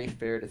very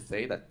fair to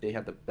say that they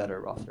have the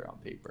better roster on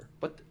paper.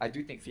 But I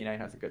do think C9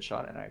 has a good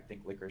shot, and I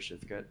think Licorice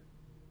is good.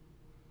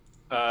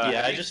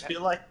 I just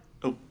feel like...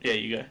 Oh, yeah,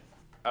 you go.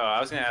 Oh,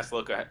 I was going to ask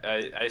Loco,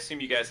 I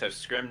assume you guys have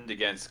scrimmed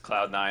against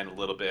Cloud9 a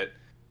little bit,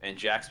 and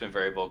Jack's been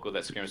very vocal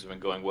that scrims have been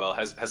going well.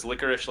 Has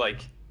Licorice,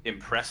 like,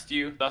 impressed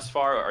you thus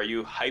far? Are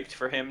you hyped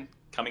for him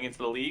coming into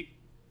the league,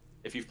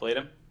 if you've played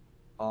him?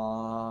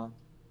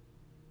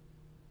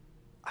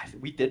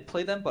 We did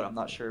play them, but I'm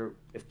not sure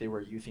if they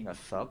were using a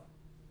sub,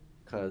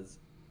 because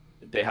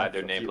they had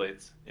their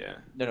nameplates. Yeah.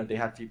 No, they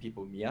had few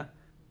people. Mia.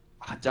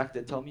 Jack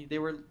did tell me they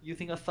were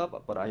using a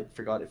sub, but I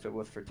forgot if it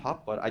was for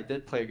top. But I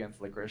did play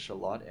against Licorice a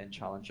lot in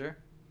Challenger.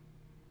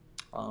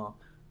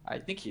 I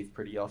think he's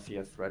pretty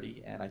LCS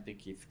ready, and I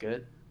think he's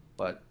good.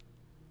 But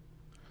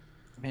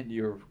man,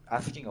 you're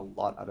asking a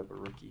lot out of a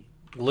rookie.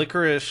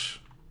 Licorice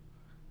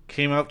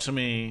came up to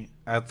me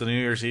at the New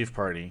Year's Eve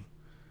party,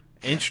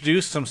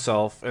 introduced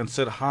himself, and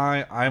said,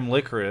 "Hi, I'm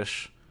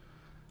Licorice.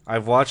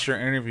 I've watched your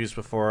interviews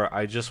before.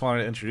 I just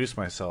wanted to introduce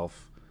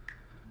myself."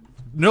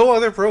 No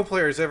other pro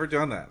player has ever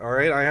done that. All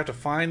right, I have to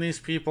find these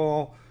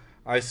people.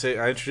 I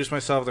introduce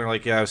myself. They're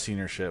like, "Yeah, I've seen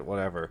your shit.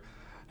 Whatever."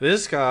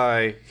 This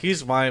guy,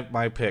 he's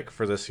my pick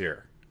for this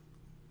year.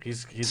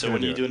 He's so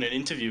when are you doing an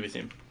interview with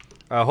him?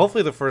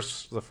 Hopefully the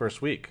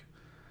first week.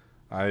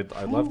 I'd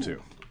love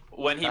to.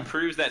 When he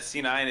proves that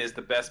C9 is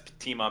the best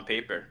team on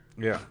paper.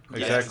 Yeah,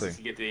 exactly.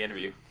 To get to the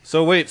interview.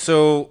 So wait,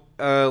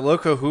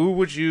 Loco, who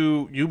would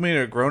you made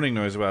a groaning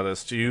noise about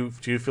this? Do you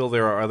feel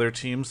there are other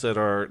teams that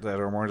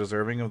are more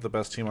deserving of the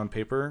best team on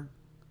paper?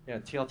 Yeah,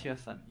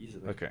 TLTSM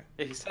easily. Okay.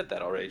 Yeah, he said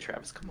that already,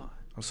 Travis. Come on.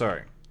 I'm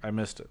sorry. I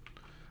missed it.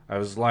 I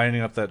was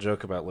lining up that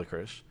joke about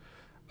licorice.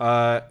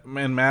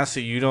 And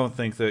Massey, you don't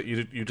think that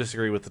you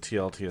disagree with the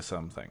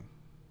TLTSM thing?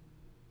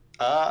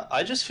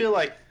 I just feel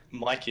like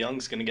Mike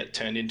Young's going to get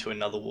turned into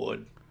another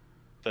ward.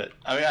 But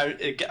I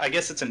mean, I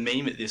guess it's a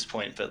meme at this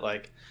point. But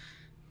like,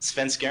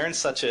 Svenskeren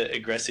such an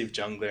aggressive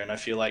jungler, and I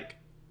feel like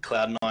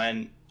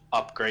Cloud9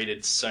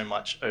 upgraded so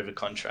much over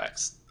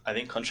Contracts. I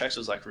think Contracts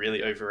was like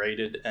really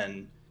overrated,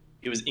 and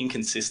it was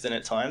inconsistent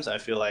at times. I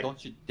feel like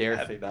Don't you dare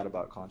say that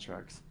about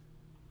Contracts.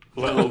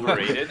 Well,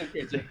 overrated.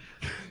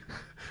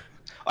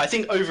 I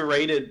think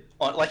overrated.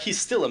 Like, he's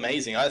still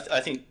amazing. I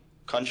think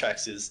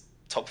Contracts is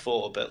top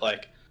 4, but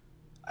like,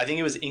 I think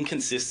it was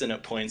inconsistent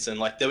at points, and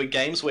like there were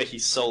games where he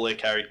solo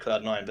carried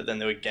Cloud9, but then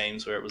there were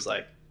games where it was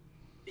like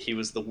he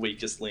was the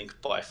weakest link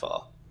by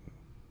far.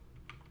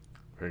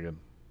 Very good.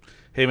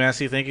 Hey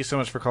Massey, thank you so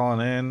much for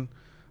calling in.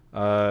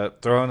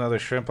 Throw another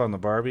shrimp on the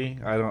Barbie.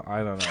 I don't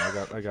know.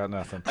 I got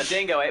nothing. A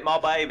dingo ate my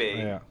baby.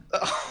 Yeah.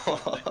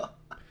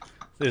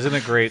 Isn't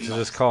it great to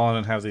just call in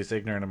and have these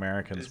ignorant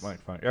Americans make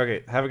fun?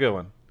 Okay, have a good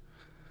one.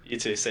 You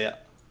too. See ya.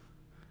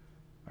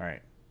 All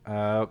right.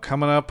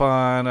 Coming up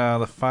on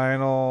the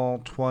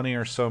final 20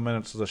 or so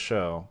minutes of the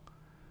show.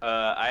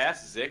 I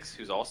asked Zix,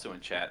 who's also in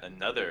chat,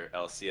 another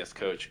LCS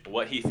coach,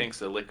 what he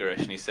thinks of Licorice,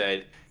 and he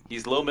said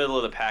he's low middle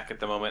of the pack at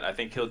the moment. I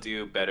think he'll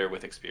do better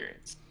with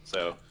experience.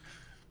 So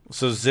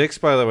Zix,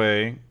 by the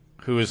way,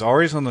 who is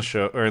always on the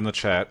show or in the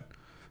chat,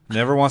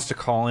 never wants to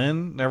call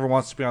in, never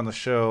wants to be on the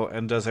show,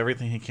 and does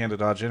everything he can to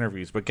dodge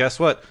interviews. But guess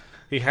what?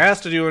 He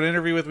has to do an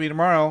interview with me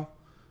tomorrow.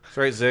 That's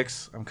right,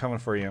 Zix. I'm coming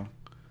for you.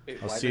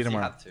 Wait, I'll why see you does he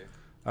tomorrow. have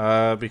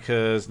to?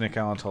 Because Nick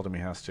Allen told him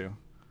he has to.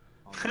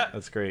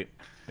 That's great.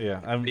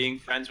 Yeah, being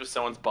friends with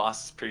someone's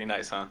boss is pretty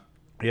nice, huh?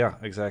 Yeah,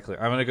 exactly.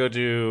 I'm gonna go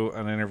do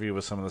an interview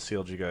with some of the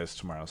CLG guys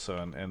tomorrow. So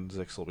and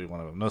Zix will be one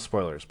of them. No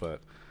spoilers,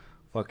 but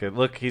fuck it.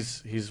 Look,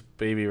 he's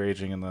baby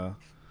raging in the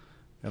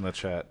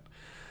chat.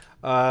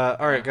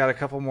 All right, got a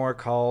couple more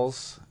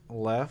calls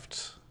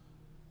left.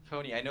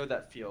 Tony, I know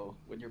that feel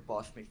when your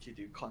boss makes you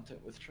do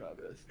content with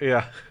Travis.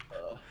 Yeah.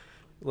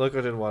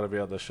 Loco didn't want to be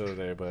on the show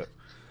today, but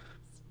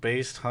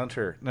Based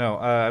Hunter. No,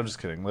 I'm just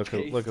kidding.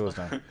 Loco was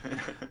down.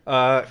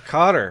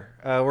 Cotter,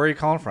 where are you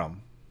calling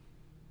from?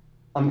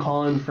 I'm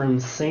calling from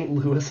St.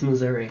 Louis,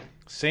 Missouri.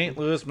 St.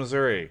 Louis,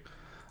 Missouri.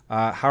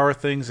 How are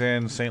things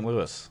in St.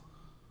 Louis?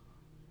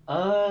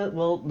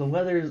 Well, the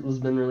weather has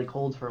been really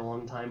cold for a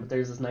long time, but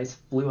there's this nice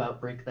flu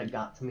outbreak that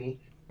got to me.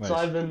 Nice. So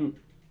I've been,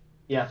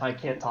 yeah, if I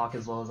can't talk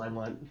as well as I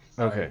want.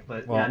 Sorry. Okay.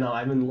 But Well, yeah, no,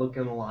 I've been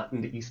looking a lot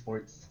into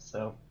esports,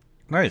 so.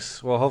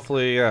 Nice. Well,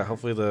 hopefully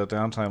the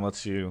downtime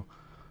lets you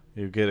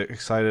get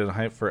excited and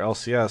hyped for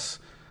LCS.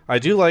 I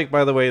do like,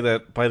 by the way,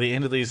 that by the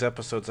end of these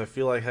episodes, I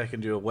feel like I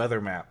can do a weather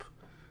map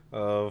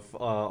of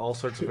all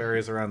sorts of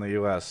areas around the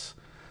U.S.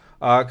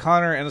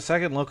 Connor, in a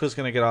second, Loco's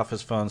going to get off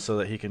his phone so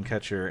that he can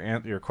catch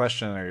your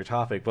question or your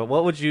topic. But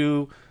what would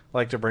you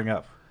like to bring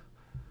up?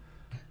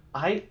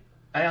 I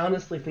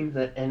honestly think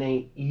that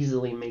NA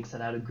easily makes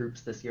it out of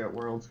groups this year at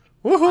Worlds.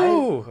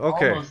 Woohoo!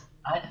 Okay.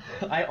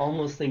 I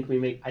almost think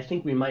I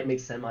think we might make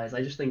semis.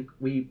 I just think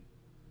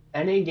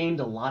NA gained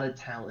a lot of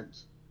talent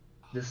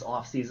this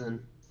offseason,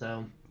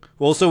 so.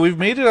 Well, so we've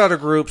made it out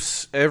of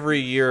groups every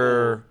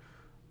year,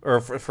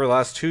 or for the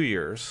last 2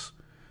 years.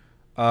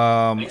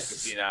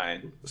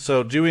 59.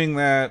 So doing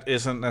that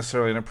isn't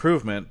necessarily an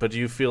improvement, but do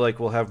you feel like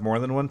we'll have more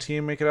than one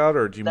team make it out,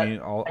 or do you mean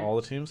all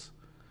the teams?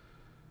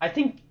 I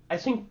think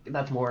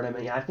that's more what I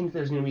meant. Yeah, I think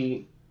there's going to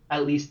be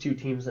at least 2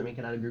 teams that make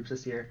it out of groups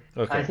this year.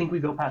 Okay. I think we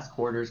go past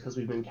quarters because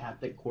we've been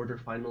capped at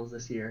quarterfinals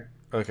this year.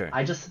 Okay.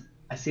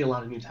 I see a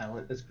lot of new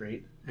talent. It's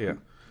great. Yeah.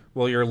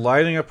 Well, you're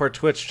lighting up our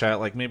Twitch chat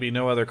like maybe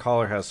no other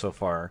caller has so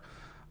far.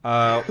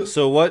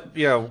 So what?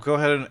 Yeah, go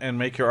ahead and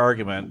make your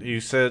argument. You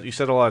said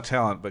a lot of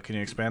talent, but can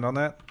you expand on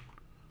that?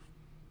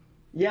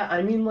 Yeah,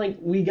 I mean, like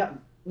we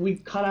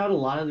cut out a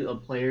lot of the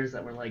players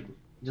that were like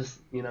just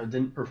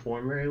didn't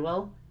perform very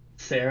well.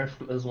 Seraph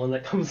is one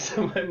that comes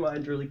to my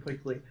mind really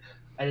quickly.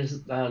 I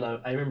don't know.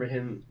 I remember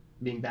him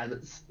being bad,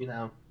 but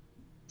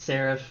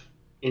Seraph,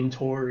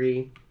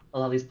 Intori, a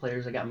lot of these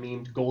players that got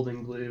memed,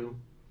 Golden Glue.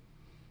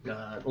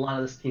 A lot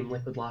of this Team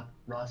Liquid Lock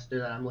roster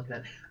that I'm looking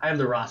at. I have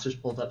the rosters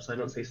pulled up so I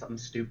don't say something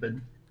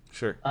stupid.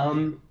 Sure.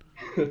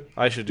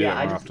 I should do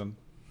that more often.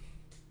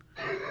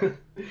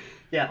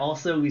 Yeah,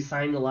 also we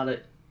signed a lot of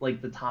like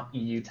the top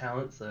EU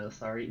talent, so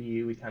sorry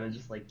EU, we kind of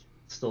just like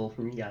stole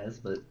from you guys,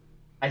 but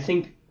I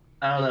think,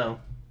 I don't know,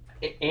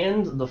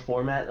 and the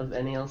format of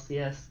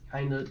NALCS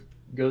kind of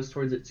goes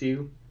towards it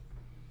too,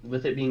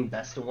 with it being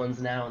best of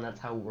ones now, and that's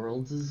how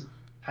Worlds is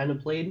kind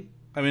of played.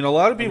 I mean, a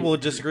lot of people would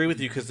disagree with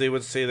you because they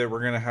would say that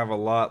we're going to have a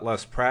lot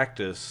less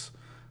practice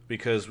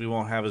because we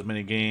won't have as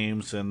many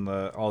games and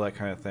all that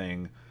kind of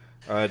thing.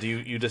 Do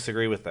you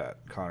disagree with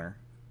that, Connor?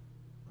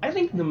 I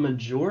think the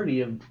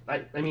majority of,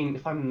 I mean,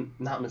 if I'm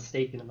not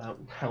mistaken about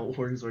how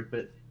orgs work,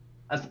 but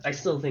I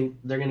still think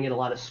they're going to get a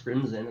lot of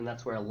scrims in, and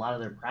that's where a lot of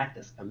their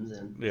practice comes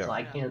in. Yeah. So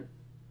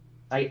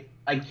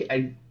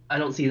I I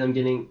don't see them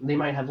getting. They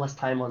might have less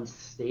time on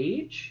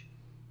stage,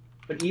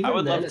 but even I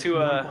would then, love it's to.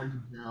 not going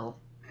to tell.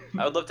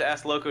 I would love to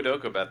ask Loco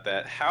Doco about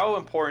that. How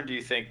important do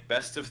you think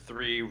best of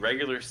 3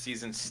 regular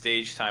season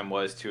stage time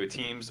was to a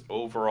team's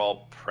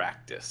overall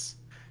practice?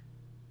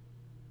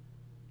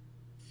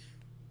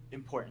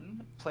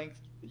 Important. Playing,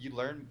 you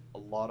learn a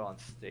lot on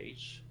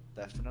stage,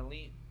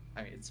 definitely.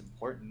 I mean, it's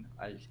important.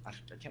 I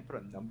can't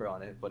put a number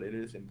on it, but it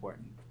is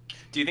important.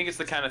 Do you think it's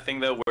the kind of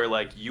thing though where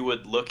like you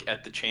would look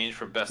at the change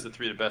from best of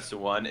 3 to best of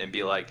 1 and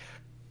be like,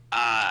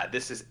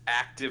 this is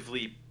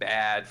actively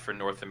bad for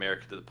North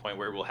America to the point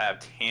where it will have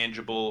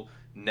tangible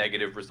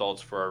negative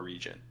results for our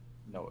region?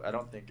 No, I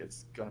don't think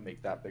it's gonna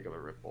make that big of a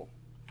ripple.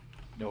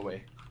 No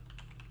way.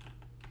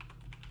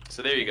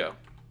 So there you go.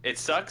 It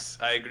sucks.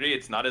 I agree.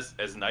 It's not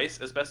as nice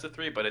as best of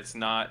 3, but it's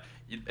not.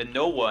 And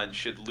no one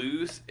should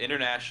lose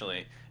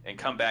internationally and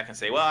come back and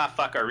say, well,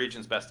 fuck, our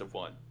region's best of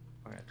 1.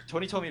 Okay.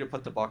 Tony told me to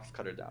put the box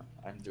cutter down.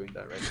 I'm doing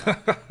that right now.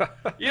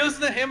 You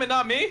listen to him and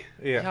not me?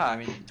 Yeah, I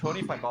mean,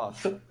 Tony's my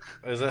boss.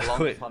 Is that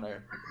along wait, with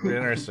Connor.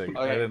 interesting?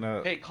 Okay. I didn't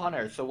know. Hey,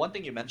 Connor. So one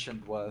thing you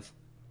mentioned was,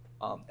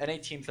 NA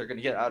teams are gonna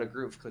get out of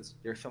groove because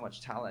there's so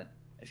much talent.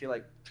 I feel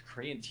like the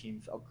Korean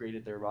teams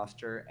upgraded their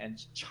roster,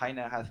 and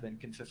China has been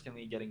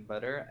consistently getting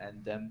better,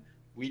 and them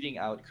weeding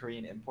out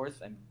Korean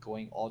imports and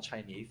going all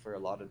Chinese for a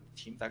lot of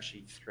the teams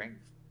actually strengthens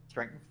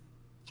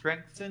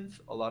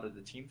a lot of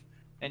the teams.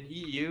 And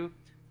EU,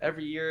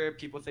 every year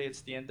people say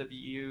it's the end of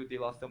EU, they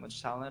lost so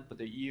much talent, but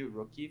the EU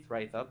rookies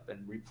rise up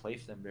and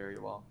replace them very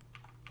well.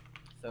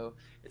 So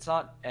it's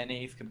not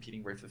NA's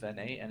competing versus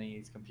NA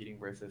is competing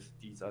versus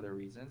these other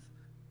reasons.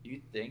 Do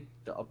you think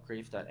the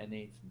upgrades that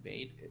NA's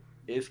made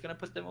is going to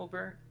put them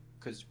over?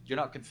 Because you're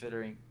not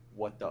considering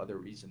what the other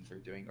reasons are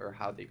doing or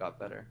how they got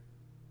better.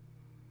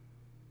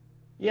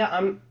 Yeah,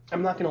 I'm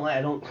not gonna lie.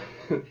 I don't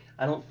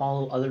I don't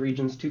follow other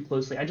regions too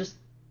closely.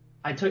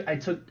 I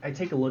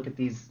take a look at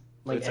these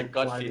like it's a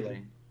gut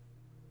feeling.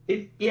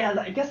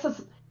 I guess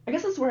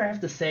that's where I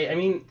have to say. I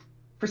mean,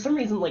 for some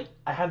reason, like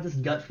I have this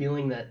gut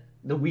feeling that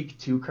the week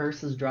 2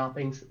 curse is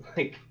dropping.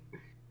 Like,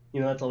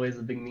 that's always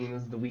a big meme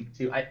is the week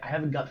 2. I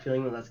have a gut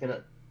feeling that that's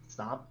gonna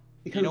stop.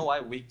 Because you know why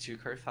week 2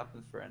 curse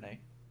happens for NA?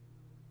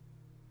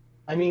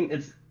 I mean,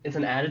 it's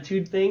an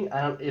attitude thing.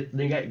 If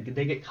they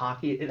get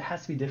cocky, it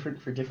has to be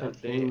different for different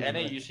teams.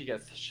 NA usually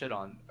gets shit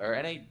on, or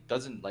NA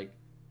doesn't like.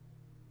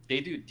 They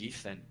do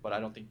decent, but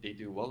I don't think they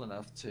do well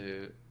enough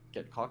to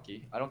get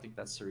cocky. I don't think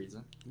that's the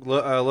reason.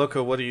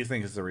 Loco, what do you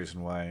think is the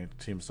reason why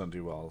teams don't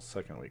do well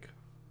second week?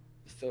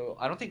 So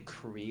I don't think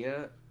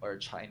Korea or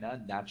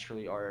China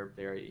naturally are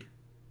very,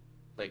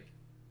 like,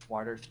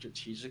 smarter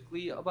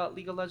strategically about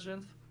League of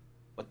Legends,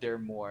 but they're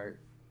more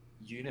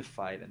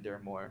unified and they're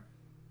more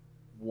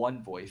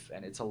one voice,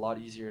 and it's a lot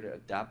easier to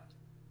adapt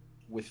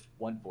with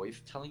one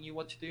voice telling you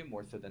what to do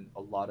more so than a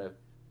lot of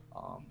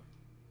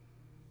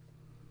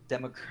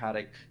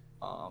democratic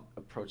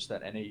approach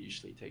that NA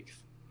usually takes.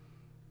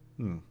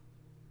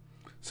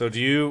 So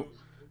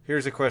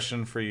here's a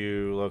question for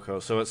you,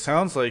 Loco. So it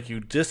sounds like you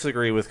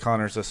disagree with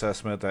Connor's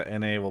assessment that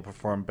NA will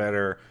perform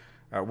better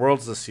at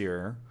Worlds this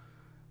year.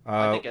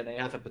 I think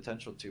NA has a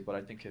potential to, but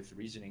I think his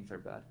reasonings are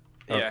bad.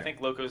 Yeah, Okay. I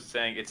think Loco's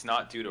saying it's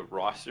not due to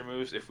roster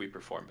moves if we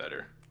perform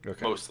better.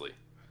 Okay. Mostly.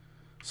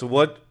 So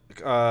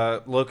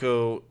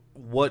Loco,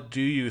 what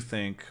do you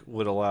think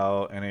would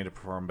allow NA to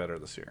perform better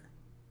this year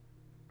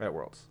at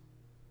Worlds?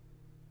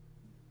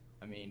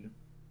 I mean,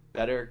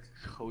 better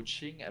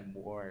coaching and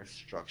more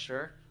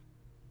structure.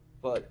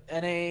 But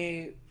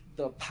NA,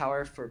 the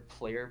power for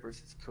player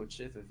versus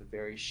coaches is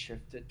very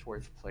shifted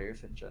towards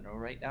players in general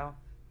right now.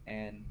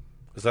 And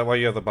Is that why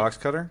you have the box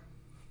cutter?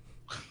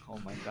 oh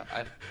my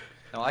god.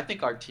 I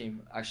think our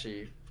team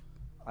actually,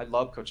 I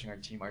love coaching our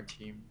team. Our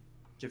team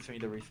gives me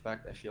the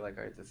respect I feel like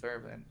I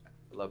deserve, and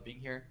I love being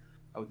here.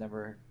 I would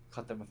never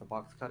cut them with a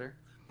box cutter.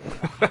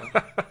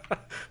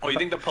 Oh, you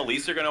think the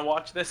police are gonna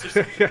watch this or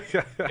something?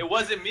 Yeah. It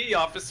wasn't me,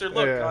 officer.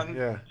 Look,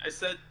 Yeah. I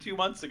said 2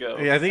 months ago.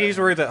 Yeah, I think he's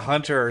worried that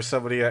Hunter or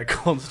somebody at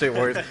Golden State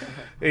Warriors.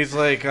 He's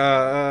like,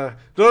 no,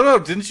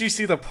 didn't you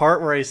see the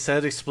part where I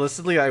said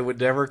explicitly I would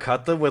never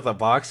cut them with a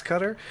box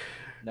cutter?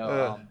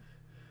 No,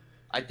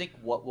 I think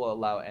what will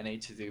allow NA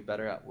to do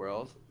better at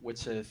Worlds,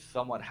 which is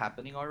somewhat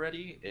happening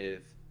already,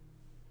 is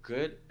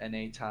good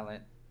NA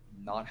talent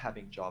not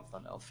having jobs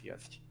on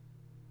LCS.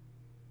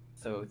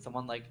 So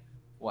someone like,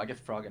 well, I guess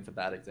Froggen's a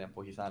bad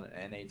example. He's not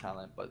an NA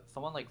talent, but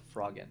someone like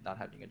Froggen not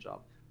having a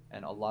job,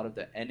 and a lot of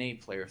the NA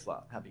players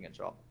not having a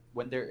job.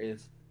 When there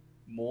is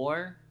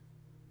more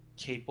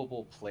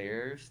capable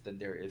players than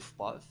there is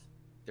spots,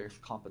 there's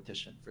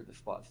competition for the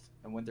spots.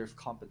 And when there's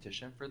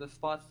competition for the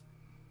spots,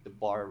 the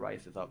bar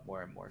rises up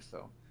more and more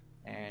so.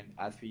 And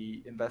as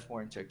we invest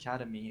more into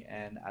academy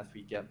and as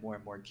we get more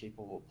and more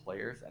capable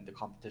players and the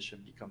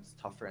competition becomes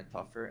tougher and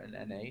tougher in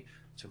NA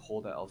to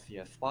hold an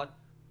LCS spot,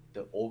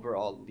 the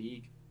overall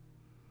league,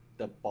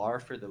 the bar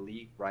for the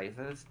league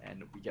rises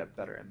and we get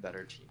better and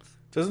better teams.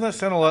 Doesn't that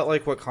sound a lot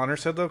like what Connor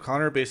said, though?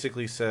 Connor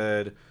basically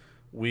said,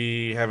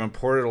 we have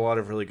imported a lot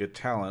of really good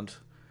talent,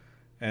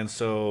 and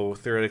so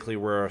theoretically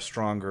we're a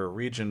stronger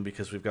region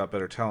because we've got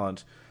better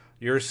talent.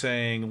 you're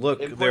saying, look,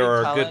 Importing there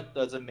are good. talent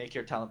doesn't make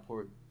your talent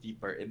pool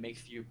deeper. It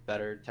makes you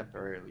better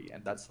temporarily,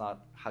 and that's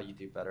not how you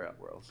do better at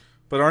Worlds.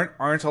 But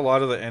aren't a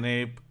lot of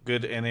the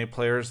good NA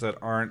players that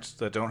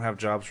don't have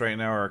jobs right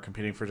now or are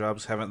competing for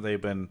jobs? Haven't they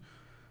been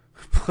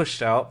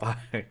pushed out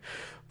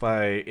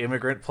by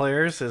immigrant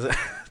players? Is it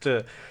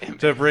to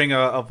bring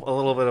a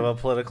little bit of a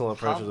political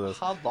approach to this?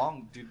 How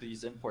long do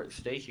these imports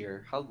stay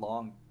here? How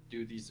long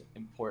do these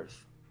imports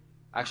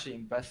actually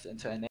invest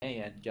into NA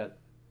and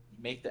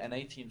make the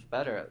NA teams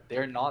better?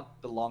 They're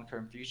not the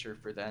long-term future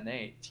for the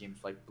NA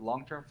teams. Like the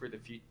long-term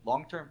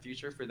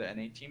future for the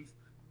NA teams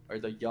are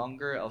the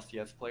younger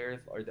LCS players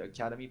or the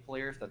academy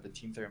players that the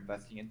teams are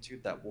investing into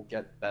that will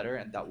get better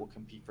and that will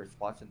compete for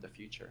spots in the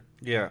future.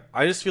 Yeah,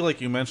 I just feel like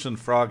you mentioned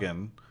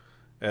Froggen,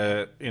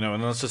 and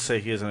let's just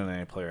say he is an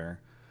NA player.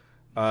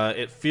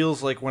 It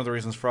feels like one of the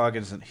reasons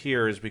Froggen isn't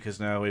here is because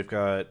now we've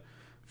got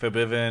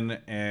Forbidden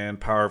and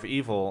Power of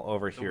Evil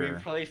over So here. we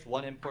replace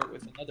one import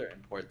with another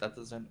import. That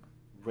doesn't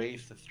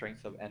raise the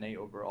strength of NA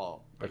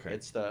overall. Okay.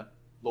 It's the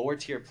lower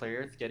tier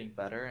players getting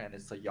better, and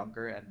it's the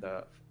younger and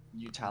the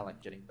new talent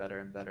getting better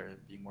and better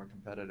and being more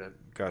competitive.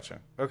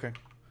 Gotcha. Okay.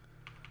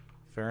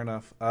 Fair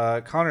enough.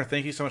 Connor,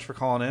 thank you so much for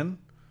calling in.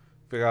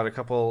 We got a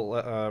couple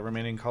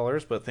remaining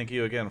callers, but thank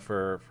you again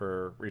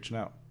for reaching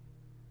out.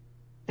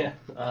 Yeah,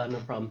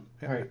 no problem.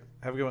 Yeah, All right.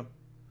 have a good one.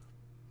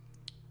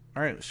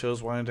 All right, the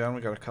show's winding down.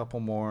 We got a couple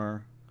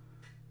more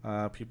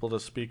people to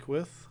speak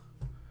with.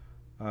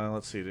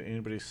 Let's see. Did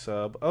anybody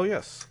sub? Oh,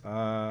 yes.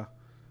 Sayokal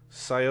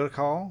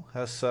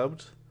has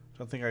subbed.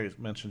 Don't think I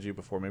mentioned you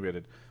before. Maybe I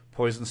did.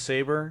 Poison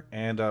Saber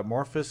and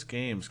Morphus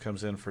Games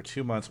comes in for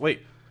 2 months.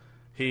 Wait,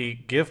 he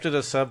gifted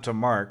a sub to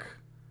Mark.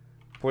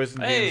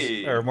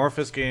 Games or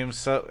Morphus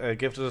Games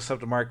gifted a sub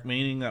to Mark,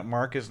 meaning that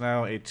Mark is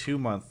now a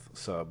 2-month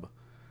sub.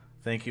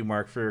 Thank you,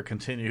 Mark, for your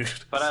continued.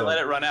 But I let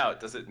it run out.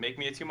 Does it make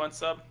me a 2-month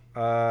sub?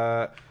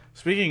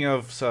 Speaking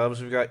of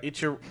subs, we've got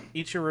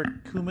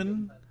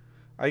Ichirakuman.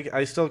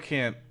 I still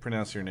can't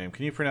pronounce your name.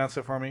 Can you pronounce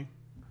it for me?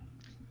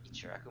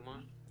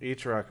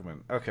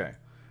 Ichirakuman. Okay.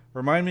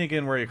 Remind me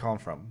again where you're calling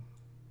from.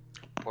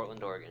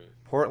 Portland, Oregon.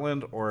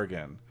 Portland,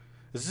 Oregon.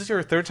 Is this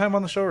your third time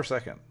on the show or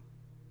second?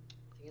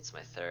 I think it's my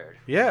third.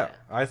 Yeah,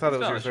 I thought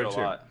He's it been was on your the third show a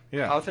too. lot.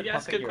 Yeah. How's it He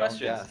asks pumping good your own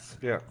questions. gas?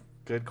 Yeah,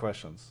 good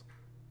questions.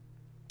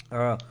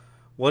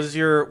 What's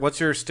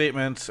your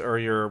statement or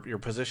your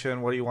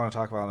position? What do you want to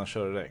talk about on the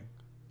show today?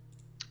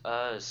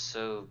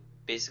 So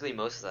basically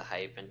most of the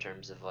hype in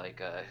terms of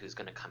like who's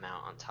gonna come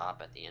out on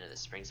top at the end of the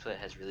spring split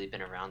has really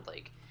been around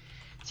like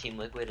Team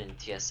Liquid and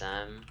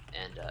TSM,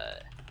 and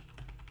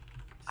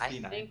I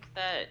think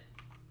that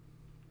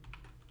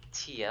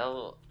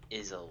TL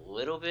is a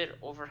little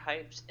bit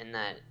overhyped in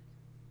that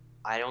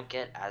I don't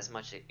get as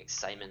much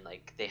excitement.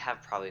 Like they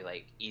have probably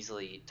like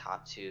easily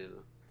top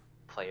 2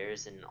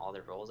 players in all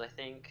their roles, I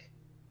think.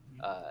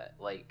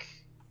 Like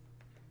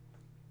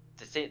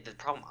the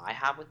problem I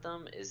have with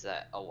them is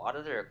that a lot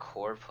of their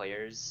core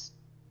players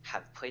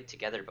have played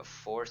together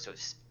before, so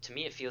to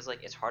me it feels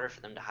like it's harder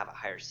for them to have a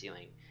higher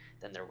ceiling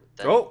than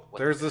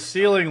there's the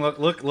ceiling.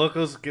 Look,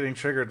 Loco's getting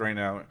triggered right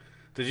now.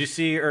 Did you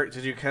see or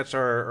did you catch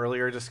our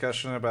earlier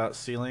discussion about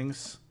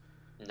ceilings?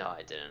 No,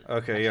 I didn't.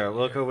 Okay, yeah,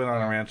 Loco went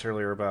on a rant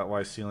earlier about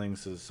why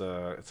ceilings is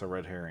it's a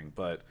red herring,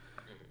 but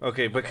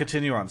okay, but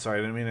continue on. Sorry,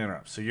 I didn't mean to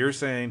interrupt. So you're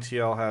saying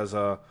TL has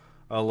a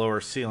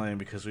lower ceiling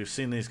because we've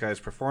seen these guys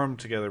perform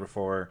together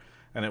before,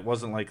 and it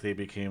wasn't like they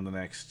became the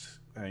next,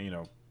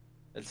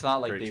 It's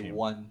not like great they team.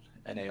 won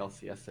an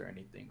ALCS or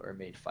anything or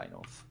made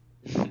finals.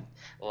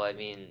 Well, I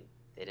mean,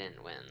 they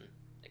didn't win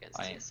against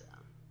TSM.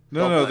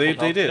 No, they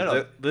did.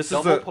 No. This is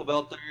Double the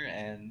Pobelter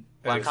and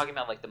Well, I'm talking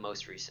about like the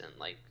most recent,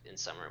 like in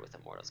summer with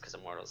Immortals, because a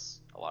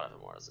lot of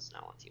Immortals is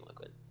now on Team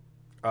Liquid.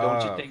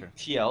 Don't you think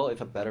TL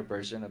is a better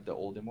version of the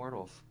old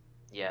Immortals?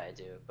 Yeah, I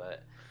do,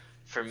 but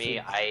for me,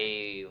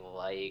 I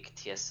like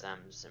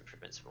TSM's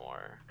improvements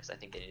more because I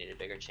think they need a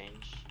bigger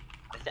change.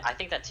 I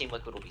think that Team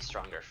Liquid will be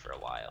stronger for a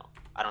while.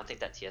 I don't think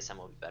that TSM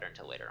will be better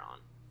until later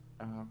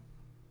on.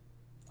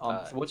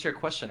 So what's your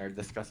question or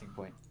discussing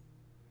point?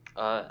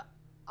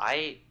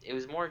 It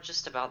was more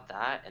just about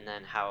that, and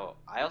then how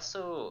I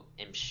also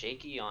am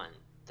shaky on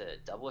the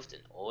Doublelift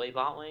and Ole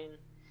bot lane.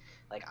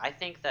 Like, I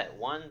think that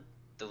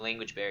the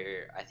language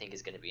barrier I think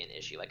is going to be an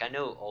issue. Like, I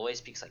know Ole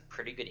speaks like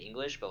pretty good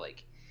English, but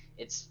like,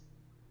 it's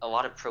a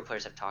lot of pro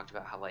players have talked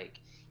about how like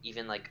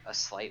even like a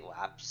slight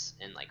lapse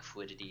in like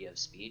fluidity of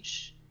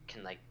speech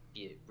can like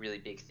be a really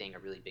big thing, a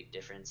really big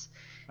difference.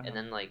 And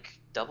then like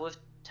Doublelift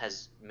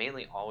has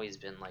mainly always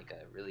been like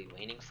a really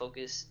laning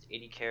focused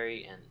AD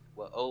carry, and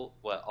what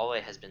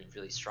Ole has been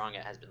really strong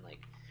at has been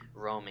like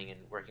roaming and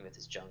working with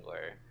his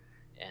jungler,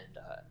 and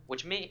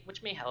which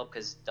may help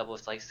because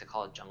Doublelift likes to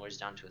call junglers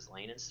down to his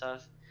lane and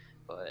stuff,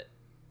 but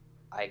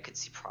I could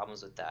see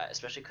problems with that,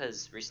 especially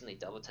because recently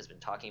Doublelift has been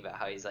talking about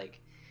how he's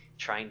like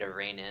trying to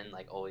rein in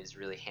like always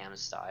really ham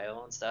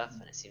style and stuff,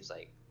 and it seems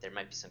like there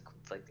might be some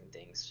conflicting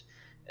things,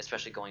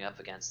 especially going up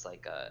against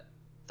like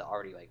the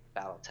already like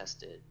battle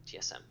tested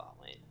TSM bot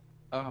lane.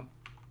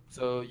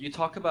 So you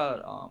talk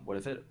about what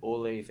is it?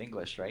 Ole's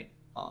English, right?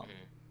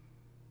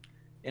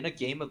 in a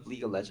game of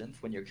League of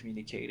Legends, when you're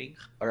communicating,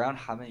 around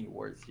how many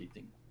words do you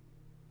think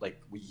like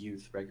we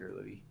use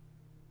regularly?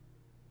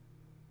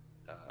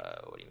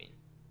 What do you mean?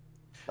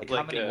 Like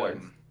how many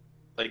words?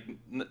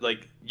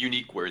 Like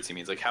unique words. He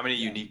means like how many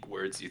unique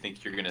words do you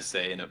think you're gonna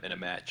say in a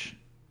match?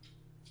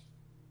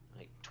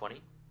 Like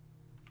 20?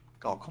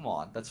 Oh, come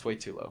on, that's way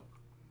too low.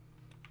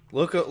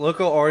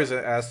 Loco always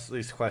asks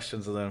these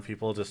questions and then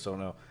people just don't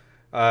know.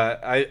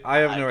 I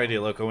have no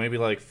idea, Loco. Maybe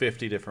like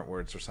 50 different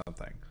words or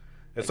something.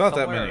 It's Like not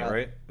that somewhere many, around-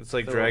 right? It's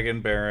like so-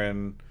 Dragon,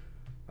 Baron,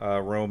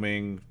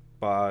 roaming,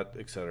 bot,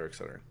 etc.,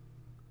 etc.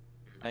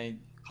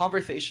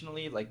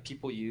 Conversationally, like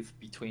people use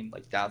between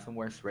like 1,000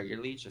 words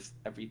regularly, just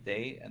every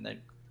day, and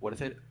then what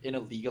is it in a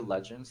League of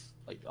Legends,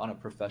 like on a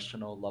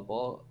professional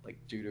level, like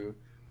due to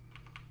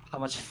how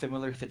much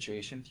similar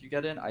situations you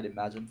get in, I'd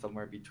imagine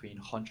somewhere between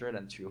 100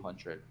 and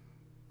 200,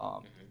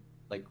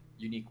 like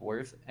unique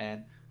words.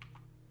 And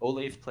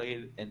Ole's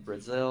played in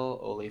Brazil,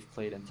 Ole's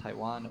played in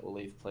Taiwan,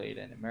 Ole's played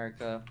in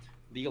America.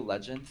 League of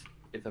Legends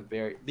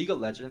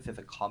is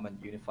a common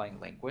unifying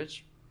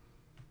language,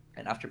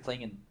 and after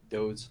playing in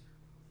those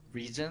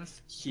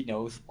regions, he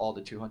knows all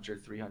the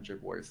 200,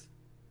 300 words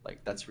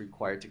like that's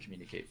required to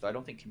communicate. So I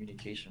don't think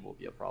communication will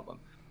be a problem.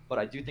 But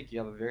I do think you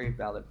have a very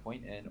valid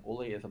point, and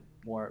Ole is a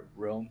more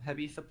roam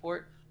heavy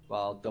support,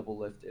 while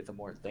Doublelift is a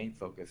more lane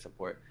focused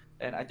support.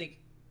 And I think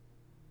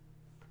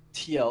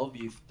TL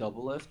views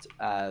Doublelift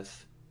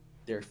as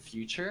their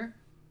future,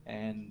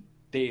 and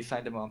they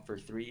signed him on for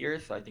 3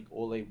 years. So I think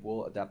Ole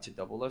will adapt to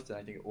Doublelift, and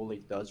I think Ole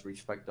does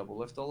respect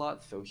Doublelift a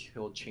lot, so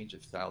he'll change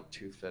his style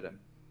to fit him.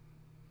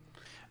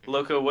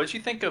 Loco, what did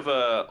you think of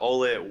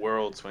Ole at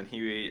Worlds when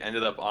he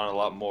ended up on a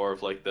lot more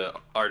of like the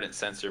Ardent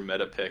Sensor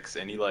meta picks,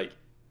 and he like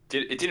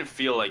it didn't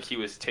feel like he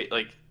was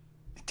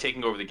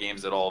taking over the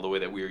games at all the way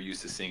that we were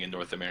used to seeing in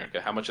North America.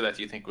 How much of that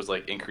do you think was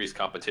like increased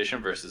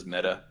competition versus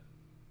meta?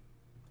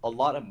 A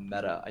lot of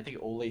meta. I think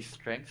Ole's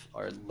strengths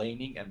are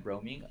laning and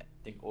roaming. I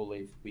think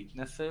Ole's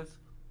weaknesses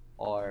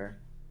are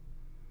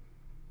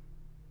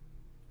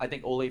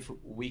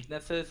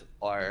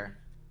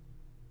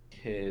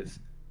his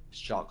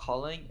shot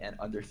calling and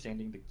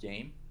understanding the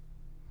game.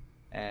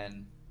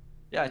 And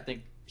yeah, I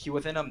think he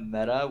was in a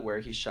meta where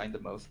he shined the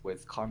most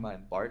with Karma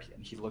and Bart,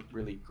 and he looked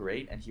really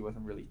great, and he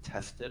wasn't really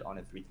tested on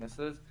his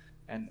weaknesses.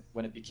 And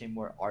when it became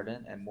more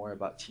ardent and more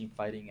about team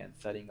fighting and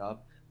setting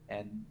up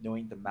and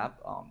knowing the map,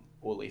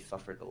 Ole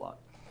suffered a lot.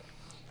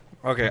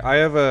 Okay, I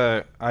have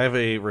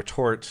a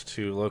retort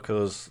to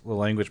Loco's the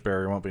language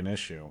barrier won't be an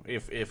issue.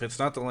 If it's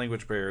not the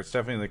language barrier, it's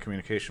definitely the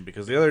communication.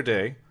 Because the other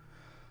day,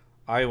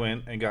 I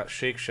went and got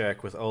Shake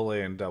Shack with Ole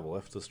and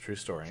Doublelift. This is a true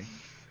story.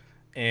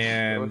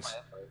 And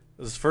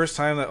this is the first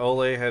time that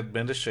Ole had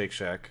been to Shake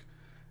Shack.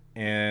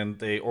 And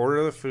they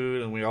order the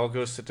food, and we all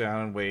go sit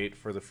down and wait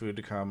for the food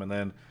to come. And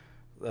then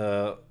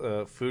the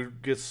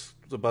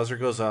buzzer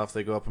goes off.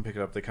 They go up and pick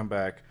it up. They come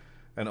back,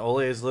 and Ole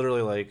is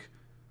literally like,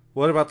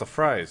 "What about the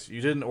fries?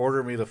 You didn't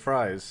order me the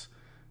fries."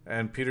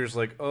 And Peter's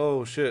like,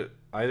 "Oh shit,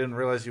 I didn't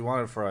realize you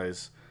wanted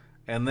fries."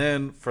 And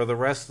then for the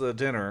rest of the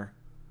dinner,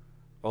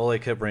 Ole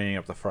kept bringing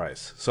up the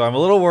fries. So I'm a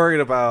little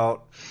worried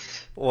about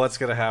what's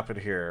gonna happen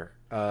here.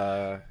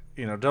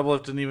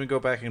 Doublelift didn't even go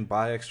back and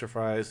buy extra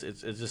fries.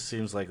 It just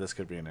seems like this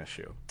could be an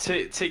issue.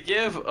 To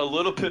give a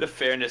little bit of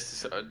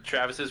fairness to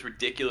Travis's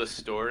ridiculous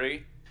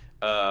story,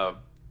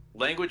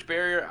 language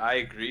barrier, I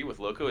agree with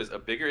Loco, is a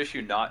bigger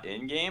issue not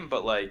in game,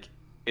 but like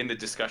in the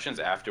discussions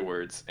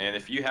afterwards. And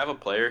if you have a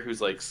player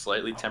who's like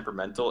slightly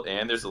temperamental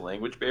and there's a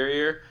language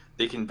barrier,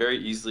 they can very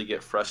easily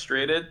get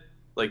frustrated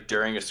like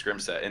during a scrim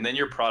set, and then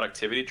your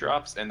productivity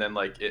drops, and then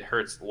like it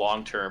hurts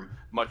long term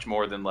much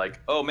more than like,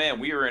 oh man,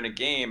 we were in a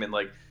game and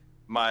like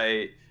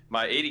my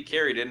AD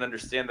carry didn't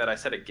understand that I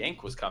said a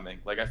gank was coming.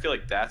 Like I feel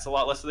like that's a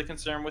lot less of the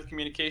concern with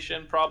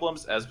communication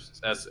problems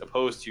as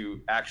opposed to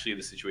actually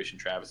the situation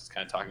Travis is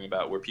kind of talking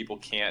about, where people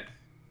can't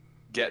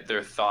get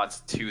their thoughts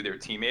to their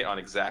teammate on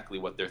exactly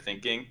what they're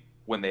thinking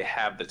when they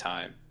have the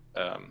time,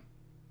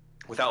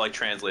 without like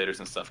translators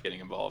and stuff getting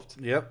involved.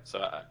 Yep. So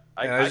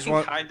I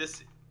can kind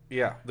of.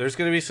 Yeah, there's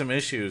going to be some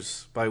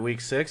issues by week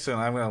 6, and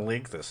I'm going to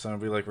link this. I'm going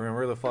to be like,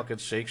 remember the fucking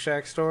Shake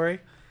Shack story?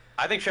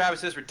 I think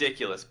Travis is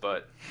ridiculous,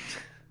 but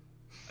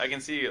I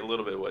can see a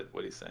little bit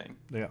what he's saying.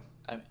 Yeah.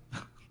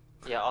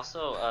 Yeah,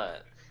 also,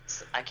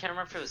 I can't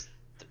remember if it was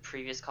the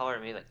previous caller or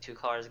maybe like 2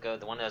 callers ago,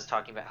 the one that was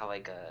talking about how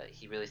like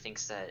he really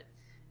thinks that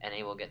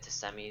NA will get to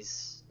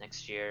semis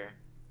next year.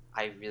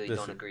 I really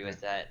don't agree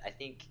with that. I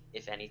think,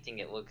 if anything,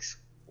 it looks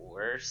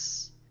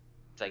worse.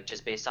 Like,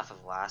 just based off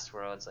of last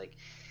Worlds, like,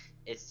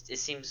 it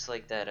seems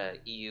like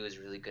that EU is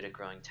really good at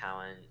growing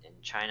talent, and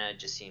China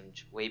just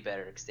seemed way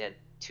better because they had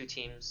 2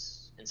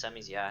 teams in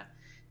semis,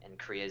 and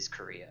Korea is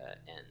Korea,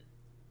 and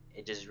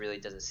it just really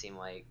doesn't seem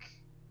like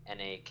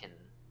NA can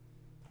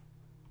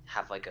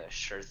have like a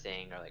sure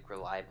thing or like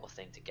reliable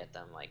thing to get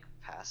them like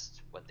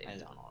past what they've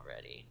done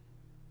already.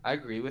 I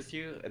agree with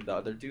you, and the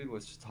other dude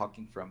was just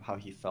talking from how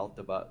he felt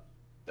about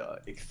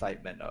the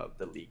excitement of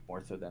the league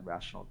more so than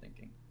rational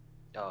thinking.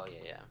 Oh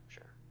yeah,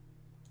 sure.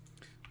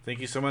 Thank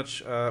you so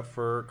much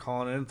for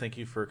calling in. Thank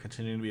you for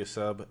continuing to be a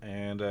sub.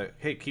 And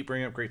hey, keep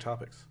bringing up great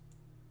topics.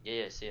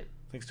 Yeah, see it.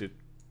 Thanks, dude.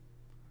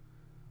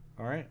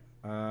 All right.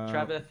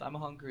 Travis, I'm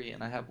hungry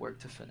and I have work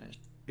to finish.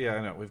 Yeah,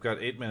 I know. We've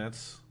got 8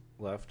 minutes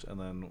left, and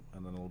then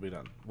we'll be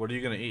done. What are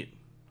you gonna eat?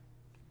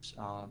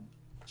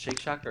 Shake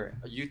Shack or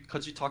you?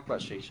 Cause you talked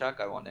about Shake Shack.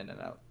 I want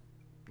In-N-Out.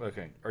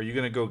 Okay. Are you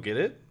gonna go get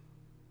it?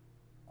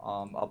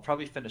 I'll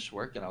probably finish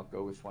work and I'll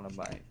go with one of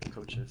my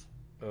coaches.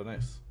 Oh,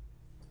 nice.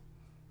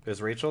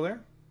 Is Rachel there?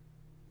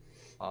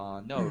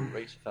 No,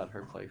 Rachel's at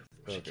her place.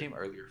 She Okay. came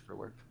earlier for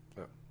work.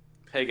 Oh.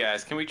 Hey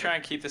guys, can we try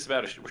and keep this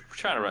about we're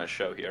trying to run a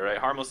show here, right?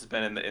 Harmless has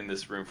been in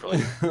this room for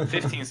like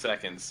 15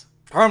 seconds.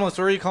 Harmless,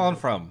 where are you calling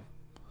from?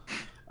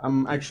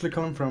 I'm actually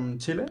calling from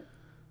Chile.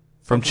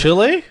 From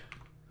Chile?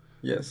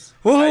 Yes.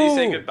 How do you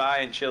say goodbye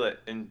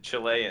in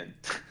Chilean?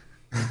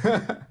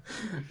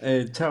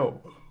 Ciao.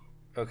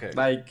 Okay.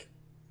 Like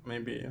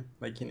maybe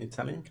like in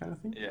Italian kind of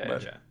thing. Yeah,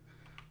 but... yeah.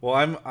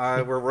 Well,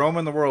 we're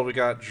roaming the world. We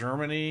got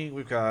Germany,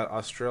 we've got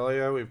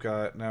Australia, we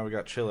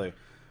got Chile.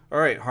 All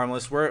right,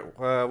 Harmless, what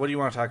do you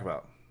want to talk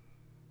about?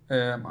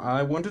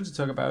 I wanted to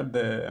talk about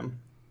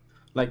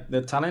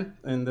the talent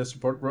and the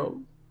support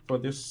role for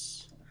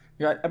this.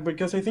 Yeah,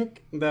 because I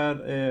think that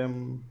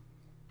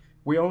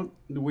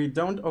we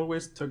don't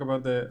always talk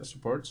about the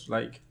supports.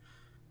 Like,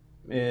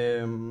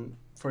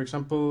 for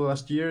example,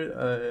 last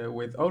year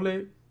with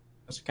Ole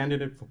as a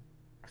candidate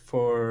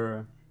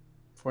for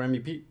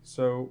MVP,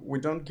 so we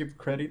don't give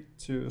credit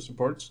to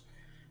supports,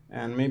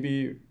 and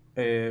maybe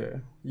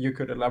you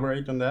could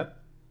elaborate on that.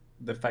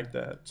 The fact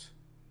that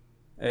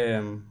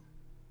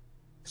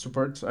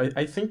supports,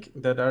 I think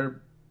that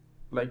are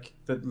like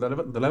the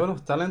level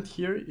of talent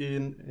here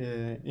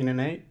in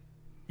NA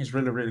is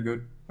really really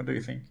good. What do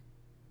you think?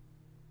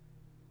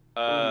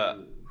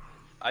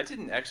 I did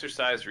an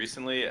exercise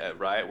recently at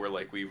Riot where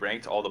like we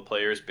ranked all the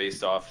players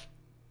based off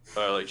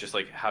like just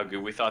like how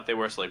good we thought they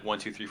were, so like 1,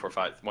 2, 3, 4,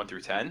 5, 1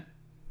 through 10.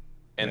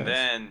 And Yes.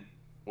 then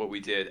what we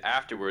did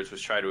afterwards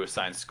was try to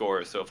assign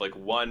scores. So if like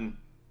 1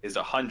 is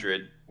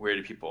 100, where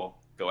do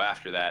people go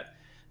after that?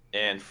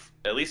 And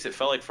at least it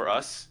felt like for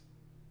us,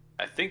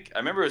 I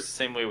remember it was the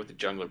same way with the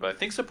jungler, but I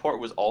think support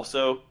was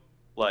also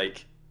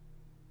like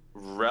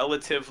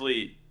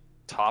relatively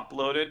top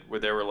loaded, where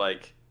there were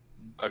like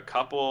a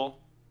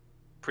couple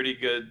pretty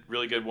good,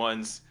 really good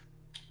ones,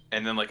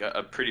 and then like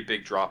a pretty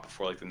big drop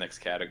before like the next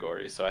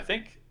category. So I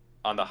think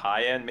on the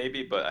high end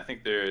maybe, but I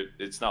think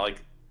it's not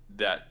like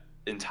that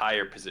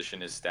entire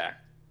position is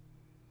stacked.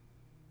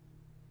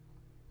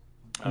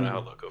 I don't know how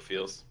Loco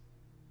feels.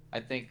 I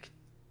think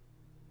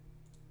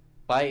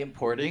by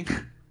importing,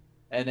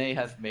 NA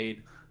has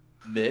made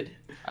mid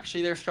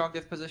actually their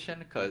strongest position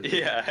because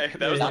Yeah,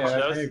 that was I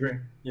that was- agree.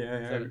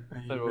 Yeah, So-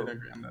 I so really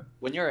agree on that.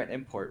 when you're an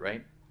import,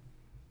 right,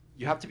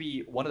 you have to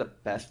be one of the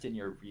best in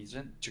your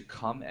region to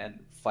come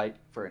and fight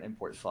for an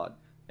import slot.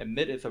 And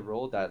mid is a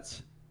role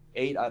that's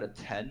 8 out of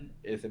 10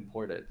 is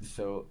imported.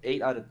 So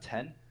 8 out of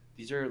 10,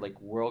 these are like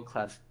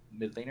world-class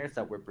mid laners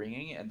that we're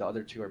bringing, and the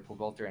other 2 are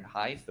Pulvalter and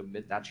High. So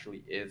mid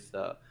naturally is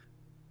the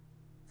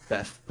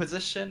best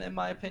position in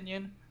my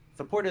opinion.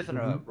 Support isn't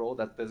a role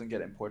that doesn't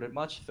get imported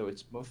much, so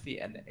it's mostly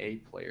NA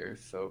players.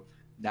 So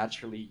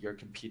naturally, you're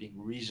competing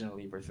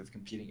regionally versus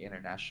competing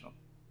international.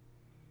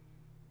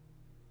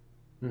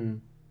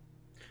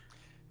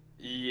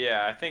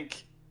 Yeah, I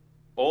think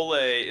Ole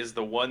is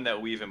the one that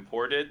we've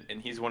imported,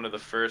 and he's one of the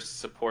first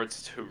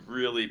supports to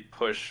really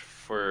push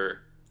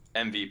for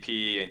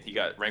MVP, and he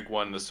got rank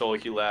 1 in the solo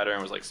queue ladder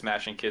and was like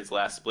smashing kids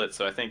last split.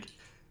 So I think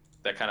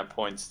that kind of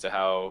points to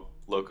how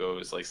Loco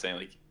is like saying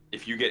like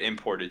if you get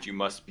imported, you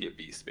must be a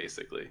beast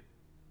basically,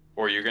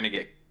 or you're gonna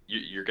get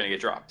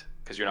dropped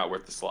because you're not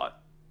worth the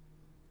slot.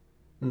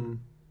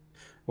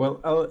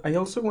 Well, I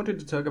also wanted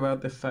to talk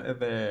about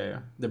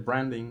the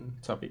branding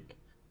topic.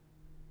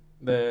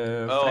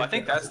 I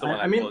think that's the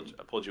one I mean,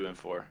 pulled you in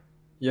for.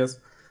 yes.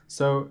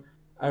 So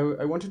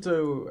I wanted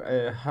to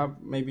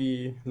have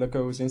maybe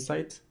Loco's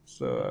insight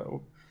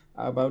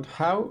about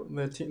how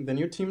the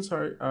new teams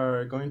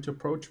are going to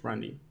approach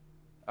branding.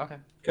 Okay.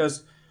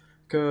 Because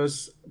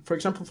for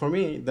example, for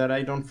me, that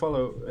I don't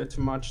follow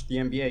too much the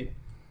NBA,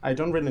 I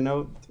don't really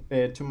know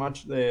too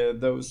much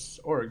those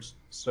orgs.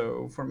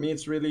 So for me,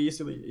 it's really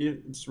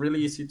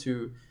easy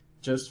to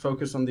just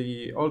focus on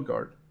the old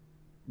guard.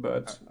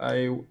 But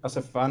as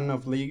a fan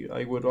of League,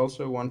 I would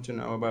also want to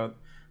know about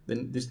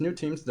these new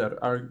teams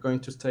that are going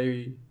to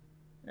stay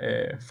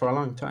for a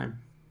long time.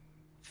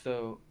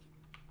 So,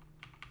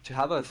 to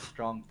have a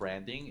strong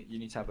branding, you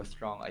need to have a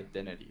strong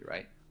identity,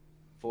 right?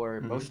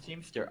 For most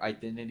teams, their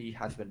identity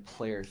has been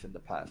players in the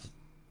past.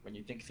 When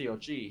you think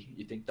CLG,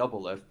 you think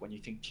Doublelift. When you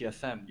think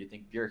TSM, you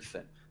think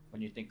Bjergsen.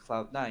 When you think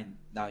Cloud9,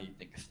 now you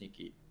think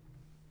Sneaky.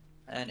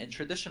 And in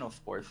traditional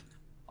sports,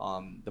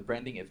 the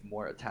branding is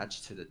more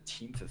attached to the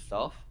teams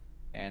itself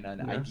and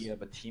an idea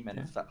of a team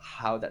and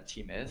how that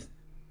team is.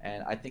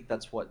 And I think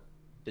that's what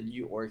the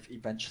new orgs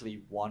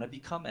eventually want to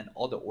become, and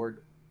all the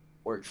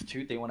orgs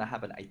too, they want to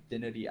have an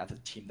identity as a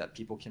team that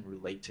people can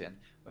relate to. And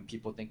when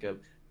people think of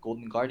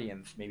Golden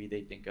Guardians, maybe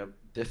they think of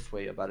this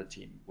way about a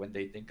team. When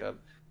they think of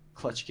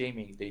Clutch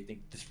Gaming, they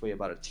think this way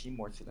about a team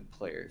more so than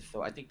players.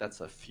 So I think that's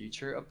a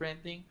future of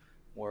branding,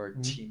 more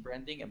team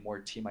branding and more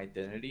team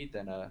identity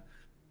than a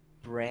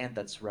brand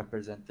that's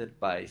represented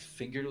by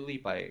singularly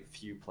by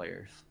few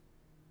players.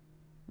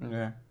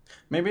 Yeah,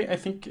 maybe I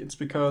think it's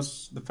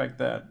because the fact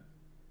that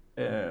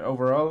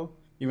overall,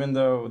 even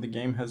though the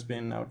game has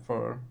been out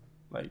for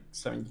like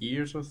 7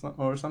 years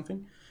or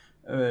something,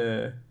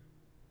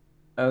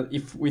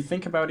 if we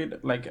think about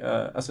it like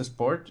as a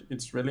sport,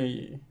 it's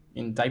really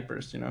in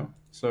diapers, you know.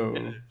 So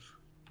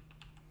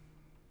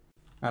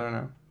I don't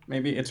know.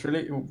 Maybe it's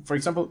really, for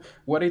example,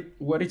 what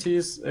it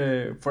is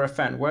for a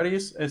fan. What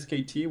is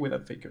SKT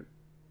without Faker?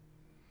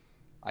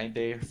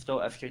 They're still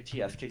SKT.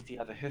 SKT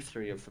has a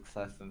history of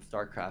success in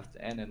StarCraft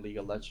and in League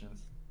of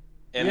Legends.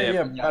 And they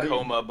have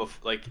Coma.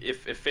 Like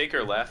if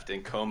Faker left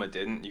and Coma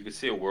didn't, you could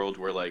see a world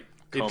where like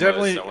Coma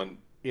is someone.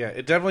 Yeah,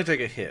 it definitely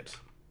take a hit,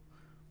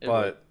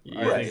 but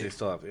I think they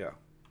still have. Yeah.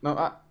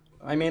 No,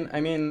 I mean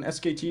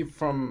SKT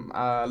from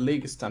a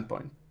league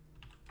standpoint.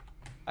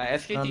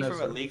 SKT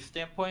from a league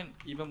standpoint,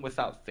 even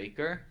without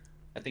Faker,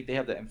 I think they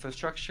have the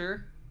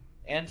infrastructure,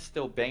 and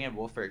still Bang and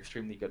Wolf are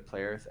extremely good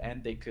players,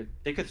 and they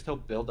could still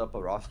build up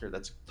a roster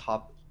that's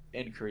top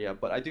in Korea.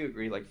 But I do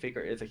agree, like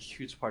Faker is a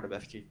huge part of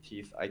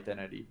SKT's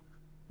identity.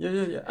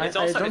 Yeah.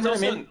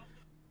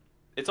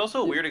 It's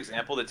also a weird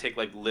example to take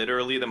like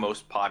literally the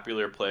most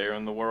popular player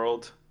in the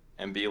world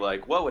and be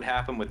like, what would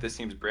happen with this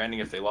team's branding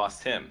if they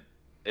lost him?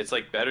 It's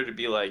like better to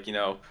be like, you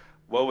know,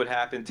 what would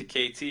happen to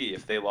KT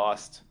if they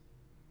lost,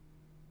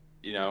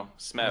 you know,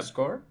 Smeb?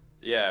 Score?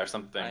 Yeah, or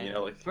something. You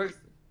know, like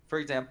for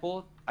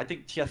example, I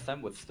think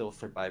TSM would still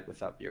survive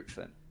without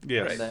Bjergsen.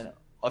 Yes. And then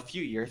a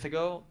few years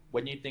ago,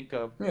 when you think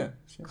of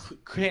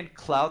can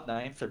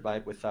Cloud9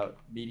 survive without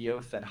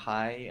Meteos and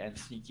High and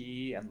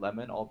Sneaky and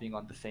Lemon all being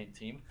on the same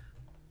team?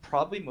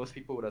 Probably most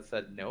people would have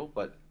said no,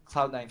 but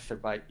Cloud9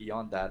 survived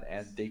beyond that,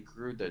 and they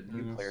grew the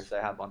new players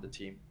they have on the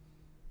team.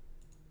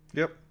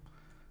 Yep.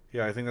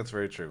 Yeah, I think that's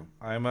very true.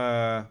 I don't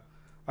know.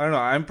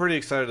 I'm pretty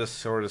excited to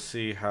sort of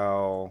see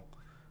how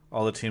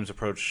all the teams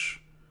approach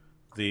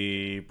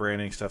the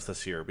branding stuff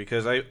this year,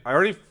 because I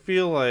already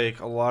feel like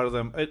a lot of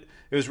them. It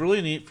was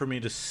really neat for me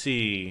to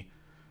see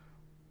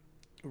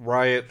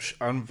Riot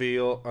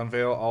unveil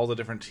all the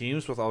different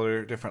teams with all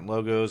their different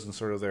logos and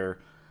sort of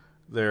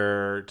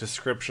their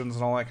descriptions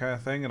and all that kind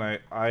of thing. And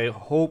I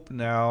hope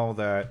now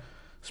that,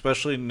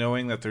 especially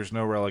knowing that there's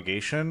no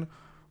relegation,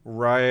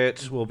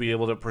 Riot will be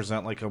able to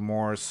present like a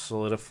more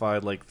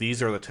solidified, like,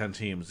 these are the 10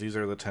 teams, these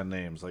are the 10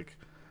 names. Like,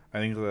 I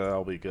think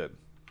that'll be good.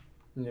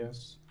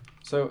 Yes.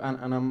 So,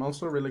 and I'm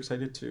also really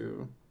excited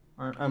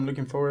I'm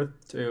looking forward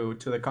to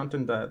the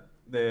content that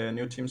the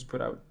new teams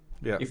put out.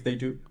 Yeah. If they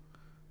do.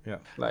 Yeah.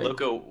 Like,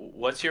 Loco,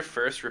 what's your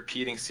first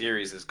repeating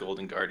series as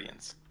Golden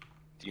Guardians?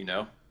 Do you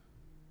know?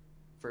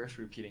 First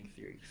repeating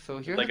series. So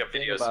here's like the a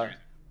video thing about, series.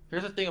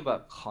 Here's the thing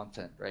about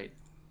content, right?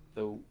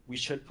 So we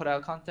should put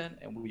out content,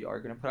 and we are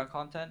going to put out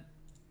content.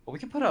 But we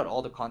can put out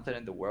all the content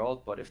in the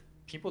world, but if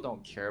people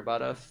don't care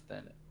about us,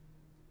 then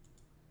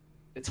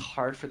it's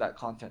hard for that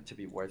content to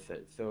be worth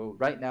it. So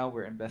right now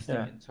we're investing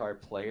into our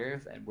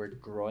players, and we're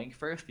growing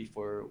first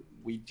before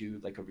we do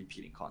like a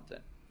repeating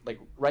content. Like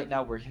right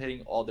now we're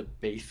hitting all the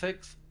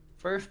basics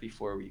first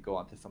before we go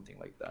on to something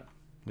like that.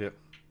 Yep.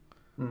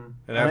 Mm.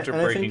 And after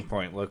I Breaking think...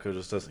 Point, Loco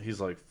just doesn't.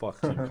 He's like, "Fuck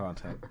team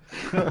content."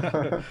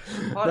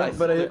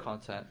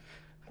 Content.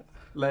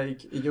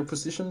 Like in your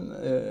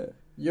position,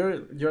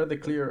 you're the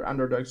clear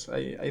underdogs.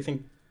 I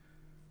think,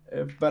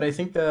 but I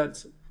think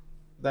that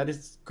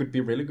could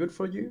be really good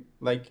for you.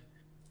 Like,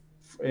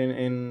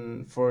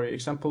 in for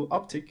example,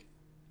 Optic,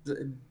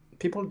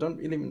 people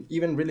don't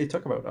even really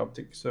talk about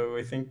Optic. So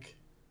I think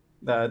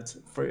that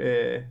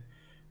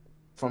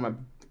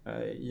from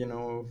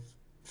a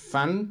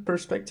fan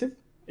perspective,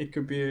 it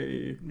could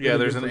be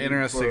there's an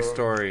interesting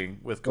story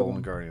with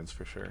Golden Guardians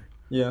for sure.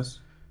 Yes.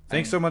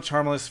 Thanks so much,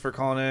 Harmless, for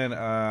calling in.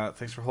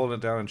 Thanks for holding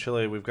it down in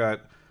Chile. We've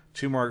got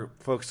 2 more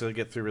folks to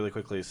get through really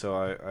quickly,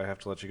 so I have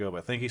to let you go.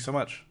 But thank you so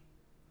much.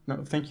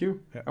 No, thank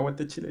you. Yeah. I went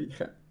to Chile.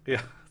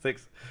 Yeah,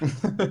 thanks.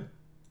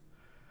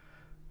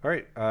 All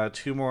right,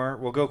 2 more.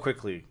 We'll go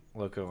quickly,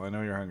 Loco. I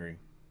know you're hungry.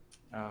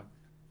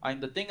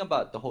 The thing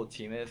about the whole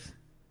team is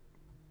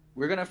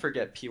we're going to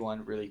forget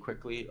P1 really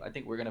quickly. I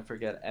think we're going to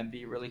forget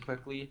MB really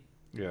quickly.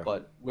 Yeah.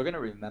 But we're going to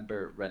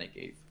remember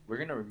Renegades. We're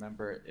going to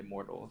remember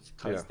Immortals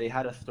because they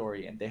had a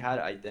story and they had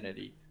an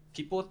identity.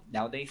 People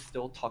nowadays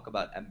still talk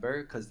about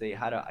Ember because they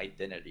had an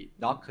identity.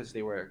 Not because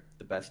they were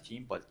the best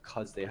team, but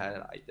because they had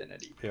an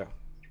identity. Yeah.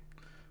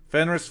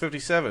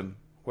 Fenris57,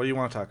 what do you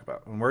want to talk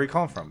about? And where are you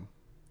calling from?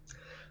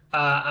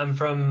 I'm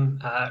from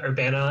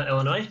Urbana,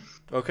 Illinois.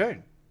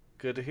 Okay.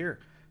 Good to hear.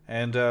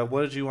 And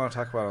what did you want to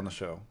talk about on the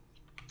show?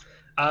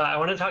 I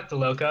want to talk to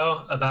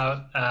Loco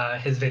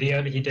about his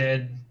video that he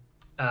did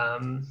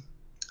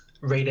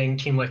rating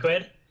Team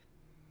Liquid,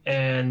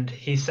 and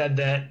he said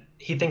that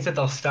he thinks that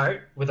they'll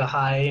start with a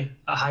high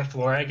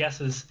floor, I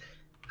guess is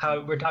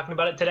how we're talking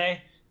about it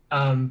today.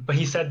 But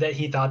he said that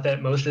he thought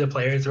that most of the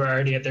players were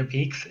already at their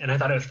peaks, and I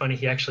thought it was funny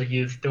he actually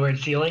used the word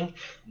ceiling.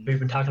 We've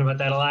been talking about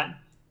that a lot.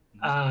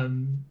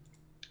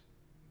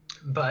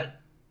 But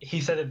he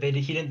said that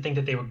he didn't think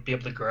that they would be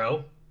able to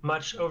grow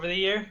much over the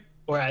year,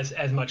 or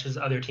as much as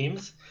other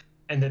teams,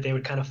 and that they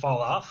would kind of fall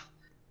off.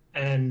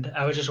 And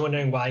I was just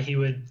wondering why he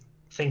would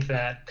think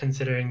that,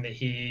 considering that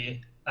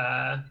he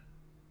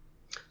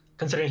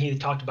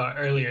talked about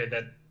earlier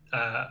that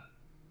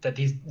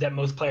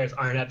most players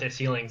aren't at their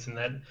ceilings, and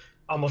that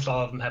almost all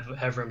of them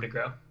have room to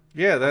grow.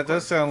 Yeah, that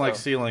does sound like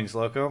ceilings,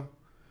 Loco.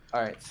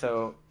 All right,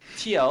 so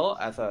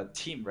TL as a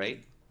team,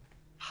 right?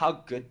 How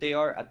good they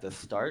are at the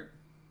start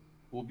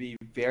will be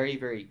very,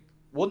 very.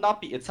 Will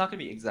not be. It's not going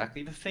to be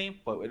exactly the same,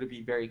 but it'll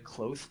be very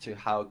close to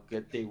how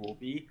good they will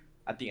be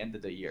at the end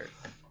of the year.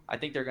 I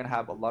think they're going to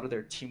have a lot of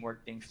their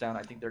teamwork things down.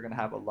 I think they're going to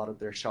have a lot of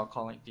their shot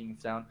calling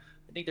things down.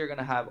 I think they're going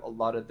to have a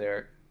lot of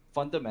their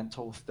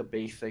fundamentals, the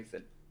basics,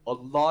 and a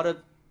lot of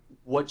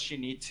what you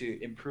need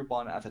to improve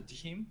on as a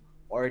team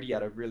already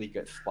at a really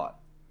good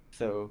spot.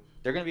 So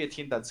they're going to be a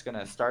team that's going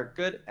to start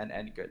good and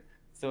end good.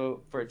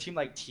 So for a team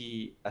like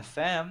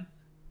TSM,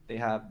 they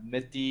have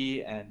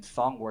Mithy and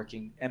Song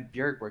working and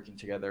Bjerg working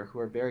together, who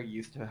are very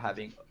used to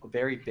having a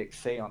very big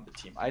say on the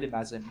team. I'd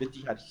imagine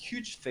Mithy had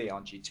huge say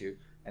on G2,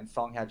 and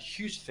Song had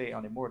huge say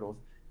on Immortals,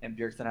 and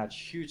Bjergsen had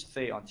huge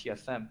say on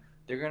TSM.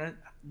 They're going to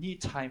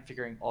need time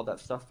figuring all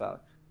that stuff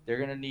out. They're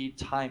going to need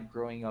time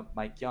growing up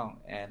Mike Young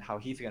and how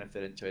he's going to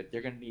fit into it.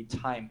 They're going to need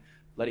time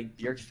letting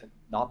Bjergsen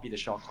not be the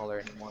shot caller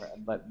anymore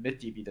and let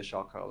Mithy be the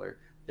shot caller.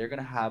 They're going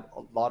to have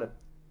a lot of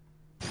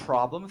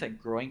problems and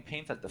growing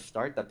pains at the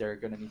start that they're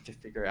going to need to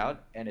figure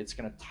out, and it's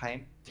going to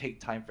take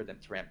time for them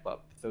to ramp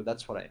up. So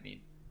that's what I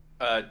mean.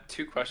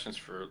 Two questions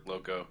for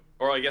Loco,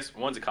 or I guess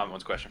one's a comment,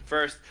 one's a question.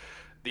 First,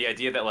 the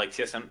idea that like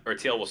TSM or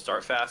TL will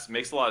start fast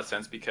makes a lot of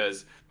sense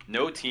because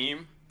no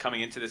team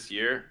coming into this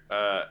year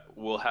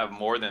will have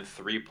more than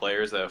 3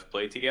 players that have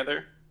played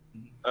together,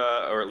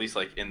 or at least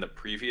like in the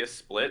previous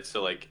split.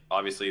 So like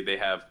obviously they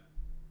have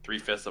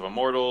 3/5 of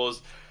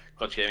Immortals,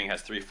 Clutch Gaming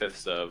has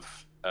 3/5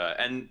 of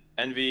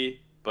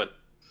Envy, but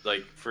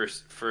like for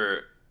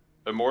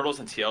Immortals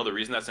and TL, the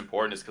reason that's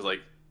important is because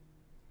like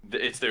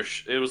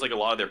it was like a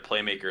lot of their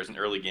playmakers in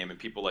early game and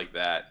people like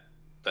that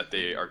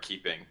they are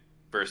keeping,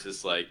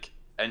 versus like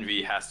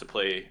Envy has to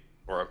play,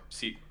 or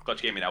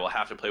Clutch Gaming now will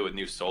have to play with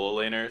new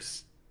solo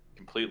laners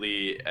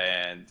completely,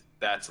 and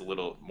that's a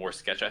little more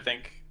sketch, I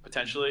think,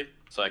 potentially.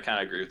 So I kind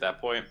of agree with that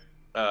point.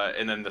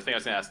 And then the thing I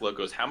was going to ask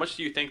Loco is, how much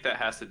do you think that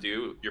has to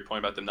do, your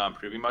point about them not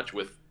improving much,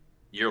 with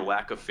your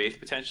lack of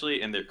faith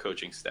potentially in their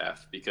coaching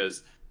staff?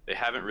 Because they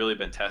haven't really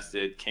been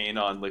tested. Kane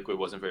on Liquid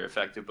wasn't very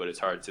effective, but it's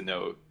hard to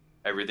know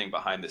everything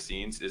behind the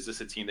scenes. Is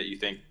this a team that you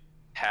think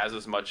has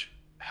as much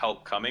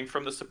help coming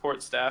from the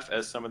support staff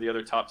as some of the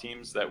other top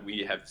teams that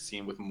we have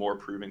seen with more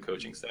proven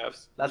coaching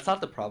staffs? That's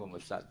not the problem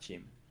with that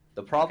team.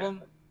 The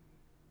problem,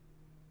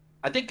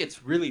 I think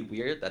it's really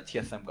weird that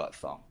TSM got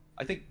Song.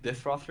 I think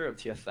this roster of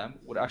TSM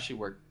would actually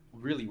work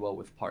really well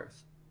with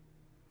Parse.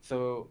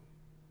 So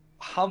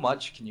how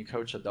much can you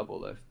coach a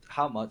Doublelift?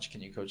 How much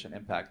can you coach an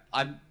Impact?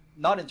 I'm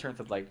not in terms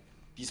of like,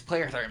 these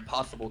players are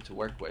impossible to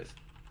work with.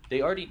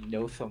 They already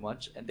know so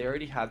much, and they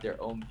already have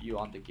their own view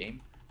on the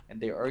game,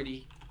 and they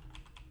already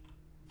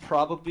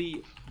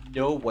probably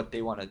know what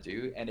they want to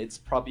do, and it's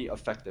probably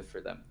effective for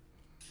them.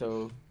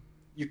 So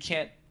you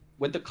can't,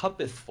 when the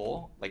cup is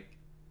full, like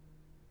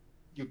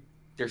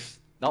there's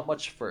not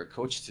much for a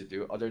coach to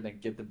do other than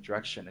give them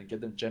direction and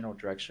give them general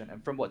direction.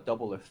 And from what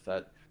Doublelift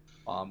said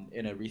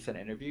in a recent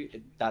interview,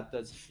 that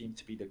does seem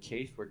to be the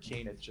case, where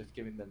Kane is just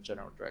giving them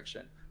general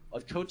direction. A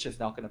coach is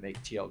not going to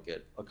make TL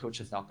good. A coach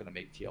is not going to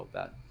make TL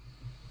bad.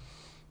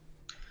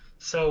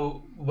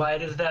 So why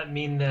does that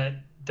mean that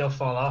they'll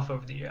fall off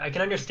over the year? I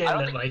can understand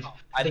that like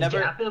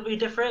gap will be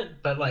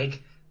different, but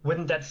like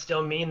wouldn't that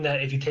still mean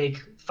that if you take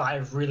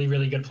 5 really,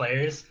 really good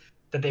players,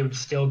 that they would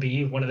still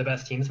be one of the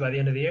best teams by the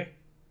end of the year?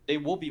 They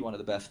will be one of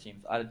the best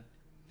teams. I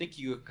think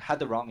you had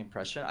the wrong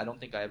impression. I don't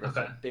think I ever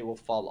said they will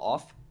fall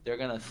off. They're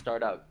going to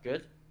start out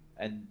good,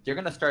 and they're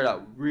going to start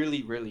out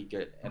really, really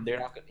good, and they're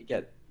not going to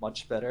get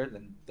much better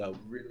than the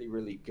really,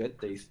 really good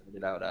they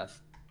started out as.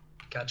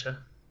 Gotcha.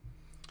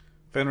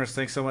 Fenris,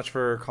 thanks so much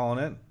for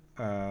calling in.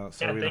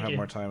 Sorry we don't have you.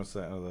 more time. It's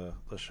the end of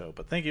the show,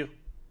 but thank you.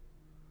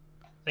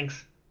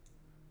 Thanks.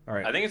 All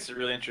right. I think it's a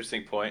really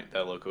interesting point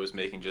that Loco is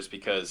making, just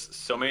because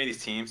so many of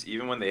these teams,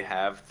 even when they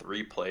have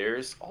 3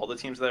 players, all the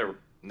teams that are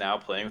now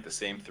playing with the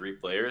same 3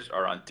 players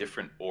are on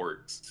different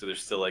orgs, so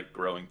there's still like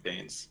growing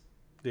pains.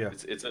 Yeah,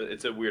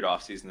 it's a weird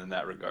offseason in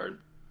that regard.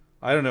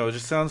 I don't know. It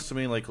just sounds to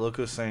me like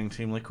Loco's saying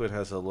Team Liquid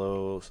has a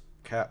low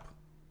cap,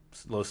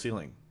 low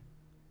ceiling.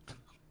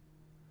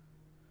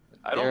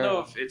 I don't know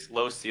if it's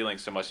low ceiling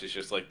so much as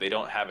just like they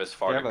don't have as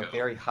far They to have go. a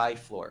very high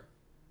floor.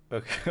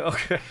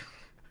 Okay.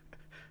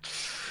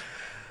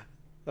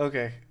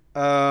 Okay.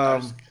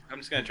 I'm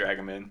just gonna drag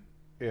him in.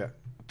 Yeah.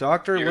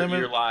 Dr. Lemon.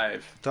 You're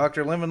live.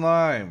 Dr. Lemon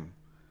Lime.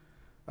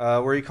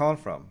 Where are you calling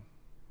from?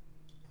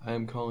 I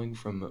am calling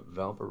from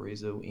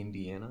Valparaiso,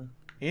 Indiana.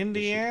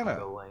 Indiana.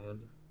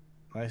 Chicagoland.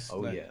 Nice.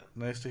 Oh, yeah.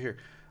 Nice to hear.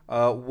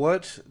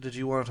 What did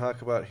you want to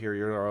talk about here?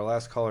 You're our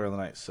last caller of the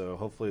night, so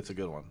hopefully it's a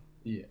good one.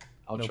 Yeah,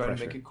 I'll No try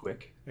pressure. to make it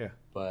quick. Yeah.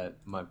 But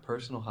my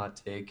personal hot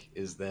take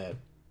is that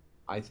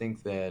I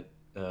think that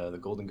the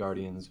Golden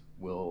Guardians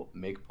will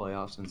make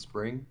playoffs in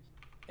spring,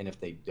 and if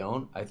they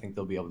don't, I think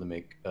they'll be able to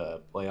make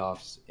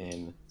playoffs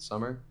in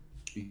summer,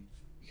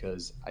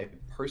 because I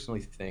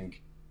personally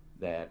think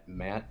that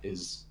Matt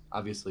is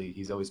obviously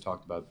he's always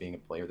talked about being a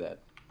player that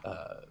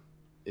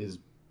is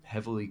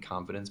heavily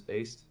confidence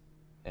based,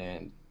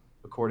 and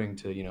according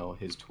to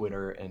his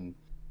Twitter and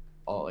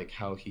all like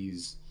how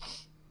he's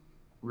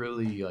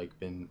really like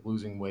been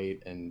losing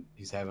weight and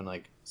he's having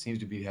seems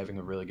to be having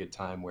a really good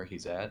time where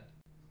he's at.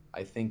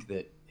 I think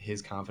that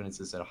his confidence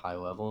is at a high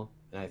level,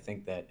 and I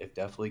think that if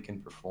Definitely can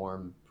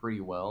perform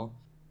pretty well,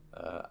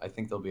 I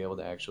think they'll be able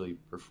to actually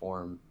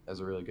perform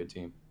as a really good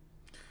team.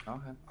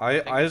 Okay.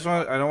 I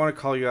don't want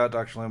to call you out,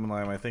 Dr. Lemon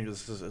Lime. I think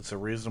it's a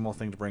reasonable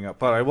thing to bring up,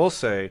 but I will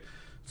say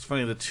it's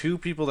funny, the two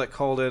people that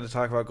called in to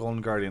talk about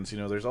Golden Guardians.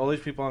 There's all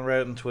these people on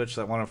Reddit and Twitch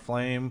that want to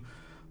flame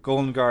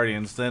Golden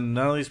Guardians. Then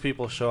none of these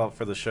people show up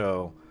for the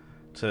show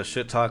to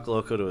shit talk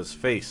Loco to his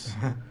face.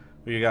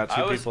 You got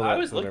two people that I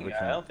was would looking ever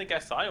at it. I come. don't think I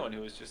saw anyone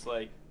who was just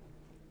like,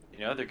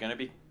 they're gonna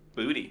be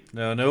booty.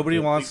 No, nobody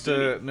Big wants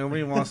booty. to.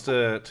 Nobody wants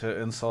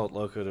to insult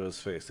Loco to his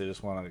face. They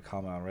just want to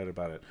comment on Reddit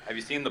about it. Have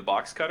you seen the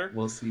box cutter?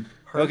 We'll see.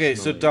 Okay,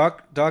 so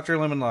Dr.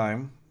 Lemon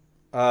Lime,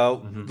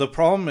 the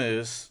problem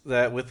is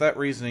that with that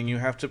reasoning, you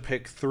have to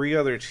pick 3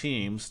 other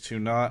teams to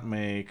not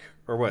make,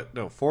 or what?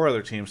 No, 4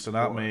 other teams to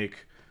not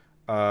make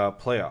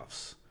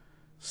playoffs.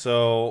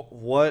 So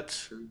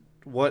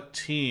what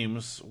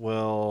teams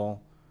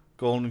will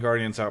Golden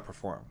Guardians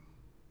outperform?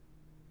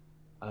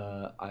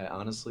 I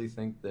honestly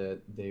think that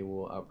they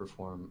will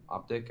outperform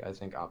Optic. I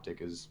think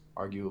Optic is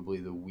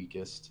arguably the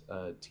weakest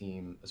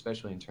team,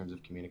 especially in terms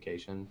of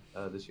communication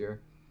this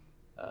year.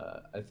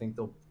 I think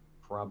they'll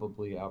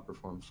probably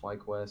outperform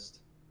FlyQuest,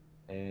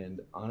 and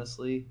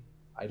honestly,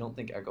 I don't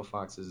think Echo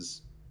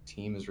Fox's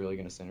team is really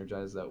going to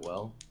synergize that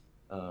well.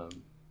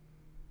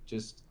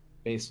 Just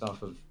based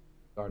off of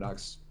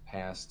Gardoc's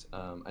past,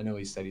 I know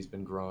he said he's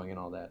been growing and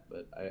all that,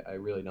 but I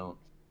really don't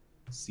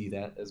see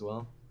that as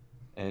well.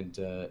 And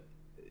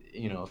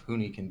if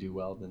Huni can do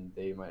well, then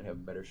they might have a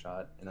better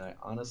shot. And I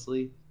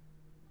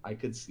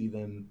could see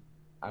them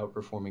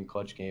outperforming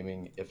Clutch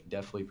Gaming if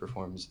Definitely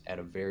performs at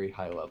a very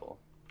high level.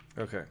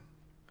 Okay.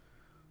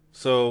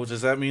 So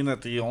does that mean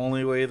that the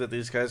only way that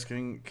these guys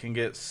can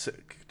get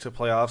to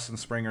playoffs in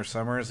spring or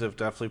summer is if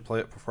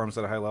Definitely performs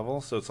at a high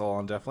level? So it's all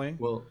on Definitely?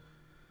 Well,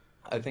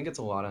 I think it's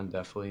a lot on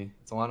Definitely.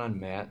 It's a lot on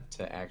Matt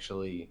to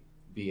actually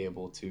be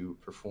able to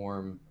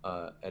perform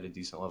at a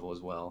decent level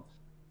as well.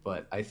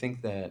 But I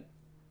think that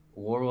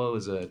Warlow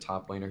is a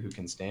top laner who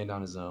can stand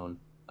on his own.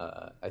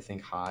 I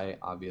think High,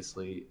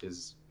 obviously,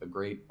 is a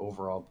great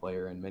overall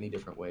player in many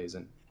different ways,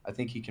 and I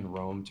think he can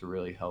roam to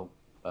really help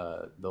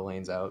the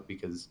lanes out,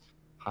 because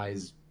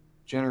High's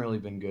generally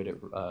been good at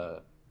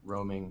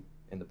roaming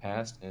in the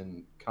past,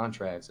 and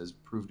Contracts has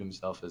proved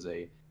himself as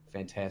a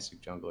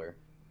fantastic jungler.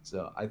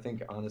 So I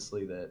think,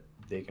 honestly, that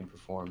they can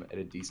perform at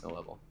a decent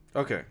level.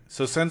 Okay,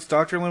 so since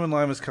Dr. Lemon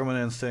Lime is coming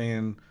in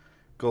saying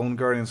Golden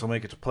Guardians will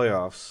make it to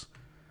playoffs,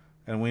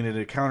 and we need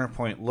a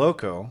counterpoint,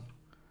 Loco,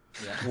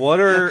 what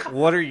would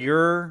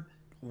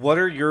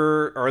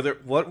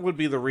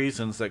be the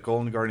reasons that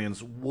Golden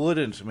Guardians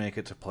wouldn't make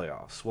it to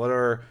playoffs? What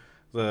are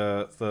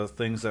the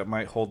things that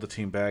might hold the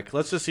team back?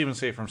 Let's just even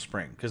say from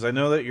spring, because I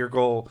know that your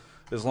goal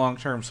is long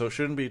term, so it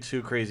shouldn't be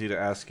too crazy to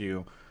ask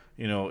you,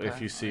 if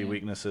you see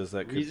weaknesses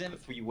that could. Reason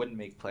if we wouldn't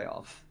make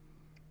playoffs,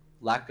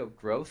 lack of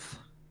growth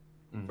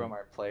from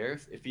our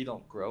players. If we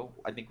don't grow,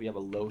 I think we have a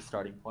low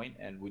starting point,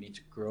 and we need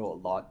to grow a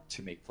lot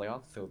to make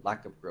playoffs. So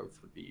lack of growth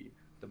would be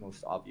the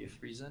most obvious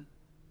reason.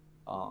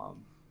 Lack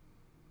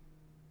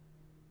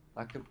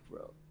of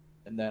growth,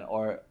 and then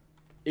our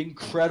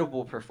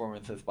incredible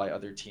performances by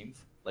other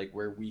teams, like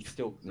where we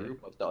still grew,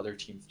 but the other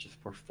teams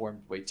just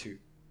performed way too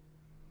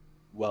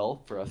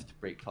well for us to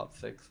break top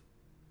 6.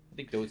 I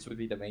think those would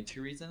be the main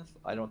 2 reasons.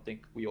 I don't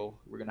think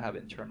we're gonna have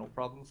internal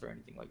problems or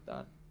anything like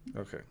that.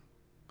 Okay.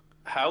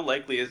 How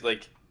likely is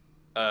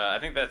I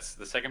think that's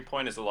the second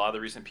point, is a lot of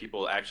the reason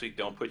people actually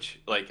don't put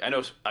you, I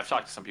know I've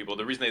talked to some people,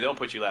 the reason they don't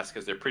put you last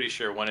because they're pretty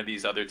sure one of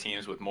these other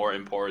teams with more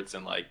imports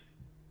and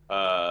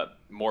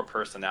more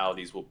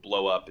personalities will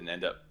blow up and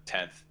end up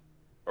 10th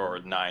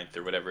or 9th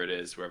or whatever it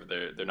is, wherever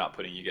they're not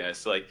putting you guys.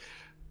 So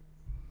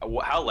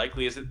how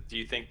likely is it, do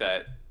you think,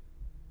 that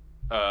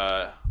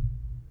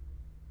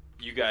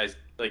you guys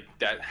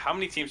that? How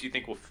many teams do you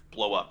think will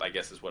blow up, I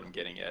guess is what I'm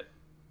getting at,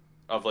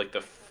 of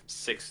the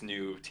 6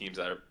 new teams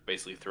that are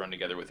basically thrown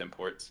together with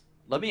imports?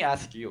 Let me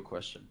ask you a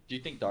question. Do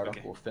you think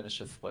Dardoch will finish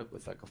his split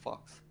with Echo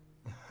Fox?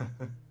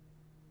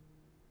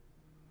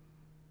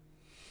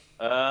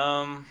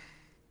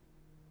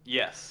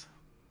 Yes.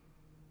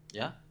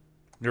 Yeah?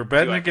 You're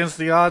betting against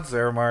the odds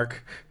there,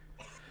 Mark.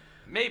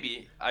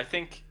 Maybe. I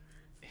think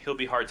he'll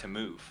be hard to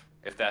move,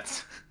 if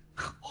that's...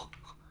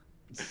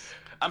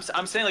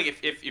 I'm saying like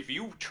if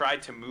you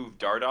tried to move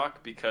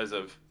Dardoch because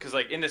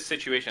like in this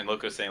situation,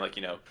 Loco's saying like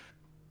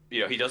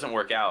he doesn't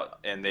work out,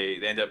 and they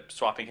end up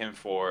swapping him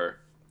for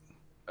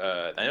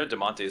I know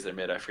Demonte is their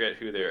mid. I forget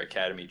who their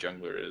academy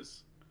jungler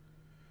is.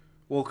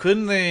 Well,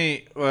 couldn't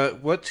they?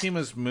 What team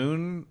is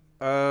Moon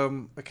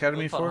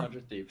Academy It's on for?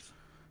 100 Thieves.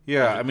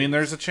 Yeah, 100 I mean,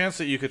 there's a chance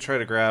that you could try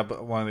to grab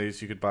one of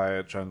these. You could buy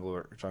a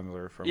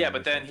jungler from. Yeah, him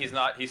but or then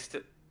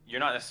something. you're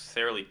not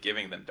necessarily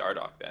giving them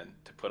Dardoch then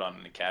to put on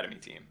an academy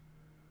team.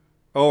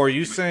 Oh, are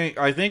you saying?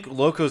 I think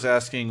Loco's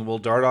asking, will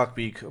Dardoch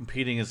be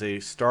competing as a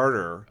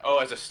starter? Oh,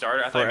 as a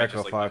starter, I for thought you meant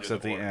Echo just, like, Fox under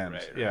at the the board, end.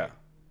 right, Yeah. right.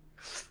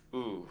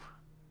 Ooh,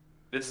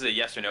 this is a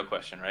yes or no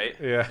question, right?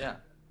 Yeah. Yeah.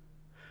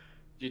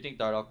 Do you think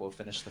Dardoch will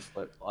finish the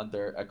split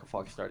under Echo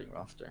Fox starting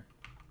roster?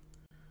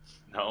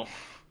 No.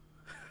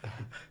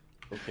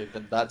 Okay,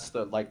 then that's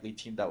the likely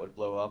team that would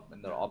blow up,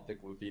 and then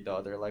Optic would be the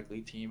other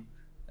likely team,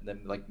 and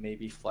then like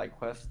maybe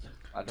FlyQuest.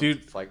 I don't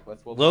Dude, think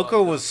FlyQuest will blow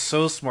Loco up. was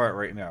so smart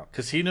right now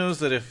because he knows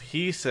that if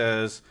he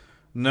says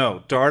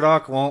no,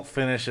 Dardoch won't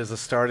finish as a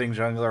starting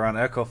jungler on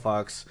Echo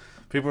Fox,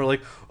 people are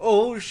like,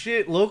 "Oh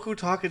shit, Loco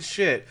talking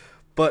shit."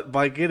 But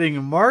by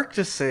getting Mark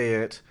to say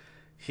it,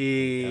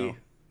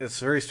 it's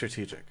very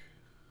strategic.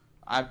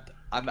 I'm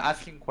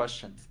asking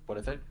questions. What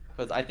is it?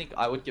 Because I think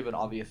I would give an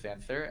obvious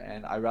answer,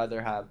 and I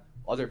rather have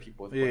other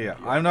people. With Yeah.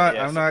 point of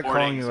view. I'm not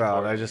calling you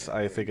out.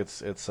 I think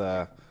it's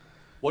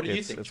What do you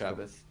it's- think, it's cool.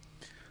 Travis?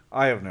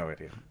 I have no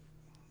idea.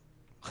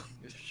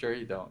 Sure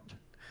you don't.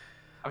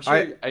 I'm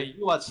sure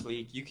you watch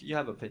League. You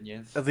have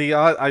opinions.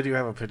 I do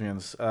have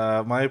opinions.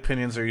 My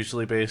opinions are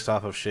usually based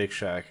off of Shake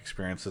Shack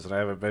experiences, and I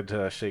haven't been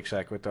to Shake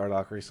Shack with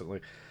Dardoch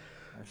recently.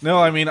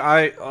 No, I mean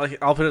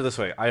I'll put it this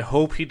way. I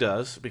hope he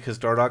does because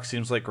Dardoch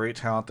seems like great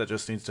talent that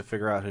just needs to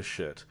figure out his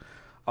shit.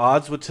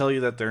 Odds would tell you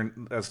that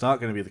that's not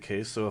going to be the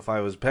case. So if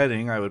I was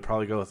betting, I would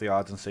probably go with the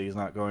odds and say he's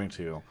not going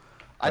to.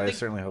 But I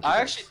certainly hope.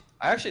 I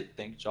actually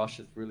think Josh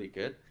is really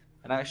good,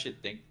 and I actually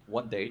think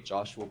one day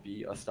Josh will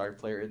be a star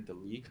player in the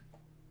league.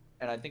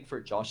 And I think for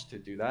Josh to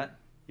do that,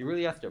 he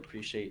really has to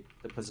appreciate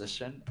the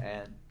position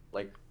and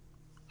like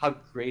how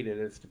great it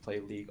is to play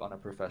League on a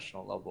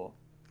professional level.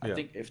 I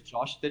think if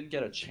Josh didn't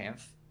get a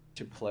chance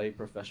to play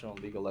professional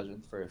League of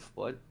Legends for a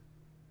split,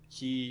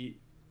 he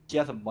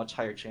has a much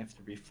higher chance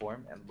to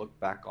reform and look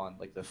back on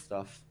like the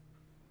stuff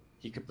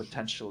he could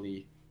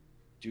potentially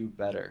do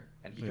better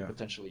and he could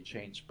potentially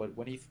change. But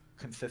when he's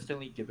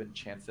consistently given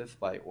chances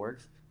by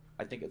orgs,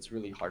 I think it's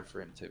really hard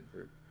for him to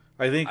improve.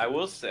 I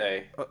will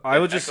say. I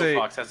would just Echo say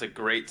Fox has a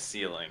great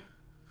ceiling.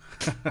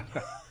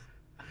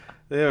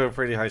 They have a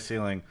pretty high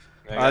ceiling.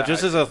 Yeah,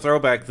 Just as a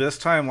throwback, this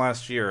time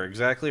last year,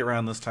 exactly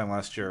around this time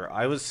last year,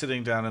 I was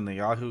sitting down in the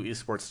Yahoo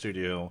Esports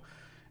studio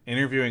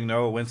interviewing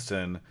Noah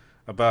Winston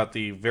about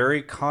the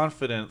very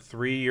confident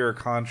 3-year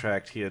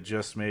contract he had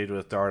just made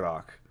with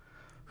Dardoch.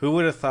 Who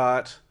would have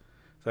thought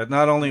that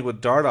not only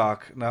would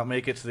Dardoch not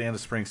make it to the end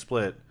of Spring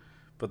Split,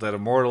 but that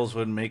Immortals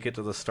would make it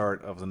to the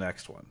start of the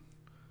next one?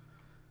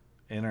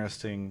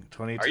 Interesting.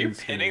 22. Are you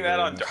pinning that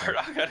on Dardoch?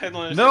 I didn't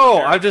understand.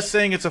 No, I'm just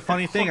saying it's a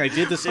funny thing. I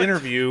did this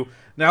interview.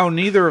 Now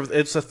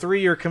it's a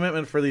 3-year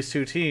commitment for these two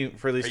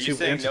entities. Are you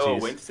saying Noah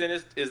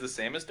Winston is the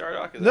same as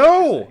Dardoch?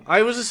 No,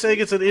 I was just saying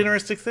it's an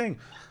interesting thing.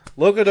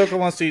 Loco Doco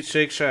wants to eat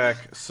Shake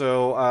Shack,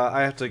 so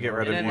I have to get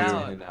rid of you. In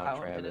and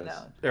out.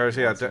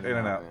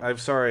 I'm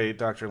sorry,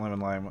 Dr. Lemon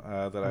Lime,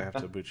 that I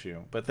have to boot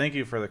you. But thank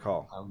you for the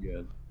call. I'm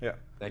good. Yeah.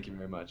 Thank you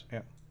very much.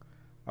 Yeah.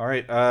 All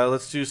right,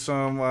 let's do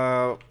some.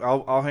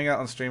 I'll hang out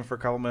on stream for a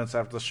couple minutes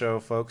after the show,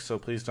 folks. So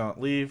please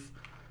don't leave.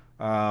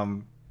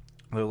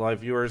 The live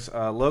viewers,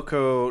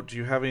 Loco, do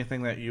you have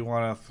anything that you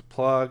want to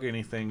plug?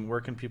 Anything?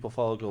 Where can people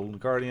follow Golden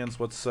Guardians?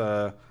 What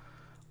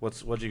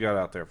you got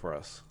out there for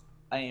us?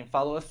 I mean,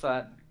 follow us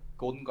at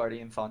Golden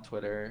Guardians on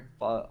Twitter.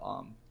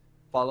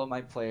 Follow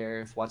my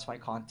players, watch my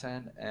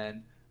content,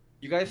 and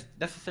you guys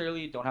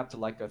necessarily don't have to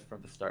like us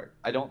from the start.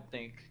 I don't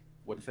think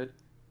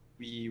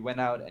we went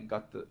out and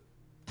got the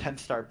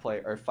 10-star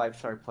player or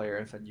 5-star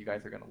players, and you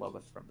guys are gonna love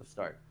us from the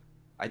start.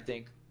 I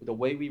think the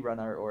way we run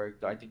our org,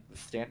 I think the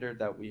standard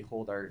that we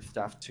hold our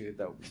staff to,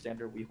 the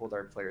standard we hold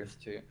our players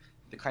to,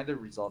 the kind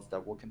of results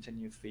that we'll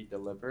continuously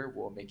deliver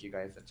will make you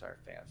guys into our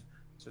fans.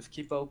 Just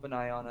keep an open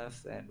eye on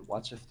us and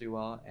watch us do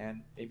well,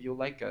 and maybe you'll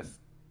like us.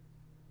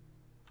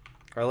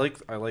 I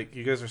like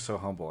you guys are so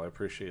humble. I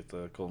appreciate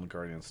the Golden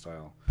Guardian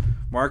style.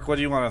 Mark, what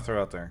do you want to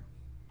throw out there?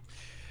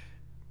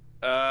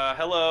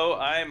 Hello,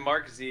 I'm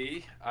Mark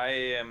Z. I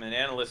am an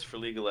analyst for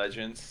League of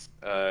Legends.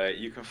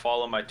 You can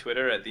follow my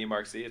Twitter at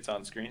TheMarkZ. It's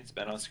on screen. It's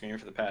been on screen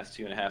for the past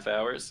 2.5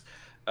 hours.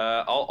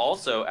 I'll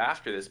also,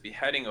 after this, be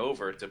heading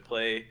over to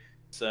play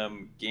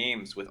some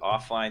games with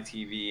Offline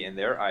TV and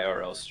their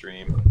IRL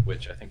stream,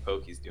 which I think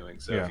Pokey's doing.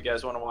 So if you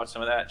guys want to watch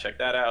some of that, check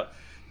that out.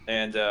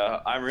 And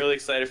I'm really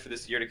excited for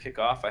this year to kick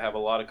off. I have a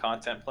lot of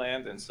content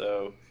planned, and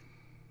so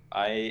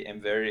I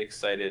am very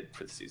excited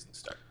for the season to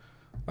start.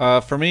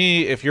 For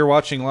me, if you're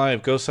watching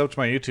live, go sub to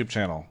my YouTube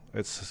channel.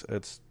 It's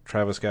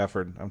Travis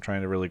Gafford. I'm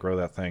trying to really grow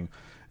that thing.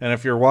 And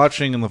if you're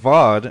watching in the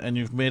VOD and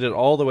you've made it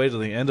all the way to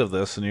the end of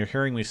this and you're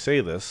hearing me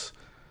say this,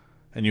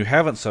 and you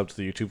haven't subbed to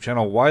the YouTube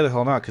channel, why the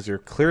hell not? Because you're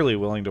clearly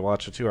willing to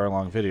watch a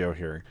 2-hour-long video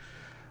here.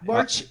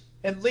 March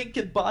and link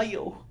in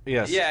bio.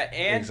 Yes. Yeah,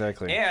 and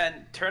exactly.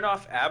 And turn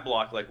off ad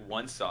block like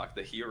one sock,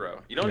 the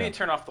hero. You don't need to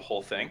turn off the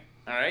whole thing.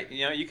 All right,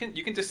 you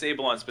can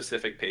disable on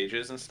specific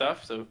pages and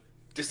stuff. So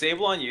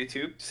disable on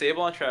YouTube,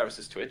 disable on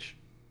Travis's Twitch.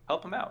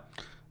 Help him out.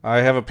 I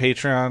have a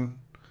Patreon.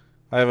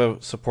 I have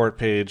a support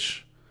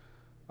page.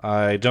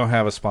 I don't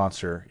have a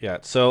sponsor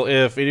yet. So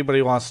if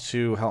anybody wants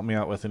to help me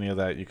out with any of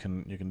that, you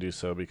can do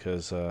so,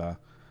 because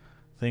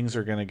things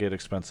are going to get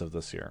expensive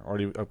this year.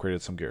 Already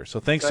upgraded some gear. So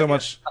thanks so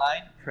much.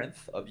 Signed prints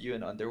of you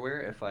in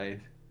underwear if I.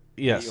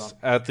 Yes,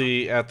 at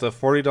the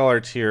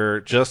 $40 tier,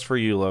 just for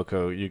you,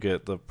 Loco, you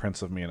get the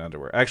prints of me in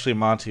underwear. Actually,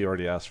 Monty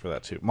already asked for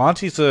that too.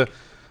 Monty is a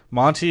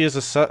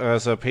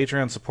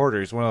Patreon supporter.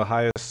 He's one of the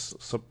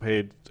highest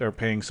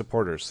paying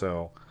supporters.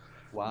 So.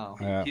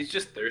 Wow. He's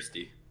just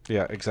thirsty.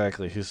 Yeah,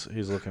 exactly. He's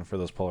looking for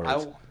those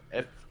Polaroids.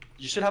 If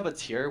you should have a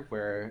tier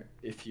where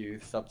if you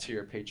sub to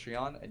your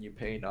Patreon and you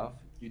pay enough,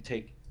 you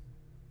take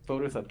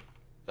photos of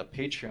the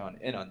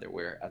Patreon in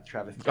underwear at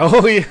Travis.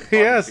 Oh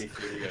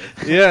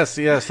yes,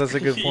 yes, that's a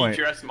good point.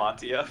 You dress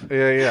Monty up.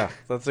 Yeah,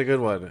 that's a good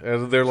one.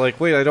 And they're like,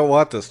 "Wait, I don't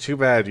want this. Too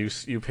bad.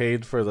 You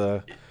paid for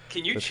the."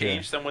 Can you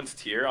change someone's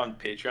tier on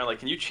Patreon? Like,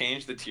 can you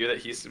change the tier that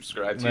he's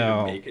subscribed to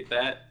No, make it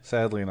that?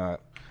 Sadly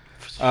not.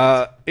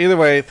 Either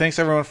way, thanks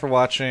everyone for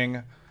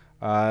watching.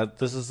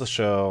 This is the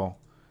show,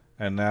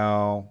 and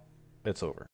now it's over.